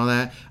Lodge and all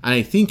that. And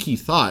I think he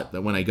thought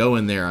that when I go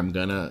in there, I'm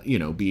gonna,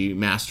 be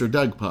Master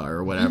Dugpa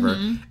or whatever.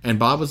 Mm-hmm. And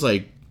Bob was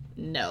like,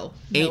 no,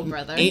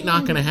 brother. Ain't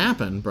not gonna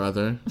happen,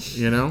 brother.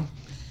 You know.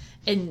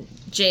 And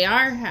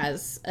JR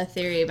has a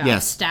theory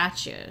about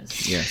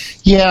statues.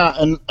 Yes. Yeah,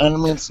 and I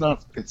mean it's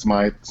not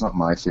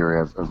my theory.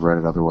 I've read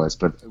it otherwise,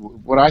 but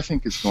what I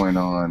think is going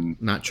on,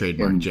 not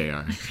trademark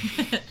JR.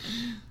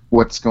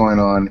 What's going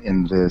on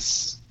in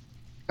this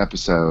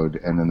episode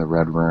and in the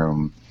Red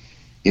Room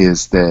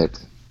is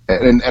that,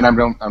 and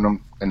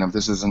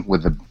this isn't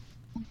with the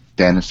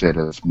benefit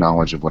of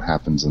knowledge of what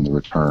happens in the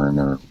Return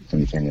or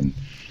anything, and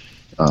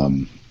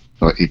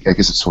I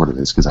guess it sort of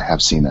is because I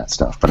have seen that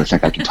stuff, but I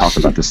think I can talk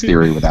about this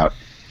theory without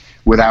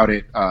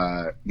it,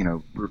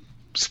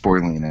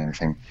 spoiling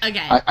anything.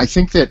 Okay. I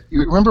think that,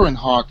 you remember when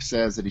Hawk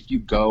says that if you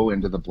go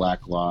into the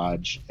Black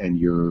Lodge and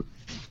you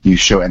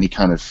show any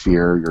kind of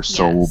fear, your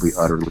soul will be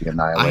utterly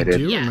annihilated. I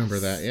do remember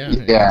that. Yeah.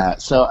 Yeah.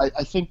 So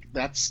I think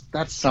that's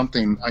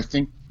something. I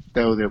think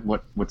though that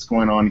what's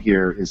going on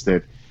here is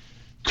that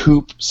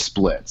Coop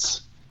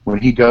splits. When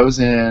he goes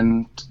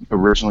in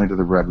originally to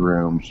the Red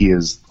Room, he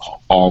is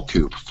all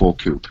Coop, full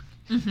Coop.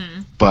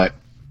 Mm-hmm. But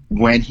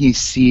when he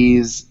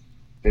sees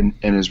when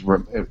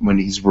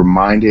he's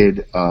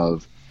reminded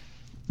of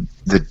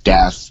the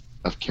death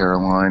of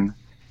Caroline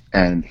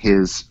and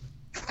his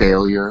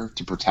failure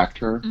to protect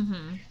her,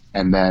 mm-hmm.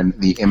 and then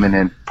the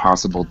imminent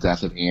possible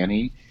death of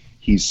Annie,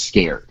 he's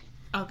scared.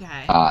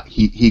 Okay.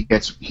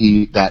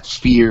 That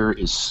fear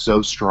is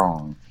so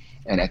strong,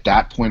 and at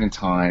that point in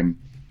time,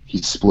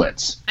 he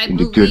splits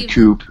into good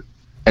Coop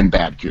and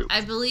bad Coop.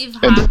 I believe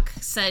Hawk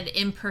said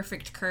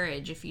imperfect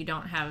courage if you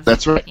don't have...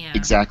 That's right, yeah.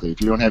 exactly.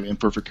 If you don't have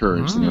imperfect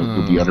courage, then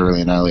you'll be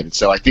utterly annihilated.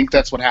 So I think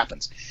that's what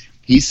happens.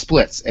 He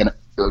splits, and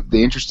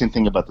the interesting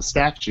thing about the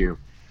statue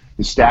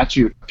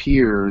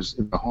appears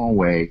in the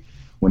hallway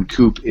when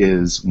Coop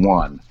is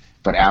 1,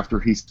 but after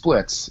he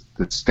splits,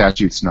 the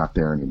statue's not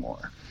there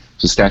anymore.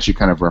 So the statue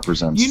kind of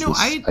represents this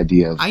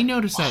idea of I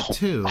noticed that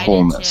too.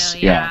 Wholeness. I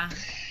did too, yeah.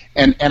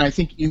 And I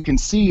think you can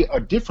see a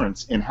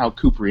difference in how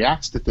Coop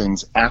reacts to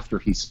things after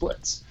he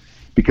splits,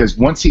 because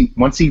once he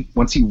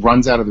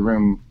runs out of the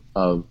room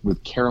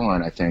with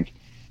Caroline, I think,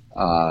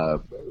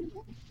 and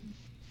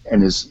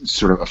is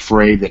sort of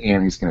afraid that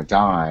Annie's going to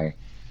die,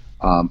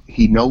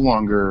 he no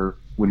longer,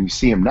 when you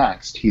see him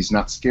next, he's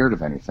not scared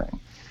of anything.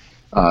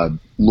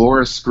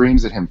 Laura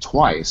screams at him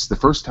twice. The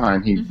first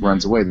time he mm-hmm.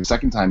 runs away. The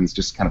second time he's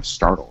just kind of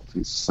startled.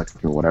 He's just like,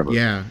 okay, whatever.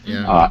 Yeah,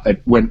 yeah.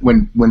 When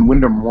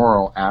Wyndham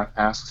Morrill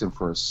asks him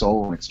for a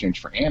soul in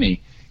exchange for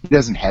Annie, he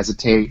doesn't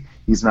hesitate.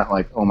 He's not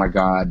like, oh my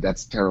God,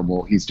 that's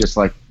terrible. He's just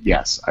like,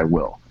 yes, I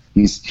will.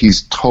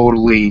 He's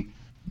totally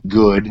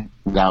good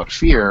without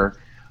fear.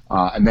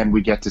 And then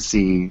we get to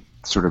see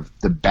sort of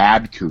the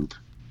bad Coop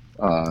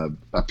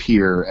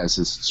appear as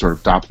his sort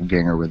of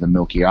doppelganger with the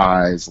milky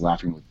eyes,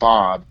 laughing with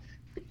Bob.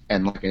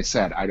 And like I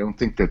said, I don't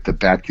think that the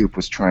bad Coop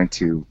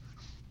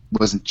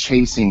wasn't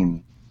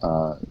chasing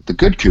the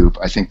good Coop.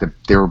 I think that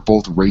they were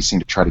both racing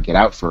to try to get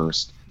out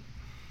first,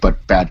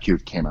 but bad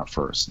Coop came out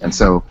first. And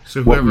so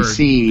whoever what we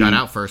see, got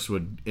out first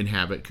would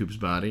inhabit Coop's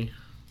body.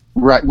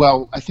 Right.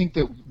 Well, I think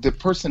that the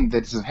person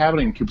that's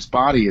inhabiting Coop's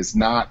body is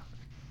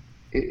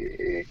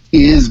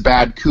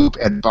bad Coop,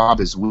 and Bob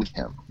is with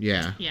him.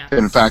 Yeah. Yes. And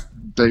in fact,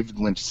 David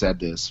Lynch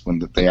said this when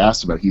they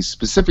asked about it. He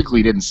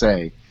specifically didn't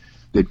say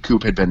that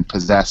Coop had been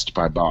possessed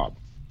by Bob,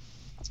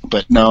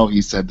 but no, he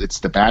said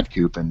it's the bad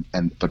Coop,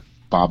 but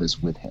Bob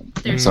is with him.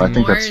 There's so I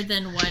think more that's,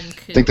 than one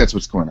Coop. I think that's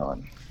what's going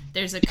on.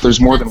 There's a Coop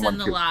there's more that's than one in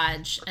the Coop.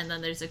 lodge, and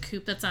then there's a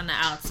Coop that's on the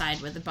outside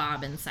with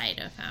Bob inside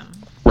of him.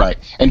 Right,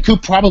 and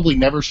Coop probably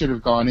never should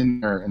have gone in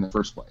there in the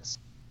first place.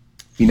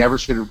 He never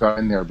should have gone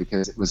in there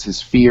because it was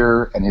his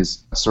fear and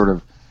his sort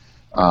of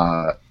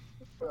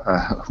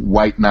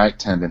white knight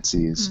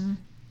tendencies mm-hmm.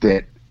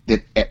 that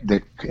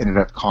ended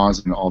up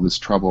causing all this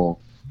trouble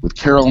with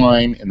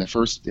Caroline in the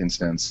first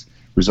instance,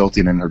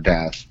 resulting in her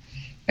death,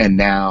 and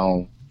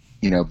now,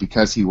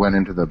 because he went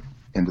into the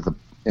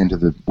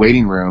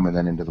waiting room and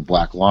then into the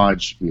Black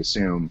Lodge, we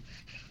assume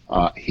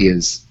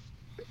his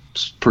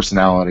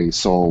personality,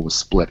 soul, was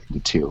split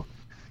into two.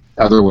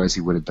 Otherwise,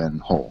 he would have been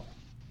whole.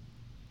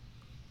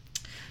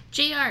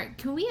 JR,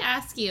 can we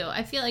ask you?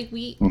 I feel like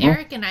mm-hmm.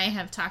 Eric and I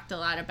have talked a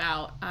lot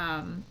about,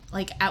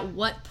 at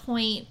what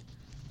point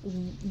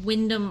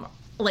Wyndham.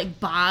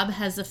 Bob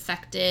has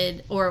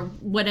affected, or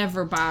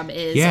whatever Bob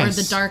is,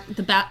 yes. or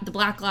the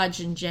Black Lodge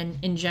in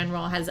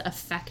general has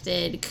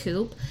affected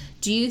Coop.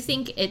 Do you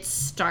think it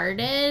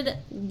started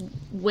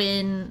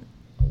when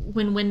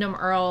Wyndham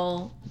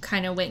Earl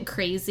kind of went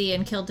crazy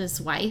and killed his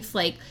wife?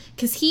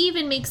 Because he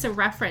even makes a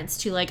reference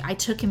to, I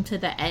took him to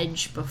the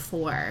edge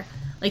before.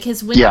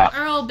 Has Wyndham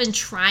Earl been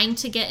trying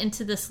to get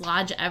into this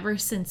lodge ever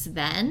since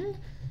then?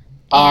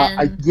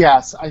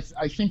 Yes,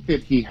 I think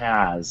that he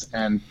has,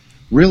 and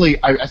really,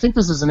 I think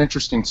this is an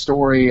interesting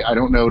story. I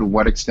don't know to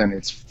what extent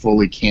it's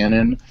fully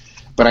canon,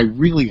 but I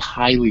really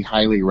highly,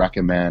 highly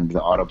recommend the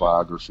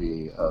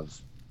autobiography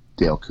of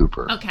Dale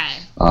Cooper. Okay.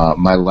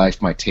 My Life,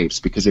 My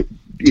Tapes, because it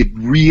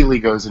really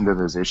goes into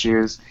those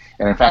issues.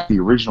 And in fact, the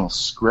original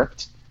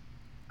script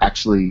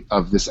actually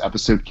of this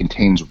episode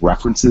contains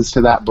references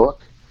to that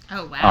book.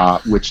 Oh, wow.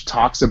 which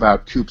talks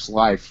about Coop's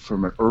life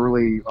from an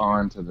early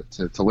on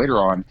to later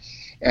on.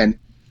 And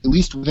at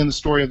least within the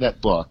story of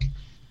that book,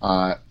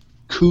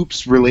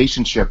 Coop's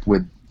relationship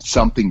with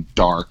something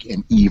dark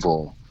and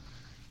evil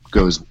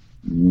goes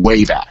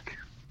way back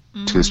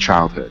to his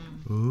childhood,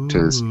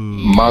 to his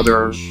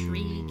mother,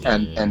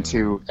 and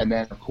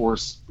then of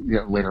course,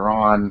 later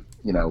on,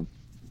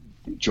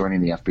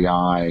 joining the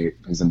FBI,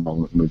 his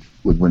involvement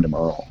with Wyndham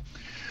Earle.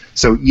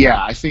 So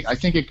yeah, I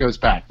think it goes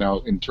back. Now,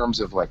 in terms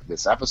of like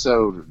this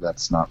episode,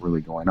 that's not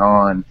really going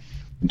on.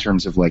 In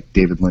terms of like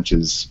David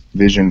Lynch's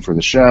vision for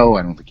the show,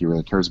 I don't think he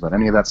really cares about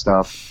any of that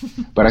stuff.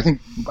 But I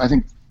think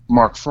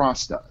Mark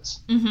Frost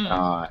does,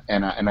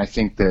 and I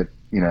think that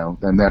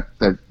and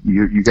that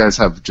you guys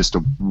have just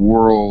a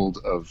world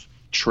of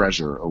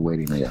treasure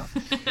awaiting you.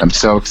 I'm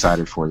so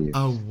excited for you.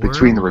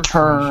 Between The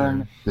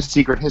Return, The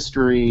Secret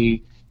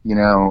History.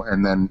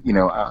 And then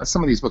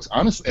some of these books,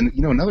 honestly, and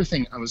another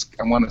thing I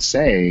want to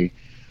say,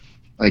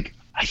 like,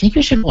 I think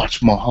you should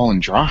watch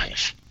Mulholland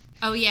Drive.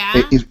 Oh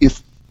yeah.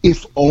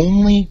 If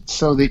only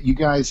so that you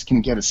guys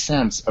can get a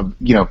sense of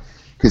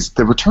because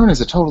The Return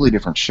is a totally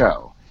different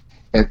show.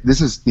 And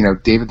this is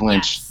David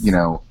Lynch,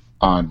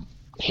 on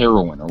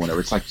heroin or whatever.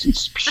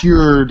 It's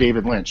pure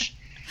David Lynch,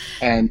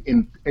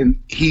 and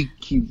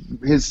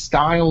his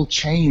style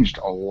changed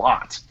a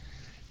lot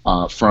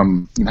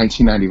from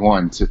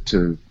 1991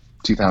 to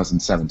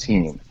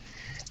 2017,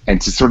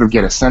 and to sort of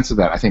get a sense of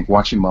that, I think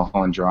watching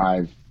Mulholland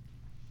Drive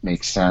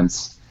makes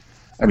sense.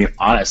 I mean,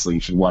 honestly,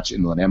 you should watch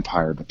Inland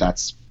Empire, but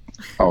that's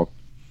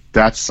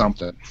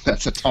something.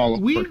 That's a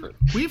tall order.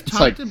 We've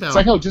talked about.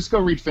 It's like, just go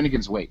read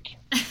Finnegan's Wake.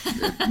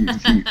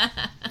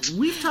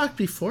 We've talked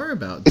before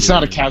about. It's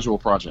not a casual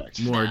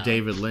project. More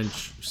David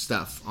Lynch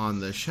stuff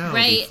on the show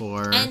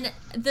before, and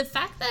the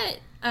fact that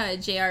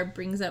JR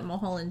brings up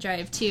Mulholland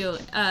Drive too.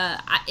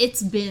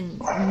 It's been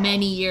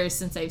many years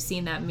since I've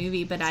seen that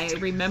movie, but I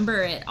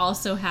remember it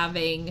also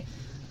having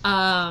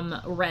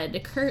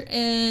red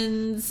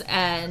curtains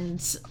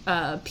and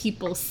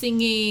people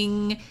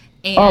singing.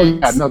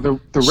 And the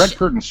red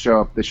curtains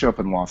show up. They show up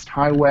in Lost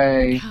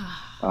Highway.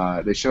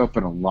 They show up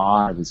in a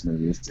lot of his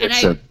movies.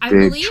 It's a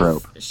big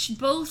trope.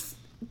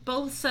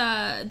 Both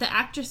the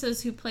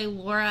actresses who play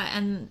Laura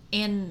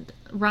and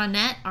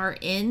Ronette are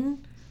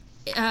in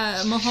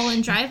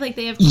Mulholland Drive. Like,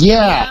 they have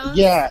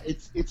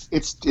cameos.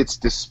 It's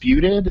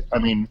disputed. I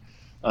mean,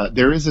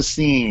 there is a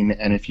scene,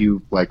 and if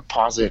you like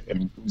pause it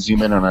and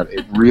zoom in on it,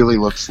 it really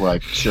looks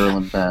like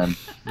Sherilyn Fenn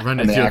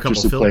and the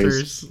actress who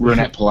plays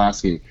Ronette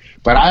Pulaski.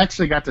 But I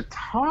actually got to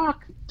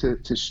talk to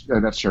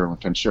that's Sherilyn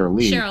Fenn, Sheryl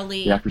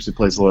Lee, the actress who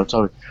plays Laura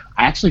Tully.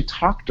 I actually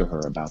talked to her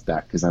about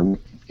that because I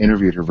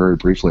interviewed her very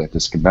briefly at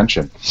this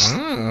convention.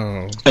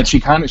 And she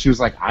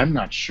was like, I'm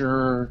not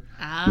sure.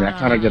 I mean, I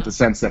kind of get the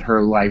sense that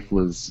her life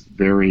was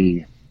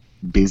very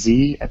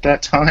busy at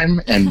that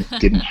time and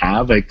didn't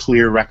have a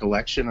clear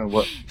recollection of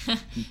what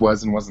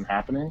was and wasn't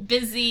happening.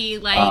 Busy,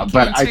 like,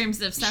 in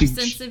terms of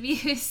substance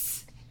abuse?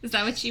 Is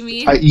that what you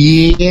mean?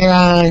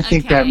 I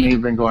think that may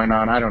have been going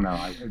on. I don't know.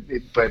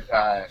 But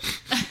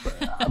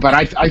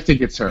I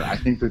think it's her. I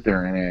think that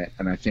they're in it,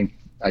 and I think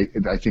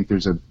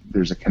there's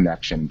a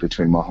connection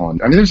between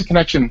Mulholland. I mean, there's a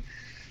connection,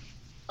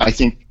 I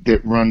think,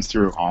 that runs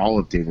through all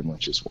of David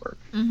Lynch's work.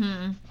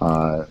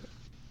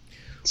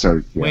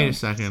 Wait a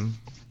second.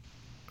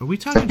 Are we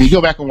talking? If you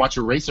go back and watch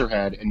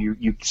Eraserhead, and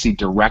you see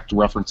direct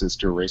references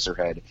to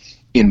Eraserhead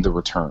in The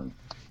Return.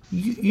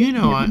 You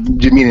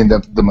meaning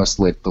the most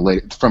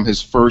latest, from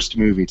his first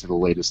movie to the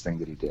latest thing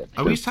that he did.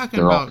 Are we talking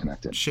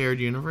about shared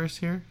universe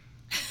here?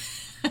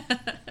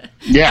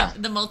 Yeah,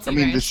 the multiverse. I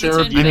mean, the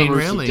shared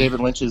universe of David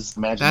Lynch's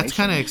imagination. That's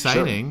kind of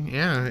exciting.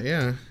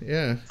 Sure.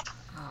 Yeah.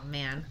 Oh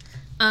man.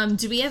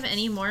 Do we have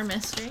any more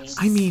mysteries?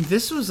 I mean,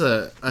 this was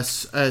a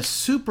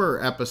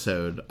super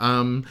episode.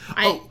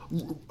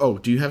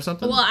 Do you have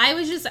something? Well,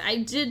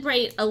 I did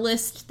write a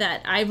list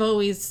that I've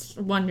always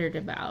wondered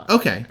about.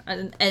 Okay.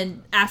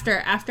 And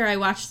after I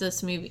watched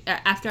this movie,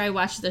 after I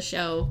watched the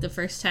show the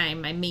first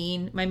time, my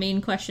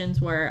main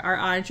questions were: are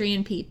Audrey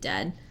and Pete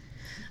dead?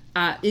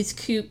 Is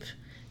Coop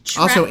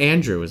also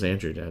Andrew? Is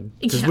Andrew dead?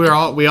 Because we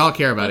all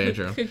care about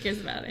Andrew. Who cares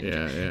about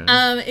Andrew?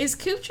 Yeah. Is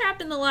Coop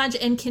trapped in the lodge,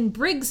 and can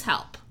Briggs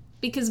help?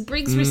 Because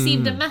Briggs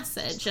received a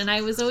message, and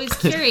I was always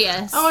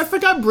curious. I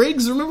forgot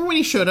Briggs. Remember when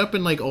he showed up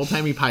in like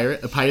old-timey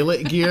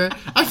pilot gear?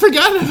 I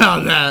forgot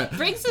about that.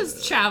 Briggs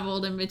has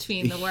traveled in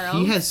between the worlds.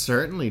 He has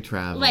certainly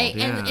traveled.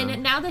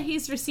 And now that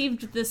he's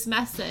received this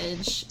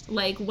message,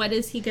 like, what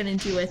is he going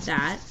to do with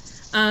that?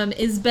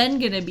 Is Ben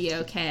going to be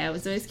okay? I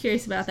was always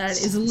curious about that.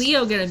 Is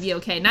Leo going to be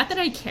okay? Not that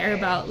I care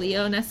about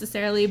Leo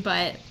necessarily,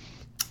 but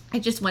I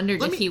just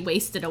wondered if he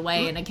wasted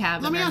away in a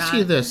cabin. Let me ask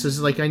you this: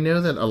 is like I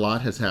know that a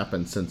lot has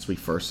happened since we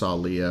first saw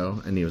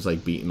Leo, and he was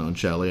like beating on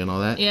Shelley and all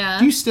that. Yeah.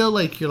 Do you still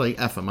like you're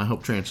like F him? I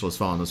hope Tarantula's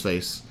fall on his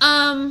face.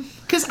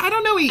 Because I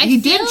don't know. He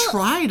did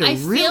try to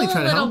really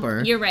try to help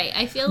her. You're right.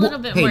 I feel a little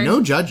bit more. more. Hey,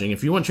 no judging.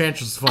 If you want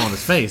Tarantula to fall on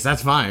his face,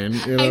 that's fine.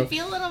 You know? I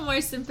feel a little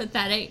more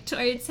sympathetic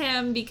towards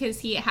him because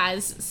he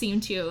has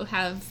seemed to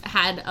have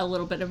had a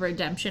little bit of a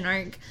redemption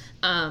arc.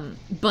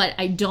 But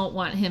I don't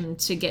want him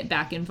to get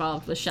back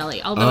involved with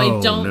Shelley. Although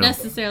I don't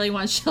necessarily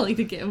want Shelley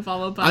to get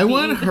involved with Buffy. I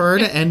want her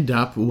to end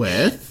up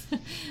with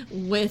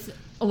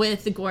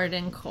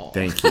Gordon Cole.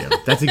 Thank you.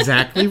 That's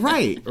exactly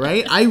right.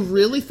 Right. I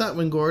really thought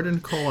when Gordon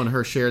Cole and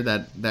her shared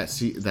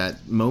that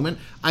moment,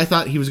 I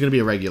thought he was going to be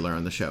a regular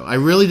on the show. I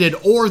really did,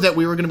 or that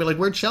we were going to be like,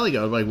 where'd Shelley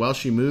go? Like, well,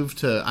 she moved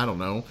to I don't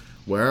know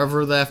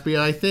wherever the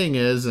FBI thing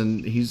is,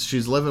 and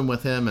she's living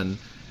with him and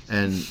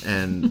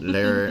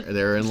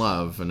they're in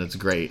love and it's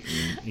great.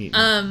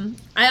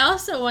 I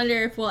also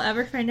wonder if we'll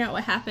ever find out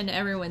what happened to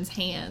everyone's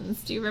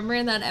hands. Do you remember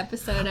in that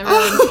episode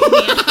everyone's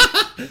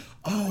hands?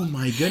 Oh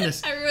my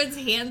goodness. Everyone's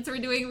hands were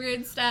doing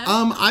weird stuff.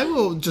 I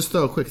will just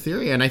throw a quick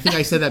theory, and I think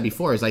I said that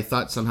before, is I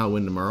thought somehow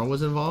Wyndham Earle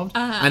was involved.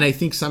 And I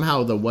think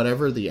somehow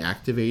whatever the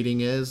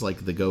activating is,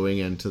 like the going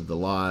into the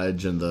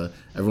lodge and the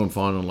everyone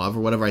falling in love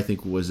or whatever, I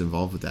think was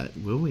involved with that.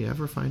 Will we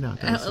ever find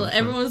out?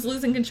 Everyone was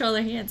losing control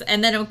of their hands.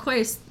 And then, of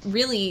course,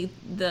 really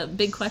the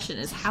big question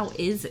is, how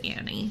is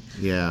Annie?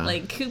 Yeah.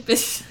 Like, Coop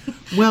is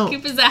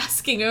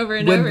asking over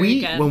and over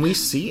again. When we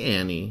see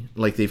Annie,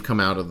 like they've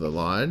come out of the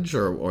lodge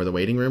or the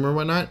waiting room or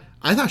whatnot,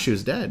 I thought she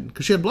was dead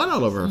because she had blood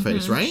all over her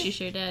face, right? She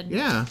sure did.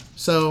 Yeah.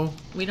 So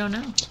we don't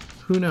know.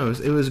 Who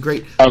knows? It was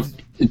great.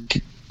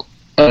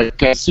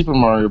 Super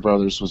Mario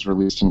Brothers was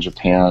released in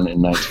Japan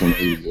in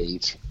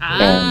 1988,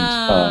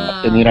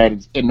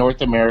 and in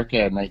North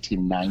America in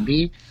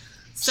 1990.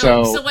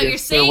 So what you're saying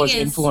is there was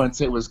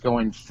influence. It was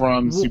going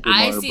from Super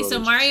Mario Brothers. So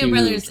Mario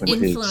Brothers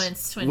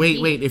influenced Twin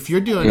Peaks. Wait. If you're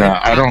doing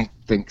I don't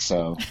think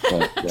so.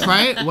 But,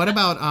 Try it. What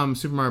about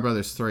Super Mario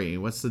Brothers 3?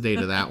 What's the date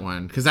of that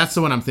one? Because that's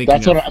the one I'm thinking.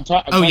 That's what I'm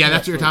talking. Oh yeah,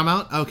 that's what you're talking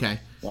about. Okay.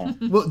 Yeah.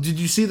 Well, did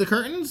you see the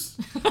curtains?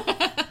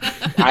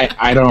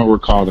 I don't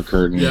recall the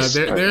curtains.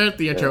 Yeah, they're at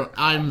the intro.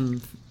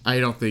 I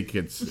don't think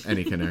it's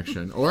any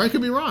connection, or I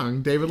could be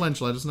wrong. David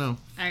Lynch, let us know.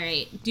 All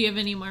right. Do you have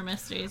any more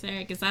mysteries,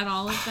 Eric? Is that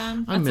all of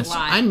them?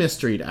 I'm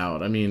mysteried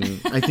out. I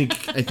mean, I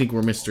think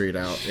we're mysteried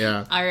out.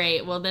 Yeah. All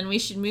right. Well, then we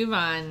should move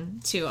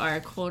on to our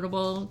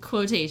quotable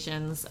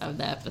quotations of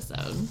the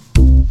episode.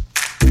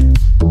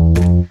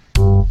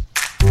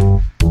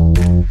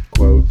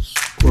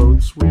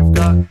 Quotes. We've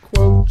got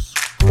quotes.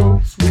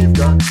 We've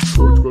got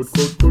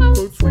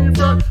quotes. We've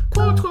got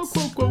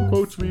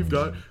quotes. We've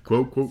got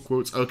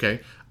quotes. Okay.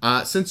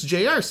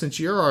 Since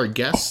you're our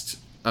guest,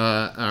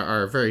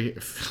 our very,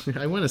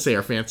 I want to say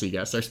our fancy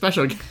guest, our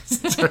special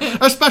guest,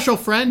 our special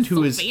friend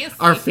who is fancy.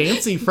 Our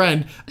fancy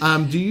friend.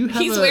 Do you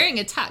have? He's wearing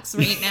a tux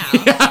right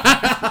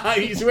now.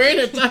 He's wearing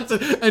a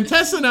tux, and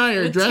Tess and I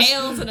are dressed.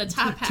 Tails and a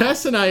top hat.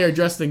 Tess and I are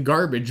dressed in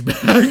garbage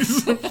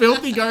bags,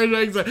 filthy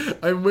garbage bags.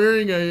 I'm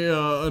wearing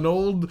an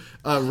old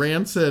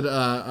rancid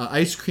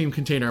ice cream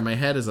container on my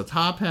head as a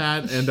top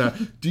hat.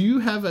 And do you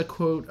have a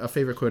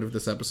favorite quote of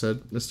this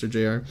episode, Mr.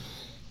 JR?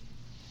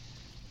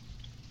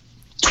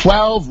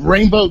 12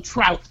 rainbow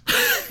trout.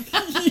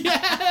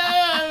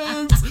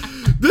 Yes.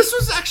 This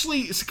was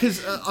actually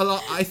because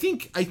I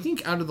think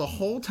out of the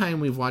whole time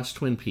we've watched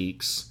Twin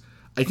Peaks,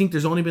 I think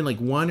there's only been like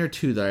one or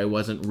two that I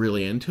wasn't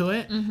really into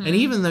it. Mm-hmm. And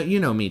even though, you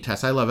know me,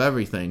 Tess, I love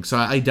everything. So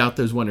I doubt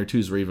those one or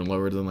twos were even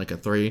lower than like a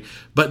 3.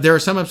 But there are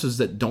some episodes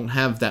that don't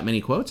have that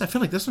many quotes. I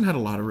feel like this one had a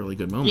lot of really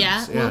good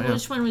moments. Yeah?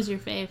 Which one was your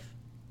fave?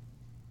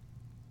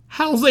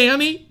 How's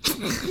Annie?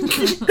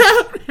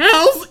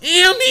 How's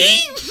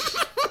Annie?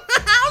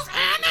 How's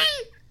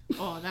Annie?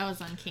 Oh, that was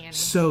uncanny.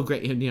 So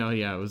great. You know,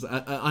 yeah, it was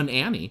on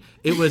Annie.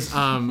 It was,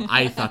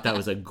 I thought that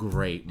was a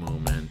great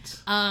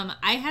moment.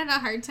 I had a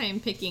hard time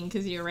picking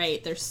because you're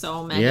right. There's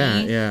so many.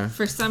 Yeah.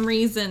 For some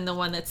reason, the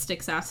one that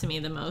sticks out to me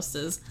the most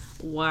is,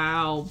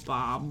 wow,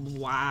 Bob,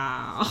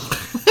 wow.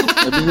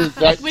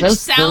 Which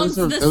sounds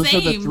the same. Those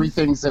are the 3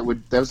 things that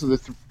would, those are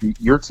the,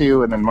 your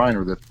 2 and then mine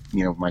are the,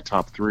 my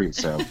top 3.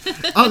 So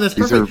that's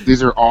perfect.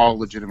 These are all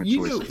legitimate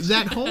choices.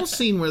 That whole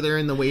scene where they're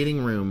in the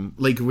waiting room,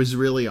 like, was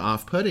really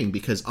off-putting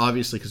because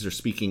obviously because they're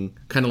speaking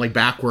kind of like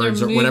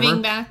backwards or whatever.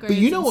 But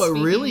you know what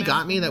really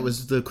got me? That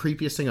was the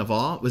creepiest thing of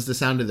all was the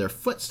sound of their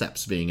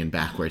footsteps being in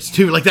backwards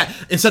too, like that.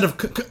 Instead of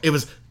it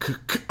was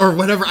or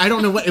whatever. I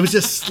don't know what. It was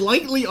just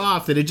slightly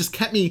off. That it just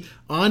kept me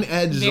on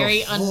edge.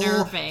 Very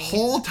unnerving.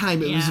 Whole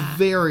time. It was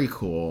very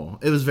cool.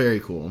 It was very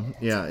cool.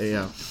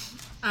 Yeah.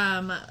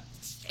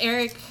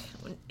 Eric,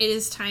 it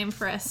is time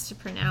for us to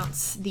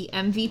pronounce the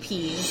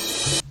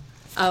MVPs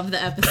of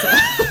the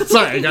episode.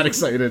 Sorry, I got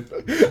excited.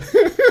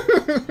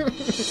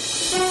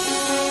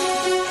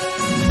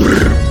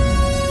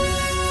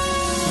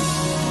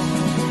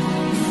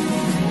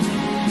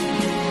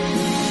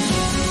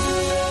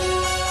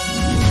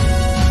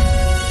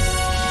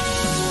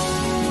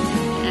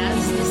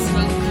 As the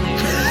smoke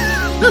clears.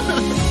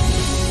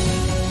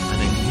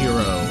 And a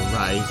hero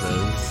rises.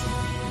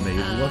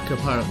 look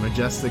apart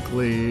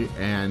majestically,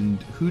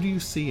 and who do you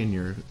see in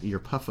your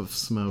puff of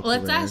smoke?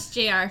 Let's there? ask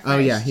JR first. Oh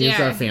yeah, he's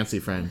JR, our fancy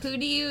friend. Who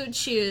do you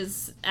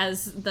choose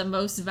as the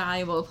most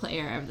valuable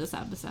player of this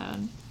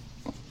episode?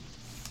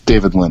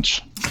 David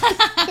Lynch.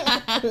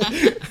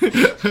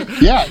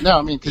 Yeah, no,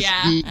 I mean, because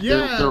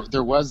Yeah.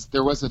 there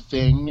was a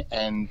thing,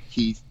 and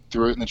he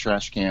threw it in the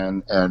trash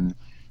can and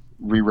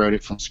rewrote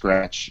it from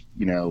scratch.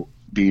 You know,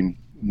 being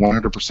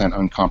 100%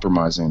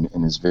 uncompromising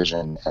in his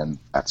vision, and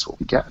that's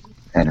what we get,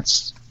 and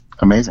it's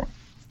amazing.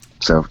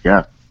 So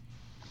yeah,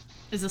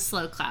 Is a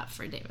slow clap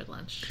for David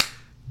Lynch.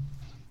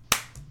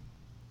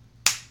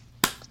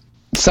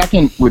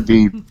 second would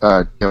be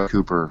Dale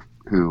Cooper,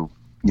 who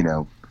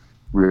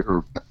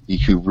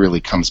who really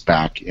comes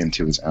back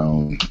into his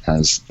own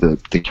as the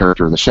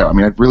character of the show. I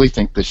mean, I really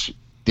think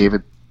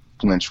David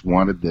Lynch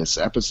wanted this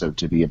episode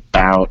to be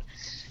about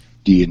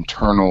the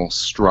internal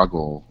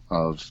struggle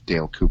of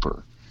Dale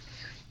Cooper,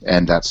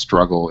 and that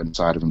struggle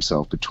inside of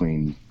himself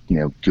between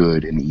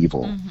good and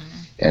evil,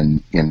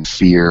 and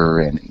fear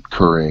and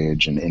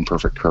courage and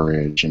imperfect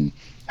courage, and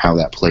how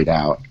that played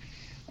out.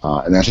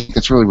 And I think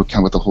that's really what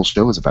the whole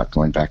show is about,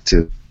 going back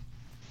to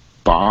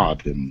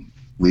Bob and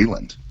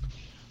Leland.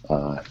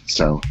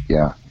 So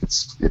yeah,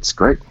 it's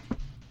great.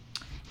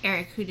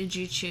 Eric, who did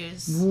you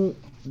choose? Well,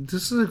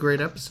 this is a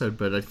great episode,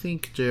 but I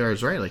think JR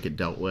is right. Like, it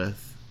dealt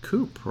with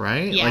Coop,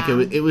 right? Yeah.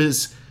 Like it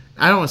was.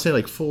 I don't want to say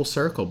like full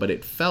circle, but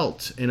it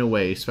felt in a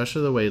way,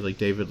 especially the way like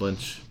David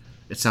Lynch.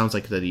 It sounds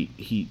like that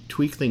he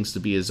tweaked things to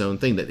be his own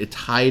thing. That it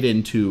tied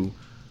into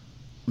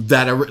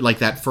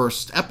that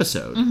first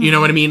episode. Mm-hmm. You know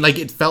what I mean? Like,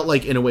 it felt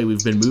like in a way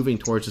we've been moving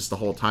towards this the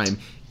whole time.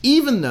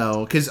 Even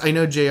though, because I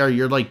know JR,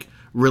 you're like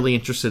really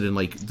interested in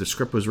like the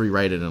script was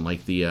rewritten and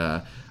like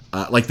the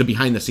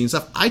behind the scenes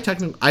stuff. I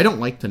don't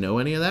like to know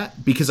any of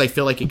that, because I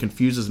feel like it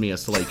confuses me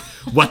as to like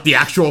what the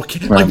actual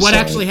what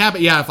actually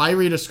happened. Yeah, if I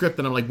read a script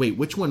and I'm like, wait,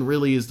 which one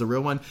really is the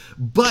real one?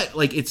 But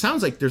like, it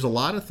sounds like there's a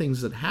lot of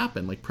things that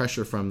happen, like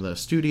pressure from the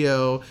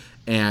studio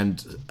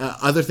and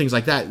other things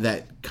like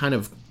that kind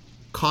of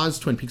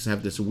caused Twin Peaks to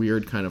have this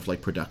weird kind of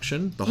like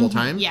production the whole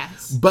time.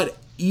 Yes. But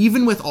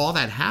even with all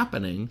that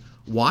happening,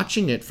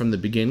 watching it from the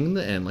beginning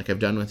to the end, like I've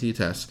done with you,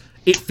 Tess,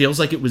 it feels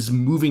like it was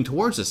moving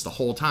towards us the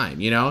whole time,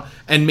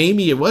 And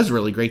maybe it was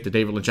really great that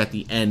David Lynch at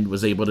the end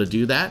was able to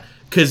do that,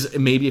 because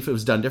maybe if it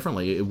was done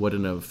differently, it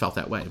wouldn't have felt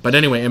that way. But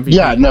anyway,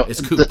 MVP is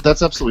Coop.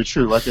 That's absolutely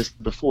true. Like I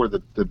said before,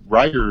 the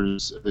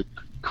writers, the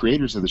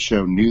creators of the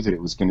show knew that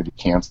it was going to be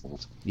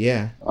canceled.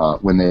 Yeah.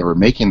 When they were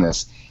making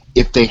this.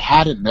 If they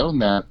hadn't known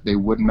that, they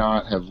would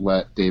not have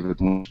let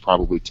David Lynch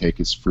probably take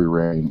his free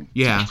reign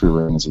as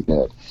he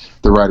did.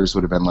 The writers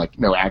would have been like,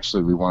 no,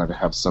 actually, we wanted to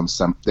have some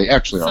they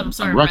actually some on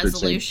sort of record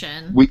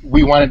resolution. Say,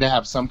 we wanted to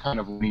have some kind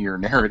of linear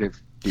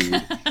narrative,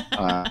 dude,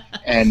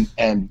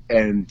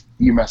 and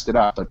you messed it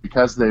up. But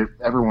because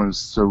everyone was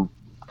so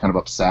kind of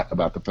upset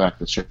about the fact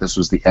that this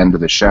was the end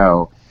of the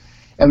show,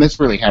 and this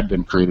really had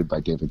been created by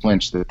David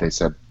Lynch, that they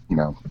said,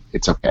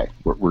 it's okay.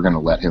 We're going to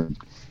let him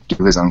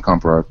do his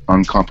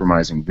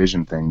uncompromising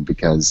vision thing,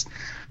 because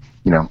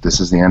this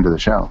is the end of the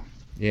show.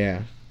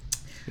 Yeah.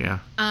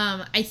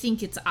 I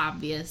think it's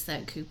obvious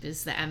that Coop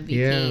is the MVP.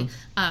 Yeah.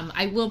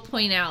 I will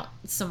point out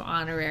some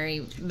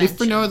honorary mentions. If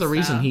for no other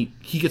reason,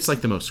 he gets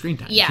like the most screen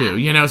time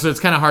too. So it's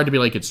kind of hard to be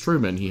like, it's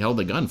Truman. He held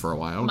the gun for a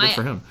while. Good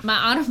for him. My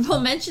honorable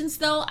mentions,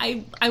 though,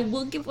 I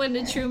will give one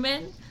to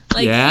Truman.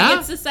 Like, yeah? he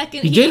gets the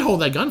second. He did hold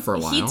that gun for a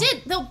while. He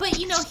did, though, but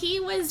he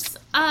was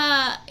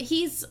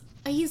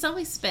he's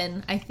always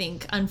been, I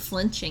think,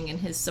 unflinching in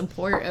his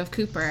support of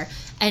Cooper,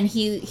 and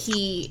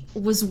he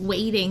was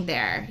waiting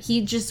there.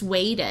 He just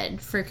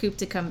waited for Coop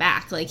to come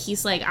back. Like,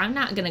 he's like, I'm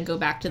not gonna go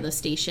back to the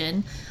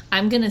station.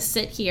 I'm gonna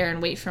sit here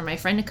and wait for my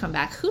friend to come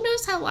back. Who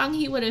knows how long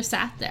he would have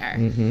sat there?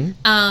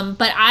 Mm-hmm.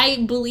 But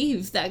I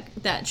believe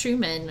that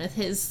Truman, with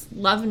his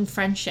love and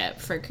friendship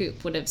for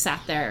Coop, would have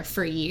sat there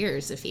for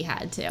years if he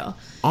had to.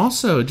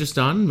 Also, it just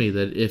dawned on me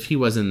that if he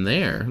wasn't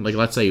there, like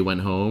let's say he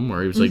went home,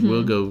 or he was like,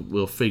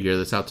 we'll figure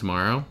this out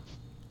tomorrow,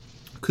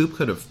 Coop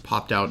could have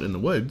popped out in the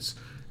woods,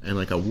 and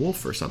like a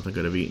wolf or something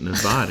could have eaten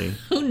his body.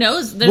 Who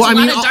knows? There's a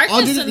lot of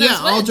darkness in those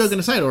woods. All joking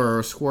aside, or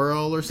a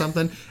squirrel or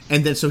something.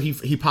 And then so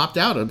he popped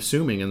out,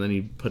 assuming, and then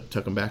he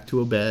took him back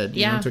to a bed.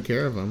 Took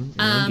care of him.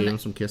 Gave him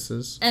some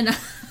kisses. And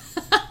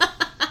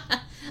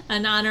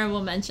an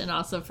honorable mention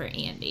also for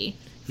Andy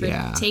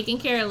for taking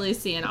care of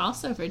Lucy, and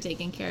also for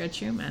taking care of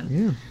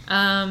Truman.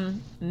 Yeah.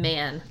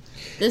 Man,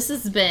 this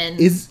has been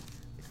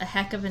a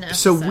heck of an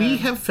episode. So we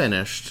have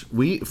finished.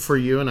 For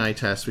you and I,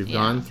 Tess, we've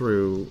gone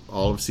through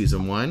all of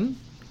season 1.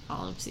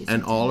 All of season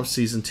and 2. all of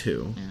season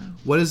 2. Yeah.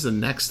 What is the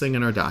next thing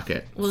in our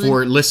docket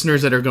for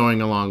listeners that are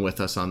going along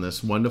with us on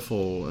this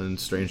wonderful and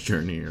strange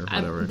journey, or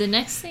whatever? The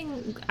next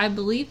thing I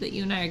believe that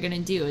you and I are going to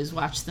do is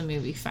watch the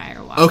movie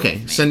Firewalk.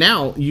 Okay, so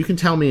now you can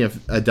tell me if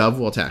a dove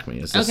will attack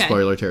me. Is this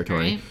spoiler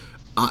territory?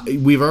 Right.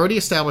 We've already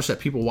established that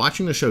people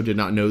watching the show did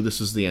not know this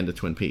was the end of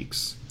Twin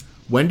Peaks.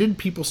 When did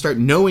people start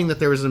knowing that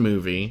there was a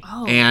movie?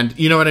 Oh. And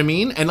you know what I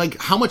mean? And like,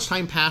 how much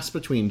time passed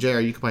between, JR,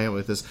 you can play out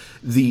with this,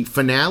 the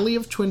finale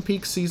of Twin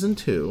Peaks season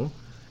 2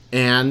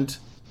 and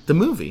The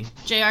movie.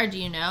 JR, do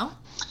you know?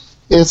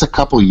 It's a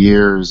couple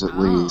years at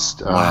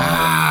least.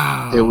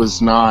 Wow. It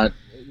was not.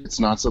 It's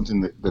not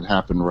something that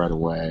happened right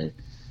away.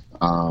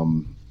 I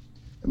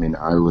mean,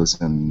 I was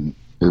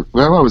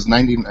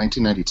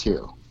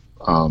 1992,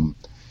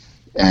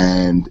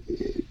 and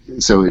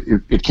so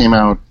it came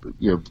out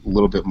a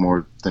little bit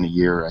more than a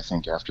year, I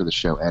think, after the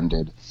show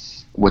ended.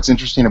 What's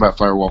interesting about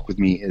Fire Walk with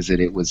Me is that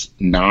it was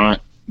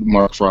not.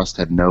 Mark Frost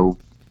had no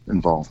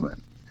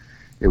involvement.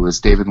 It was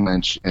David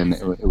Lynch, and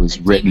it was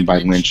written by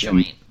Lynch.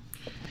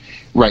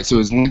 Right, so it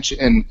was Lynch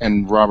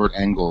and Robert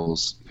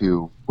Engels,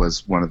 who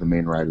was one of the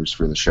main writers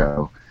for the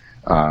show,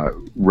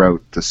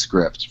 wrote the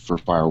script for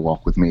Fire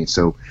Walk with Me.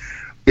 So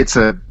it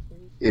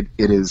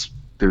is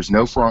there's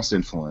no Frost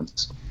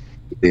influence.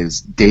 It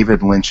is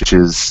David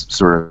Lynch's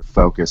sort of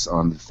focus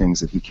on the things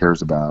that he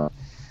cares about.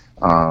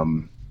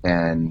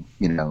 And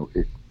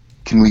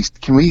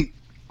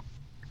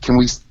can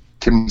we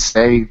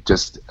say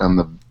just on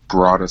the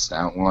broadest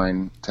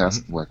outline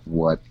test like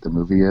what the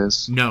movie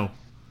is? No.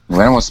 Well,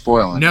 I don't want to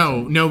spoil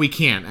anything. No, we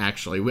can't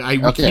actually. We Okay,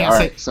 can't all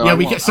right. say. So Yeah, I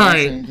we won't- can't. I won't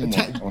Sorry, say anything more.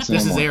 I won't say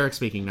this is more. Eric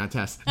speaking, not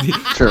Tess.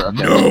 Sure.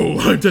 Okay.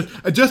 No,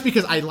 just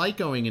because I like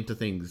going into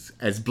things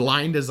as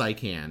blind as I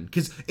can.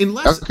 Because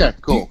unless Okay.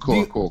 Cool.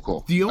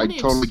 The I only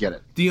totally get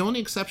it. The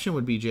only exception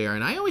would be JR,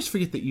 and I always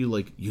forget that you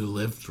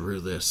lived through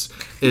this.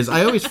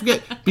 I always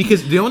forget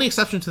because the only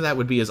exception to that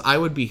would be I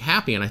would be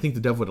happy, and I think the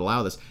dev would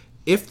allow this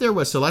if there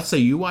was. So let's say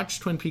you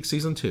watched Twin Peaks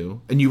season 2,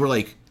 and you were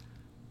like,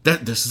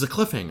 this is a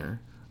cliffhanger.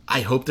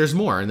 I hope there's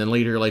more. And then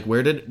later you're like,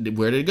 where did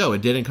it go?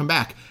 It didn't come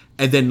back.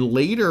 And then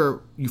later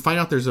you find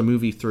out there's a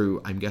movie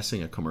through, I'm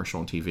guessing, a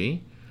commercial on TV.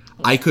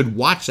 I could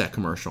watch that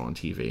commercial on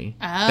TV. Oh,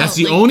 that's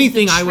the like only the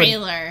thing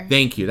trailer. I would.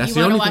 Thank you. That's You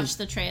the only wanna thing. watch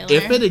the trailer?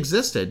 If it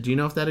existed, do you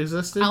know if that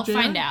existed? I'll JR?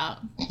 find out.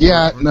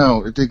 Yeah.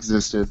 No, it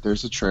existed.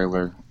 There's a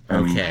trailer.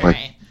 Okay. All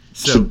right.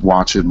 So Should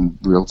watch it in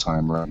real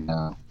time right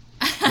now.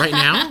 right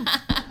now,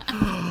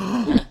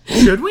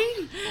 should we?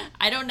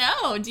 I don't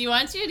know. Do you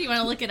want to? Do you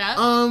want to look it up?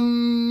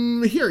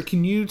 Here,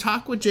 can you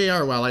talk with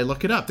JR while I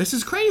look it up? This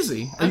is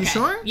crazy. Are you Okay.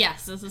 sure?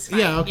 Yes, this is fine.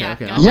 Yeah, okay.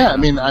 go ahead. Yeah. I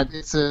mean,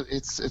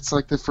 it's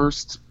like the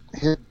first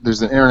hit.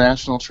 There's an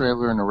international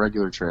trailer and a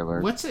regular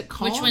trailer. What's it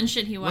called? Which one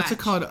should he watch? What's it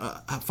called?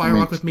 Fire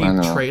Walk with Me I don't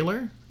know.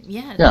 trailer?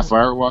 Yeah. Yeah,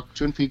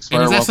 Twin Peaks. And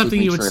Fire is that Walk something with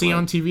Me you would see trailer.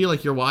 on TV?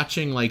 Like you're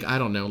watching, like I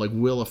don't know, like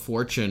Wheel of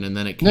Fortune, and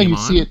then it No, came you'd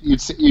on. see it.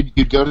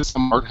 You'd go to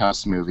some art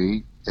house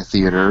movie, a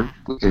theater,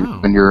 Oh.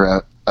 when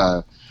you're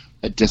a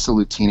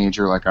dissolute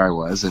teenager like I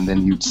was, and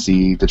then you'd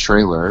see the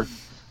trailer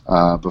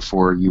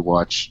before you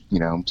watch,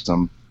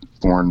 some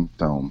foreign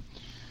film.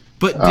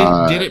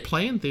 But did it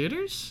play in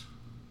theaters?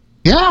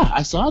 Yeah,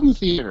 I saw it in the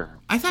theater.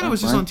 I thought it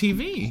was just on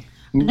TV.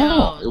 No,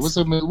 No, it was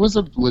a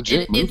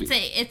legit movie.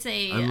 It's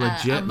a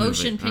Legit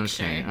motion movie.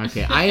 picture.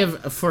 Okay. I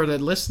have for the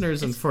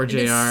listeners and for It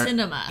is JR,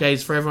 cinema.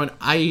 guys, for everyone.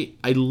 I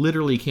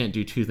literally can't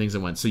do two things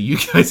at once. So you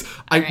guys,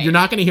 right. you're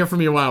not going to hear from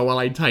me a while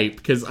I type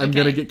because I'm Okay.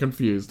 going to get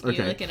confused.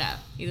 Okay.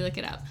 You look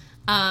it up.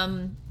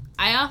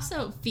 I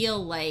also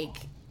feel like,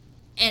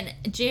 and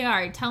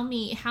JR, tell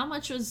me how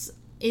much is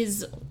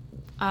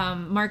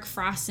Mark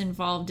Frost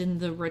involved in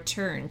The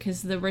Return?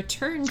 Because The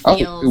Return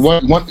feels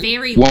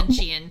very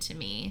Lynchian to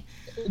me.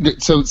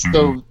 So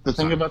the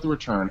thing about The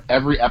Return,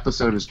 every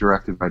episode is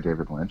directed by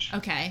David Lynch.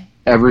 Okay.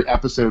 Every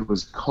episode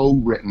was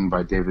co-written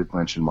by David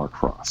Lynch and Mark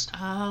Frost.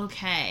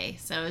 Okay.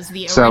 So is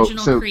the So-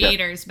 original so, yeah.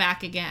 creators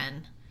back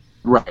again?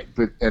 Right,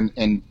 but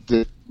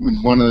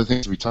one of the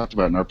things we talked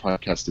about in our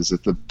podcast is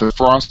that the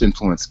Frost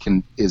influence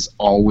is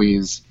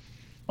always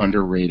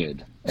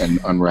underrated and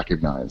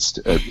unrecognized.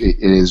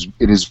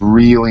 It is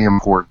really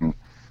important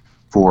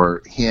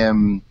for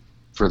him,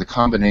 for the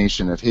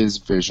combination of his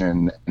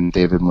vision and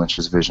David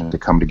Lynch's vision to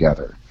come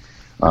together,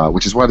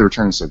 which is why The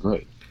Return is so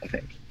great, I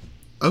think.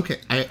 Okay,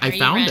 I Are you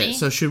found ready? it.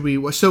 So should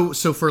we? So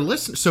for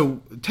listen. So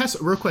Tess,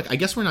 real quick. I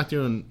guess we're not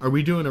doing. Are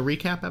we doing a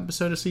recap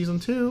episode of season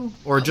 2,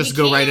 or just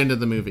go can. right into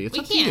the movie? It's We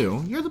up to can.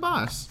 you. You're the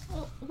boss.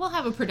 We'll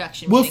have a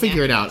production. We'll meeting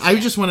figure it out. after I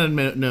this. just want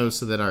to know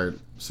so that our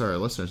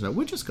listeners know.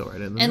 We'll just go right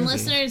into the And movie.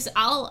 listeners,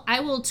 I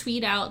will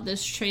tweet out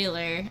this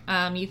trailer.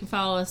 You can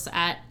follow us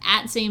at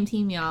Same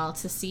Team Y'all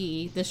to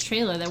see this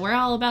trailer that we're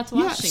all about to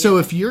watch. Yeah. together. So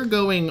if you're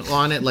going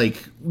on it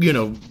like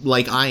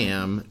I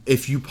am,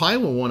 if you probably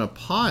will want to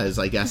pause,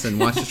 I guess, and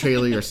watch the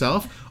trailer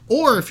yourself.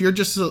 Or if you're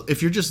just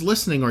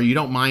listening, or you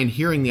don't mind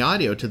hearing the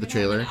audio to the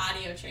trailer,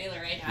 audio trailer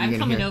right now. you're I'm gonna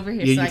coming hear- over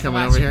here Yeah, so I you're can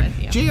coming watch over it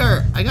here. with you.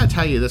 JR, I gotta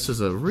tell you, this was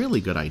a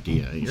really good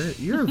idea.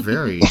 You're a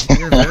very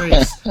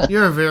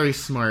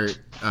smart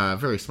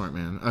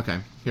man. Okay,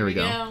 here we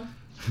go.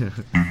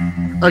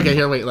 Okay,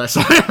 here, wait.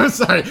 Sorry, I'm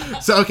sorry.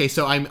 So okay,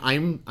 so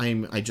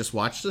I just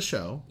watched the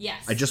show.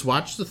 Yes. I just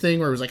watched the thing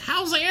where it was like,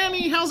 "How's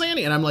Annie? How's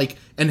Annie?" And I'm like,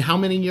 and how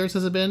many years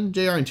has it been,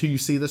 JR, until you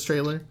see this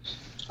trailer?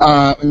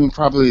 I mean,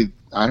 probably,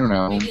 I don't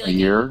know, Maybe a like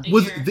year. a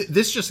Well, year.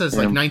 this just says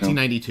like Yeah,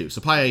 1992,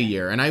 so probably a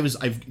year. And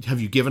have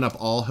you given up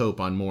all hope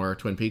on more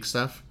Twin Peaks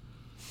stuff?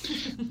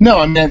 No,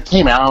 I mean, it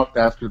came out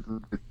after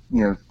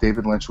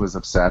David Lynch was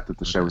upset that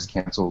the show was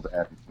canceled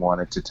and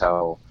wanted to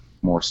tell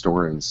more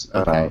stories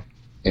about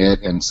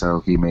it, and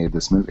so he made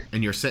this movie.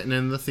 And you're sitting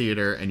in the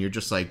theater, and you're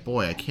just like,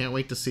 boy, I can't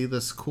wait to see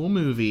this cool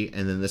movie,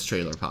 and then this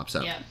trailer pops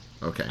up. Yep.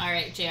 Okay. All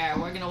right, JR,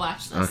 we're going to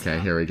watch this. Okay,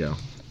 now. here we go.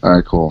 All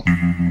right, cool.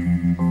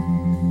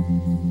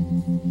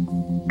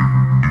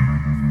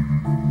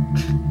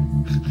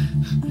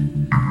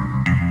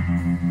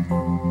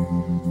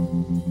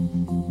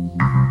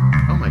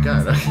 Oh my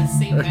god. The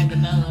same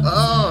random element.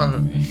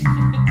 Oh.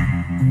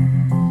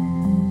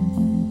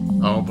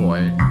 Oh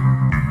boy.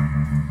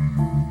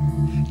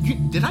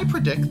 Did I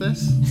predict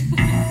this?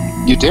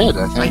 You did,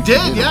 I think. I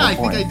did, yeah, I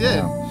think I did.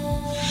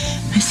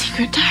 Yeah. My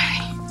secret diary.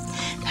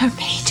 Her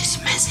page is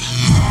missing.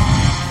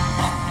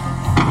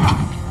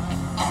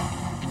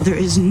 There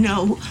is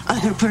no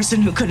other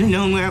person who could have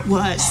known where it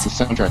was. The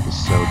soundtrack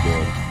is so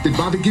good. Did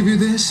Bobby give you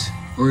this?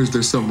 Or is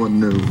there someone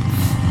new?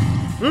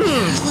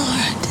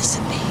 Laura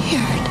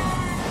disappeared.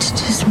 It's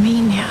just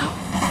me now.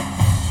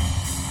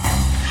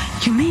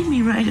 You made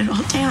me write it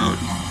all down.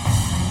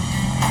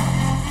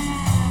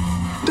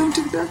 Don't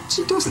do that.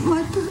 She doesn't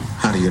like that.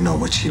 How do you know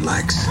what she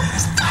likes?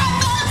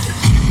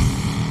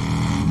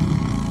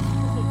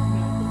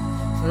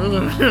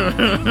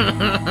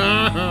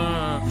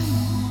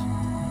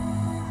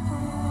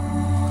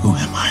 Who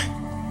am I?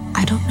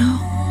 I don't know.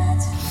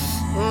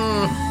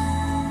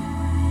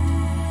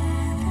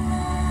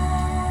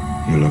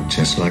 You look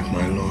just like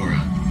my Laura.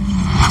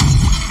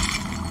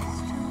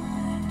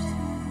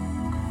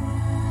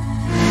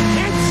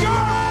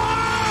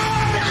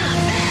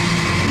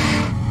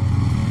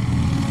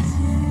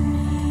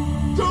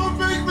 Don't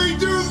make me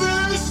do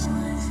this!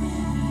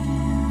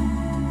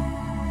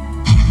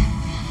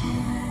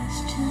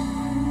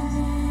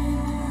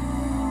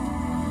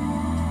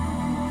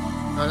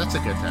 Oh, that's a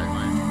good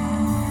tagline.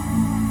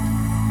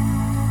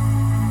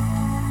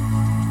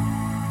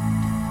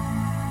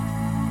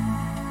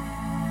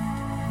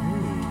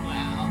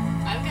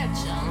 Wow. I've got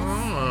chills.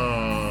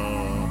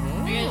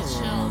 Oh. I got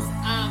chills.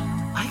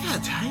 I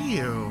gotta tell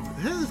you,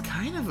 this is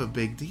kind of a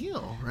big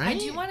deal, right? I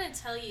do want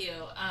to tell you,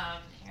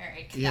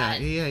 Eric, Yeah,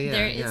 that yeah,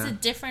 there is yeah. a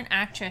different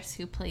actress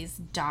who plays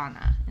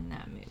Donna in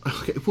that movie.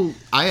 Okay, well,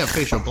 I have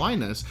facial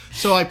blindness,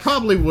 so I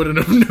probably wouldn't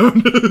have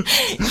known.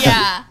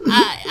 Yeah,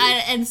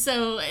 and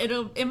so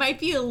it might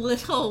be a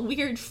little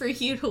weird for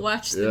you to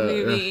watch the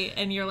movie,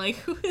 and you're like,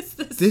 who is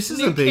this? This is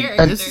new a big-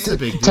 character? this is a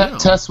big deal.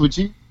 Tess, would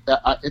you?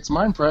 It's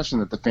my impression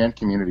that the fan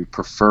community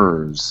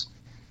prefers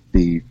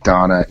the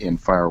Donna in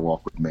Fire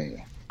Walk with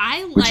Me.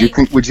 I Would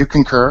like. would you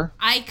concur?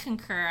 I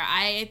concur.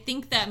 I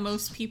think that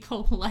most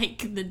people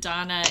like the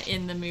Donna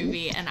in the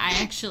movie, and I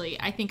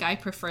think I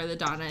prefer the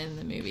Donna in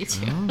the movie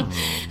too.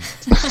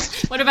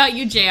 Oh. What about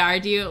you, JR?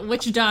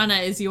 Which Donna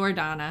is your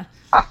Donna?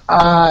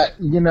 I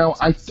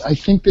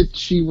think that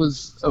she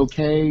was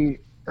okay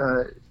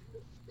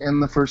in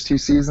the first two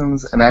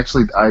seasons, and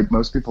actually,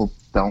 most people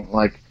don't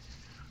like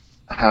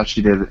how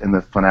she did in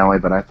the finale,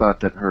 but I thought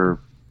that her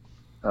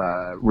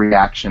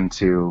reaction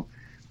to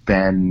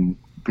Ben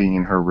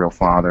being her real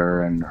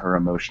father and her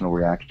emotional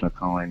reaction of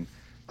calling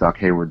Doc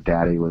Hayward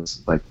daddy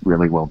was like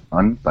really well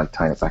done, like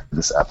tying it back to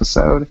this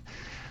episode.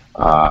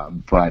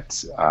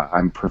 But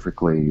I'm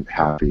perfectly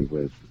happy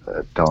with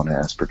Donna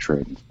as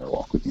portrayed in Fire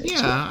Walk with Me.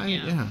 as well.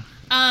 Yeah.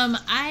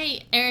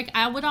 Eric,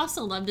 I would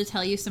also love to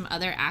tell you some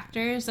other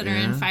actors that are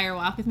in Yeah. Fire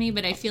Walk with Me,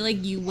 but I feel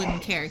like you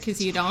wouldn't care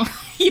because you don't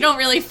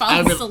really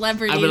follow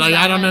celebrities. I'd be like,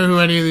 that I don't know much. who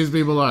any of these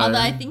people are. Although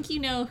I think you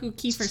know who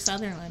Kiefer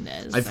Sutherland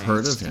is. I've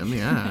heard of him.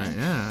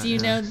 Yeah. Do you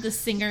know the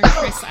singer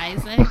Chris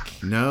Isaac?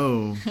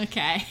 No.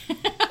 Okay.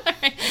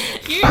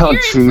 You're Oh, in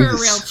for a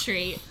jeez. real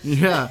treat.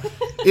 Yeah.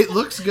 It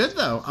looks good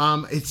though.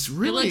 It's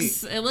really.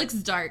 It looks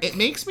dark. It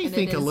makes me And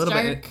think it a is little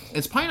bit. dark.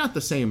 It's probably not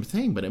the same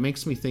thing, but it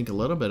makes me think a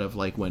little bit of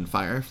like when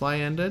Firefly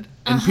ended,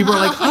 and people are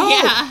like, "Oh,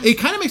 yeah. It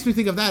kind of makes me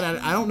think of that."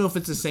 I don't know if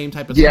it's the same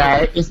type of.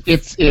 Yeah, thing.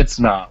 it's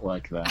not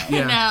like that.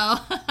 Yeah. No.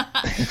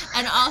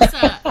 And also,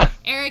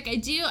 Eric, I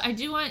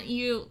do want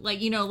you,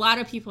 like, a lot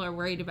of people are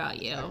worried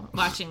about you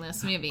watching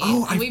this movie.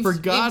 Oh, And I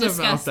forgot we've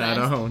about discussed that.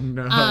 this. Oh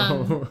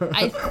no.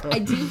 I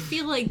do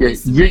feel like Yeah,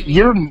 this movie.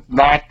 you're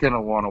not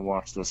gonna want to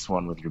watch this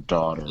one with your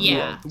daughter.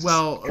 Yeah.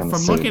 Well, Kinda from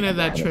save looking at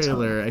that ahead of time.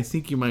 trailer, I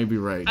think you might be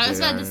right. I was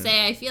about to JR.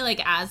 say, I feel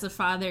like as a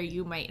father,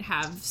 you might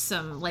have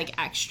some like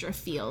extra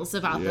feels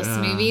about this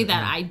Yeah, movie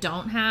that I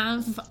don't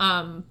have,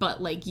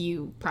 but like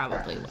you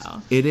probably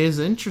will. It is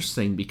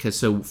interesting because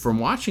from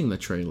watching the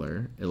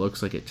trailer, it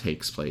looks like it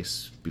takes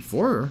place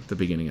before the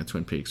beginning of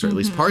Twin Peaks, or at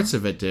least parts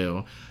of it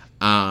do,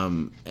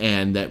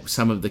 and that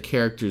some of the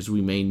characters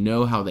we may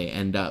know how they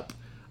end up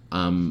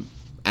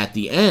at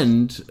the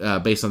end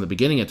based on the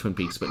beginning of Twin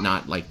Peaks, but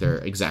not like their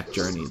exact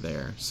journey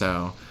there.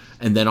 So,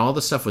 and then all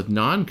the stuff with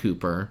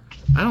non-Cooper,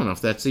 I don't know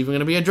if that's even going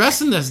to be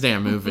addressed in this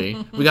damn movie.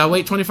 We got to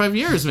wait 25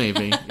 years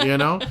maybe,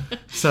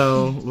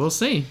 So we'll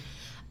see.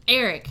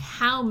 Eric,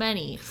 how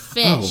many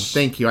fish Oh,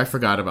 thank you. I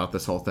forgot about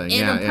this whole thing. in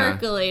yeah, a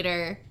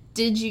percolator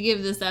did you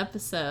give this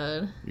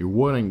episode? You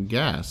wouldn't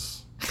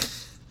guess.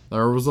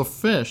 There was a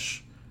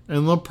fish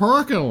in the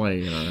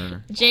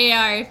percolator.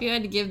 JR, if you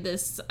had to give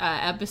this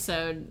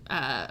episode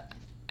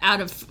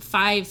out of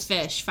 5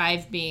 fish,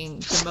 5 being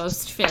the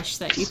most fish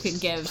that you could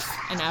give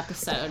an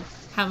episode,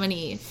 how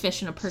many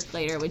fish in a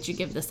percolator would you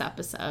give this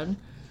episode?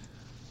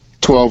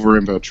 12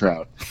 rainbow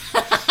trout.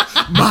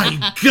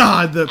 My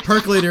God, the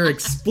percolator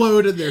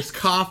exploded. There's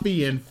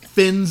coffee and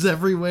fins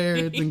everywhere.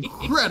 It's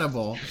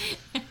incredible.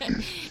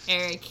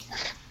 Eric.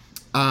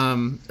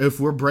 If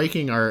we're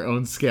breaking our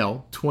own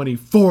scale,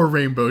 24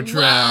 rainbow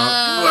trout.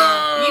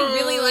 Whoa. You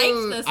really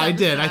liked this episode. I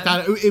did. I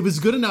thought it was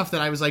good enough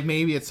that I was like,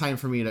 maybe it's time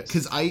for me to,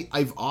 because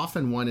I've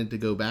often wanted to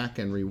go back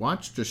and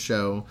rewatch the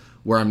show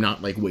where I'm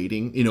not like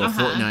waiting, a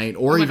fortnight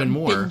or even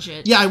more. Binge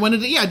it. Yeah, I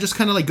wanted to, just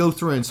kind of like go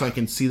through and so I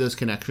can see those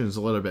connections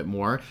a little bit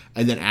more.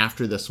 And then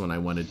after this one, I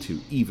wanted to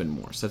even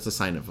more. So that's a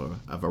sign of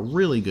a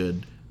really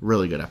good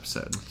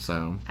episode.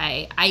 So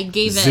I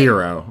gave it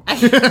 0. I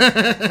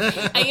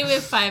gave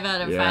it 5 out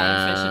of 5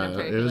 fish in a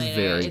percolator. It was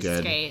very it's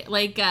good. Great.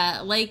 Like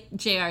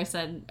JR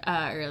said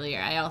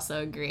earlier, I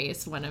also agree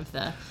it's one of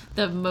the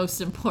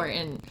most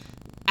important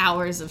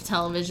hours of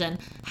television.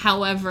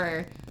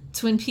 However,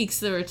 Twin Peaks: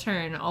 The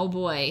Return, oh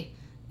boy,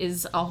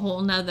 is a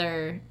whole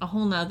nother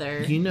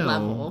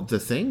level. The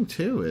thing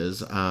too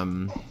is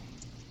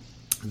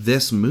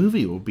this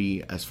movie will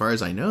be, as far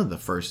as I know, the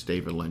first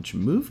David Lynch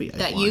movie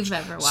that you've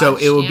ever watched. So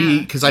it will be,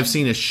 because I've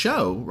seen a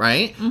show,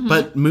 right? Mm-hmm.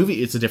 But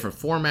movie, it's a different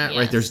format,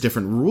 right? There's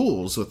different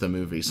rules with the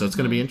movie, so it's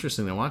going to be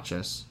interesting to watch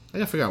this. I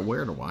gotta figure out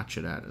where to watch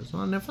it at. Is it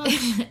on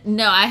Netflix?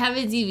 No, I have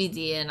a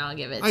DVD and I'll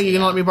give it to you. You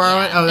gonna let me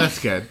borrow it? Oh, that's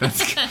good.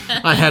 That's good.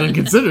 I hadn't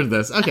considered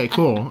this. Okay,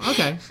 cool.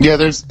 Okay. Yeah,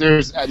 there's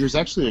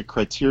actually a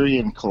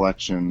Criterion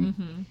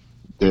Collection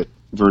that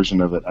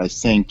version of it, I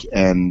think,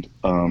 and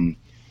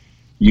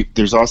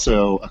there's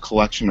also a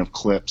collection of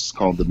clips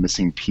called The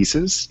Missing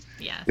Pieces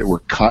that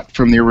were cut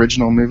from the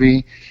original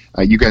movie.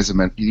 You guys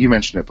you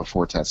mentioned it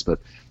before, Tess, but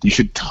you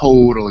should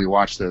totally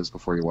watch those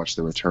before you watch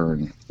The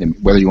Return, and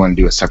whether you want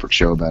to do a separate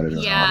show about it or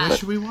not. What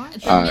should we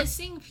watch? The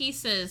Missing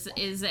Pieces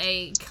is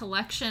a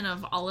collection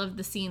of all of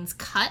the scenes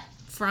cut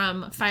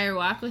from Fire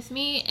Walk with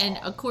Me, and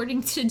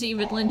according to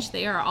David Lynch,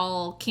 they are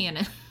all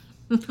canon.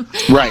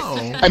 Right.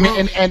 I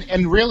mean,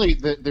 and really,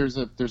 there's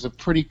a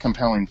pretty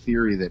compelling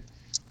theory that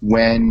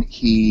when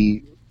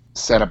he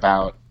set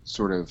about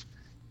sort of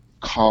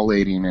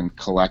collating and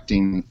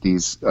collecting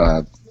these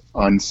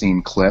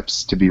unseen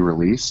clips to be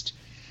released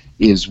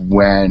is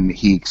when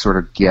he sort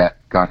of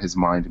got his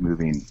mind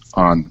moving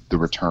on The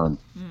Return.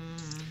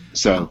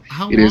 So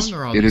how it long is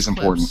are all it these is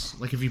important. clips?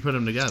 Like if you put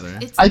them together.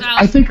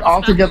 I think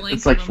altogether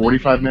it's like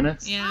 45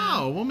 minutes. Yeah.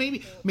 Oh, well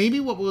maybe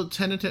what we'll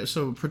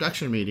tentative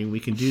production meeting, we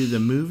can do the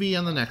movie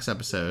on the next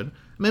episode.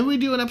 Maybe we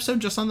do an episode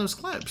just on those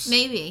clips.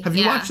 Maybe. Have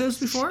you watched those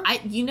before?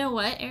 You know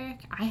what, Eric?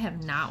 I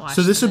have not watched.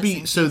 So this would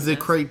be the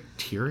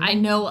Criterion. I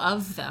know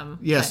of them.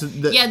 Yes.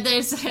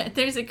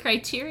 There's a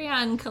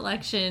Criterion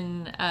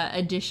Collection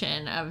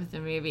edition of the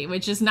movie,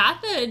 which is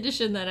not the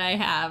edition that I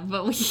have,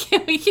 but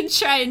we can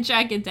try and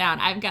track it down.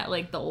 I've got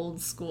like the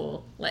old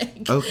school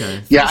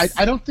Okay. Yeah,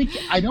 I don't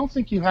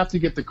think you have to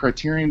get the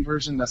Criterion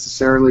version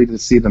necessarily to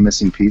see The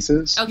Missing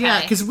Pieces. Okay.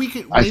 Yeah, because we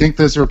could. I think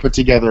those were put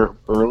together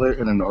earlier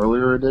in an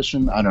earlier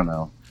edition. I don't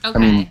know. Okay. I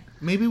mean,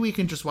 maybe we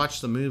can just watch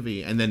the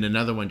movie and then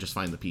another one just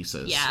find the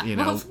pieces. Yeah,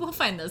 we'll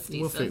find those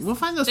pieces. We'll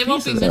find those they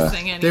pieces. They won't be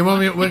missing anymore. They won't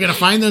be, we're going to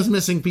find those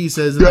missing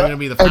pieces and they're going to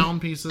be the found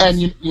pieces.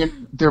 And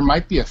there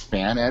might be a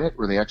fan edit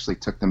where they actually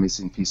took the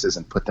missing pieces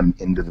and put them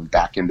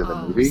back into the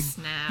movie.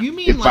 Snap. You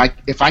mean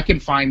if I can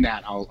find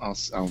that, I'll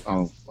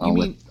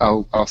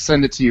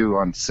send it to you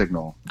on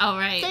Signal. All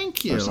right.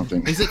 Thank you. Or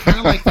something. Is it kind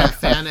of like that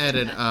fan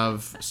edit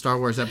of Star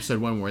Wars Episode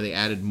 1 where they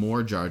added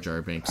more Jar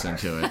Jar Binks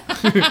into it?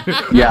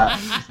 Yeah.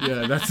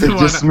 Yeah, that's They the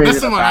one. just made That's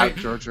it the one about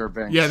Jar Jar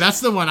Binks. Yeah,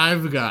 that's the one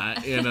I've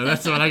got.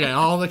 That's the one I got.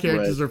 All the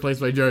characters Right. replaced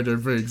by Jar Jar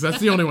Binks. That's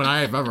the only one I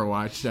have ever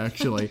watched,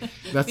 actually.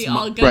 That's The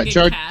all Right,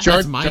 Jar cast. Jar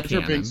That's my Jar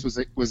canon. Binks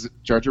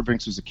Jar Jar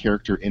Binks was a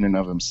character in and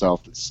of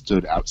himself that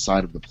stood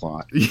outside of the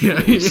plot.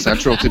 Yeah.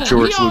 Central to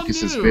George We all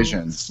Lucas's knew.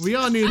 visions. We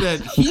all knew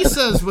that he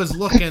says was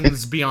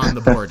lookins beyond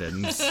the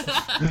Bordens.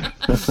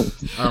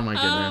 Oh my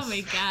goodness. Oh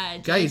my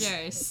god, Guys, Jar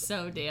Jar is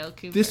so Dale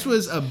Cooper. This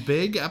was a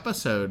big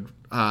episode,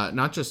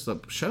 not just the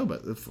show,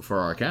 but for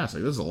our cast.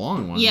 Like, this is a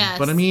long one. Yes.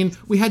 But I mean,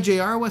 we had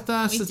JR with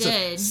us. We It's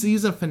did. a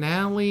season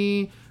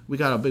finale. We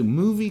got a big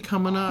movie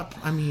coming up.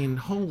 I mean,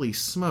 holy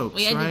smokes,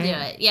 We had right? to do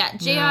it. Yeah,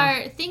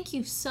 JR, thank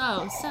you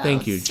so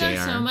Thank you,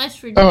 JR. much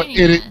for Oh,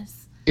 joining us.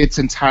 It's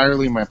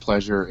entirely my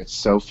pleasure. It's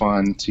so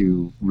fun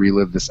to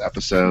relive this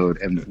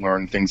episode and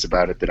learn things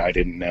about it that I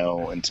didn't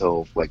know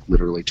until like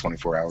literally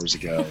 24 hours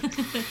ago.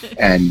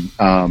 And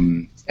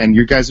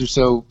you guys are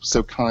so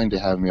kind to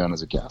have me on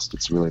as a guest.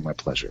 It's really my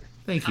pleasure.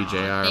 Thank you,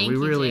 JR. thank We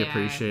you, really JR.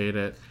 appreciate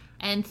it.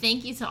 And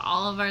thank you to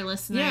all of our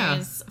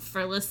listeners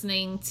for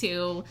listening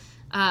to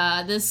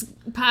this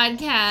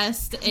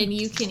podcast. And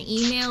you can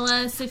email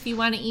us if you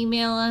want to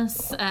email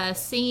us,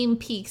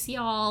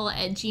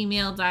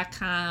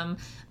 samepeaksyall@gmail.com.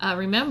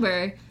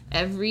 Remember,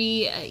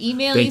 every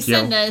email Thank you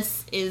send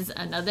us is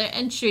another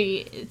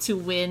entry to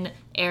win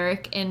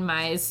Eric and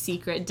Mai's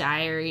Secret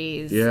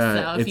Diaries.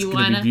 Yeah, so it's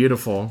going to be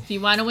beautiful. If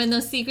you want to win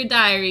those Secret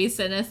Diaries,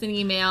 send us an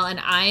email, and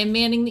I am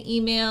manning the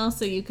email,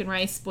 so you can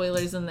write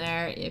spoilers in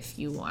there if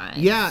you want.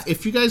 Yeah,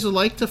 if you guys would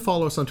like to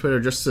follow us on Twitter,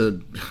 just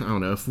to, I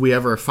don't know, if we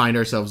ever find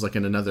ourselves like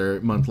in another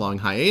month-long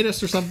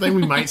hiatus or something,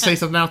 we might say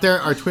something out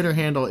there. Our Twitter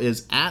handle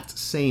is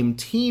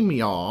 @SameTeam,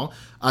 y'all.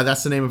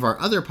 That's the name of our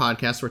other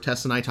podcast where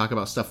Tess and I talk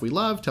about stuff we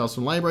love, Tales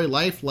from the Library,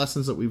 life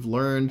lessons that we've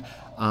learned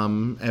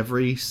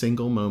every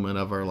single moment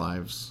of our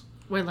lives.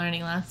 We're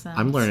learning lessons.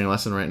 I'm learning a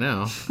lesson right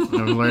now.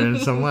 I'm learning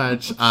so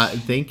much.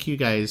 Thank you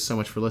guys so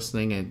much for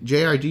listening. And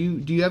JR, do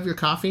you have your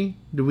coffee?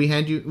 Do we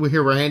hand you?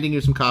 We're handing you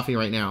some coffee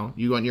right now.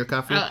 You want your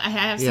coffee? Oh, I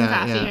have some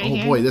coffee right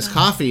here. Oh boy, this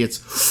coffee,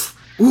 it's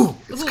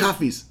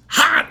coffee's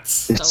hot.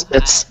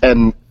 It's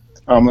and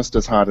almost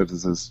as hot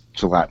as it is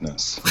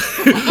gelatinous.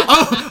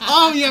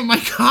 oh yeah, my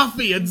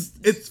coffee.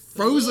 It's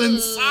frozen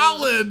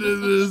solid.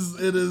 It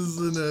is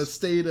in a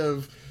state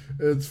of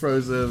it's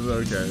frozen.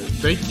 Okay.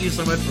 Thank you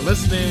so much for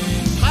listening.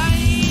 Bye.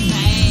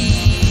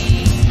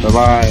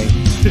 Bye-bye.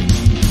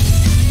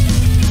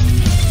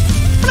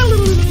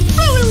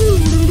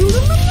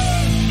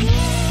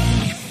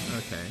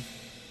 Okay.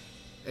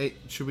 Hey,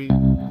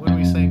 when are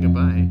we saying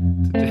goodbye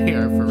to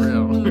JR for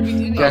real?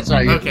 That's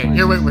right. Okay,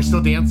 here, wait, we're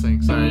still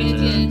dancing. Sorry. We're going to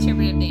do an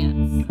interpretive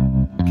dance.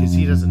 Because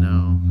he doesn't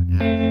know.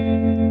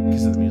 Yeah.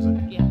 Because of the music.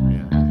 Yeah.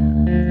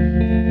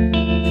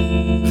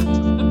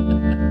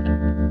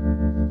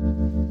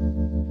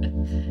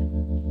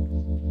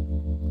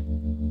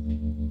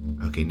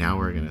 Okay, now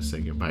we're going to say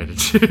goodbye to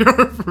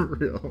JR for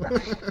real.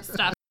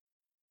 Stop.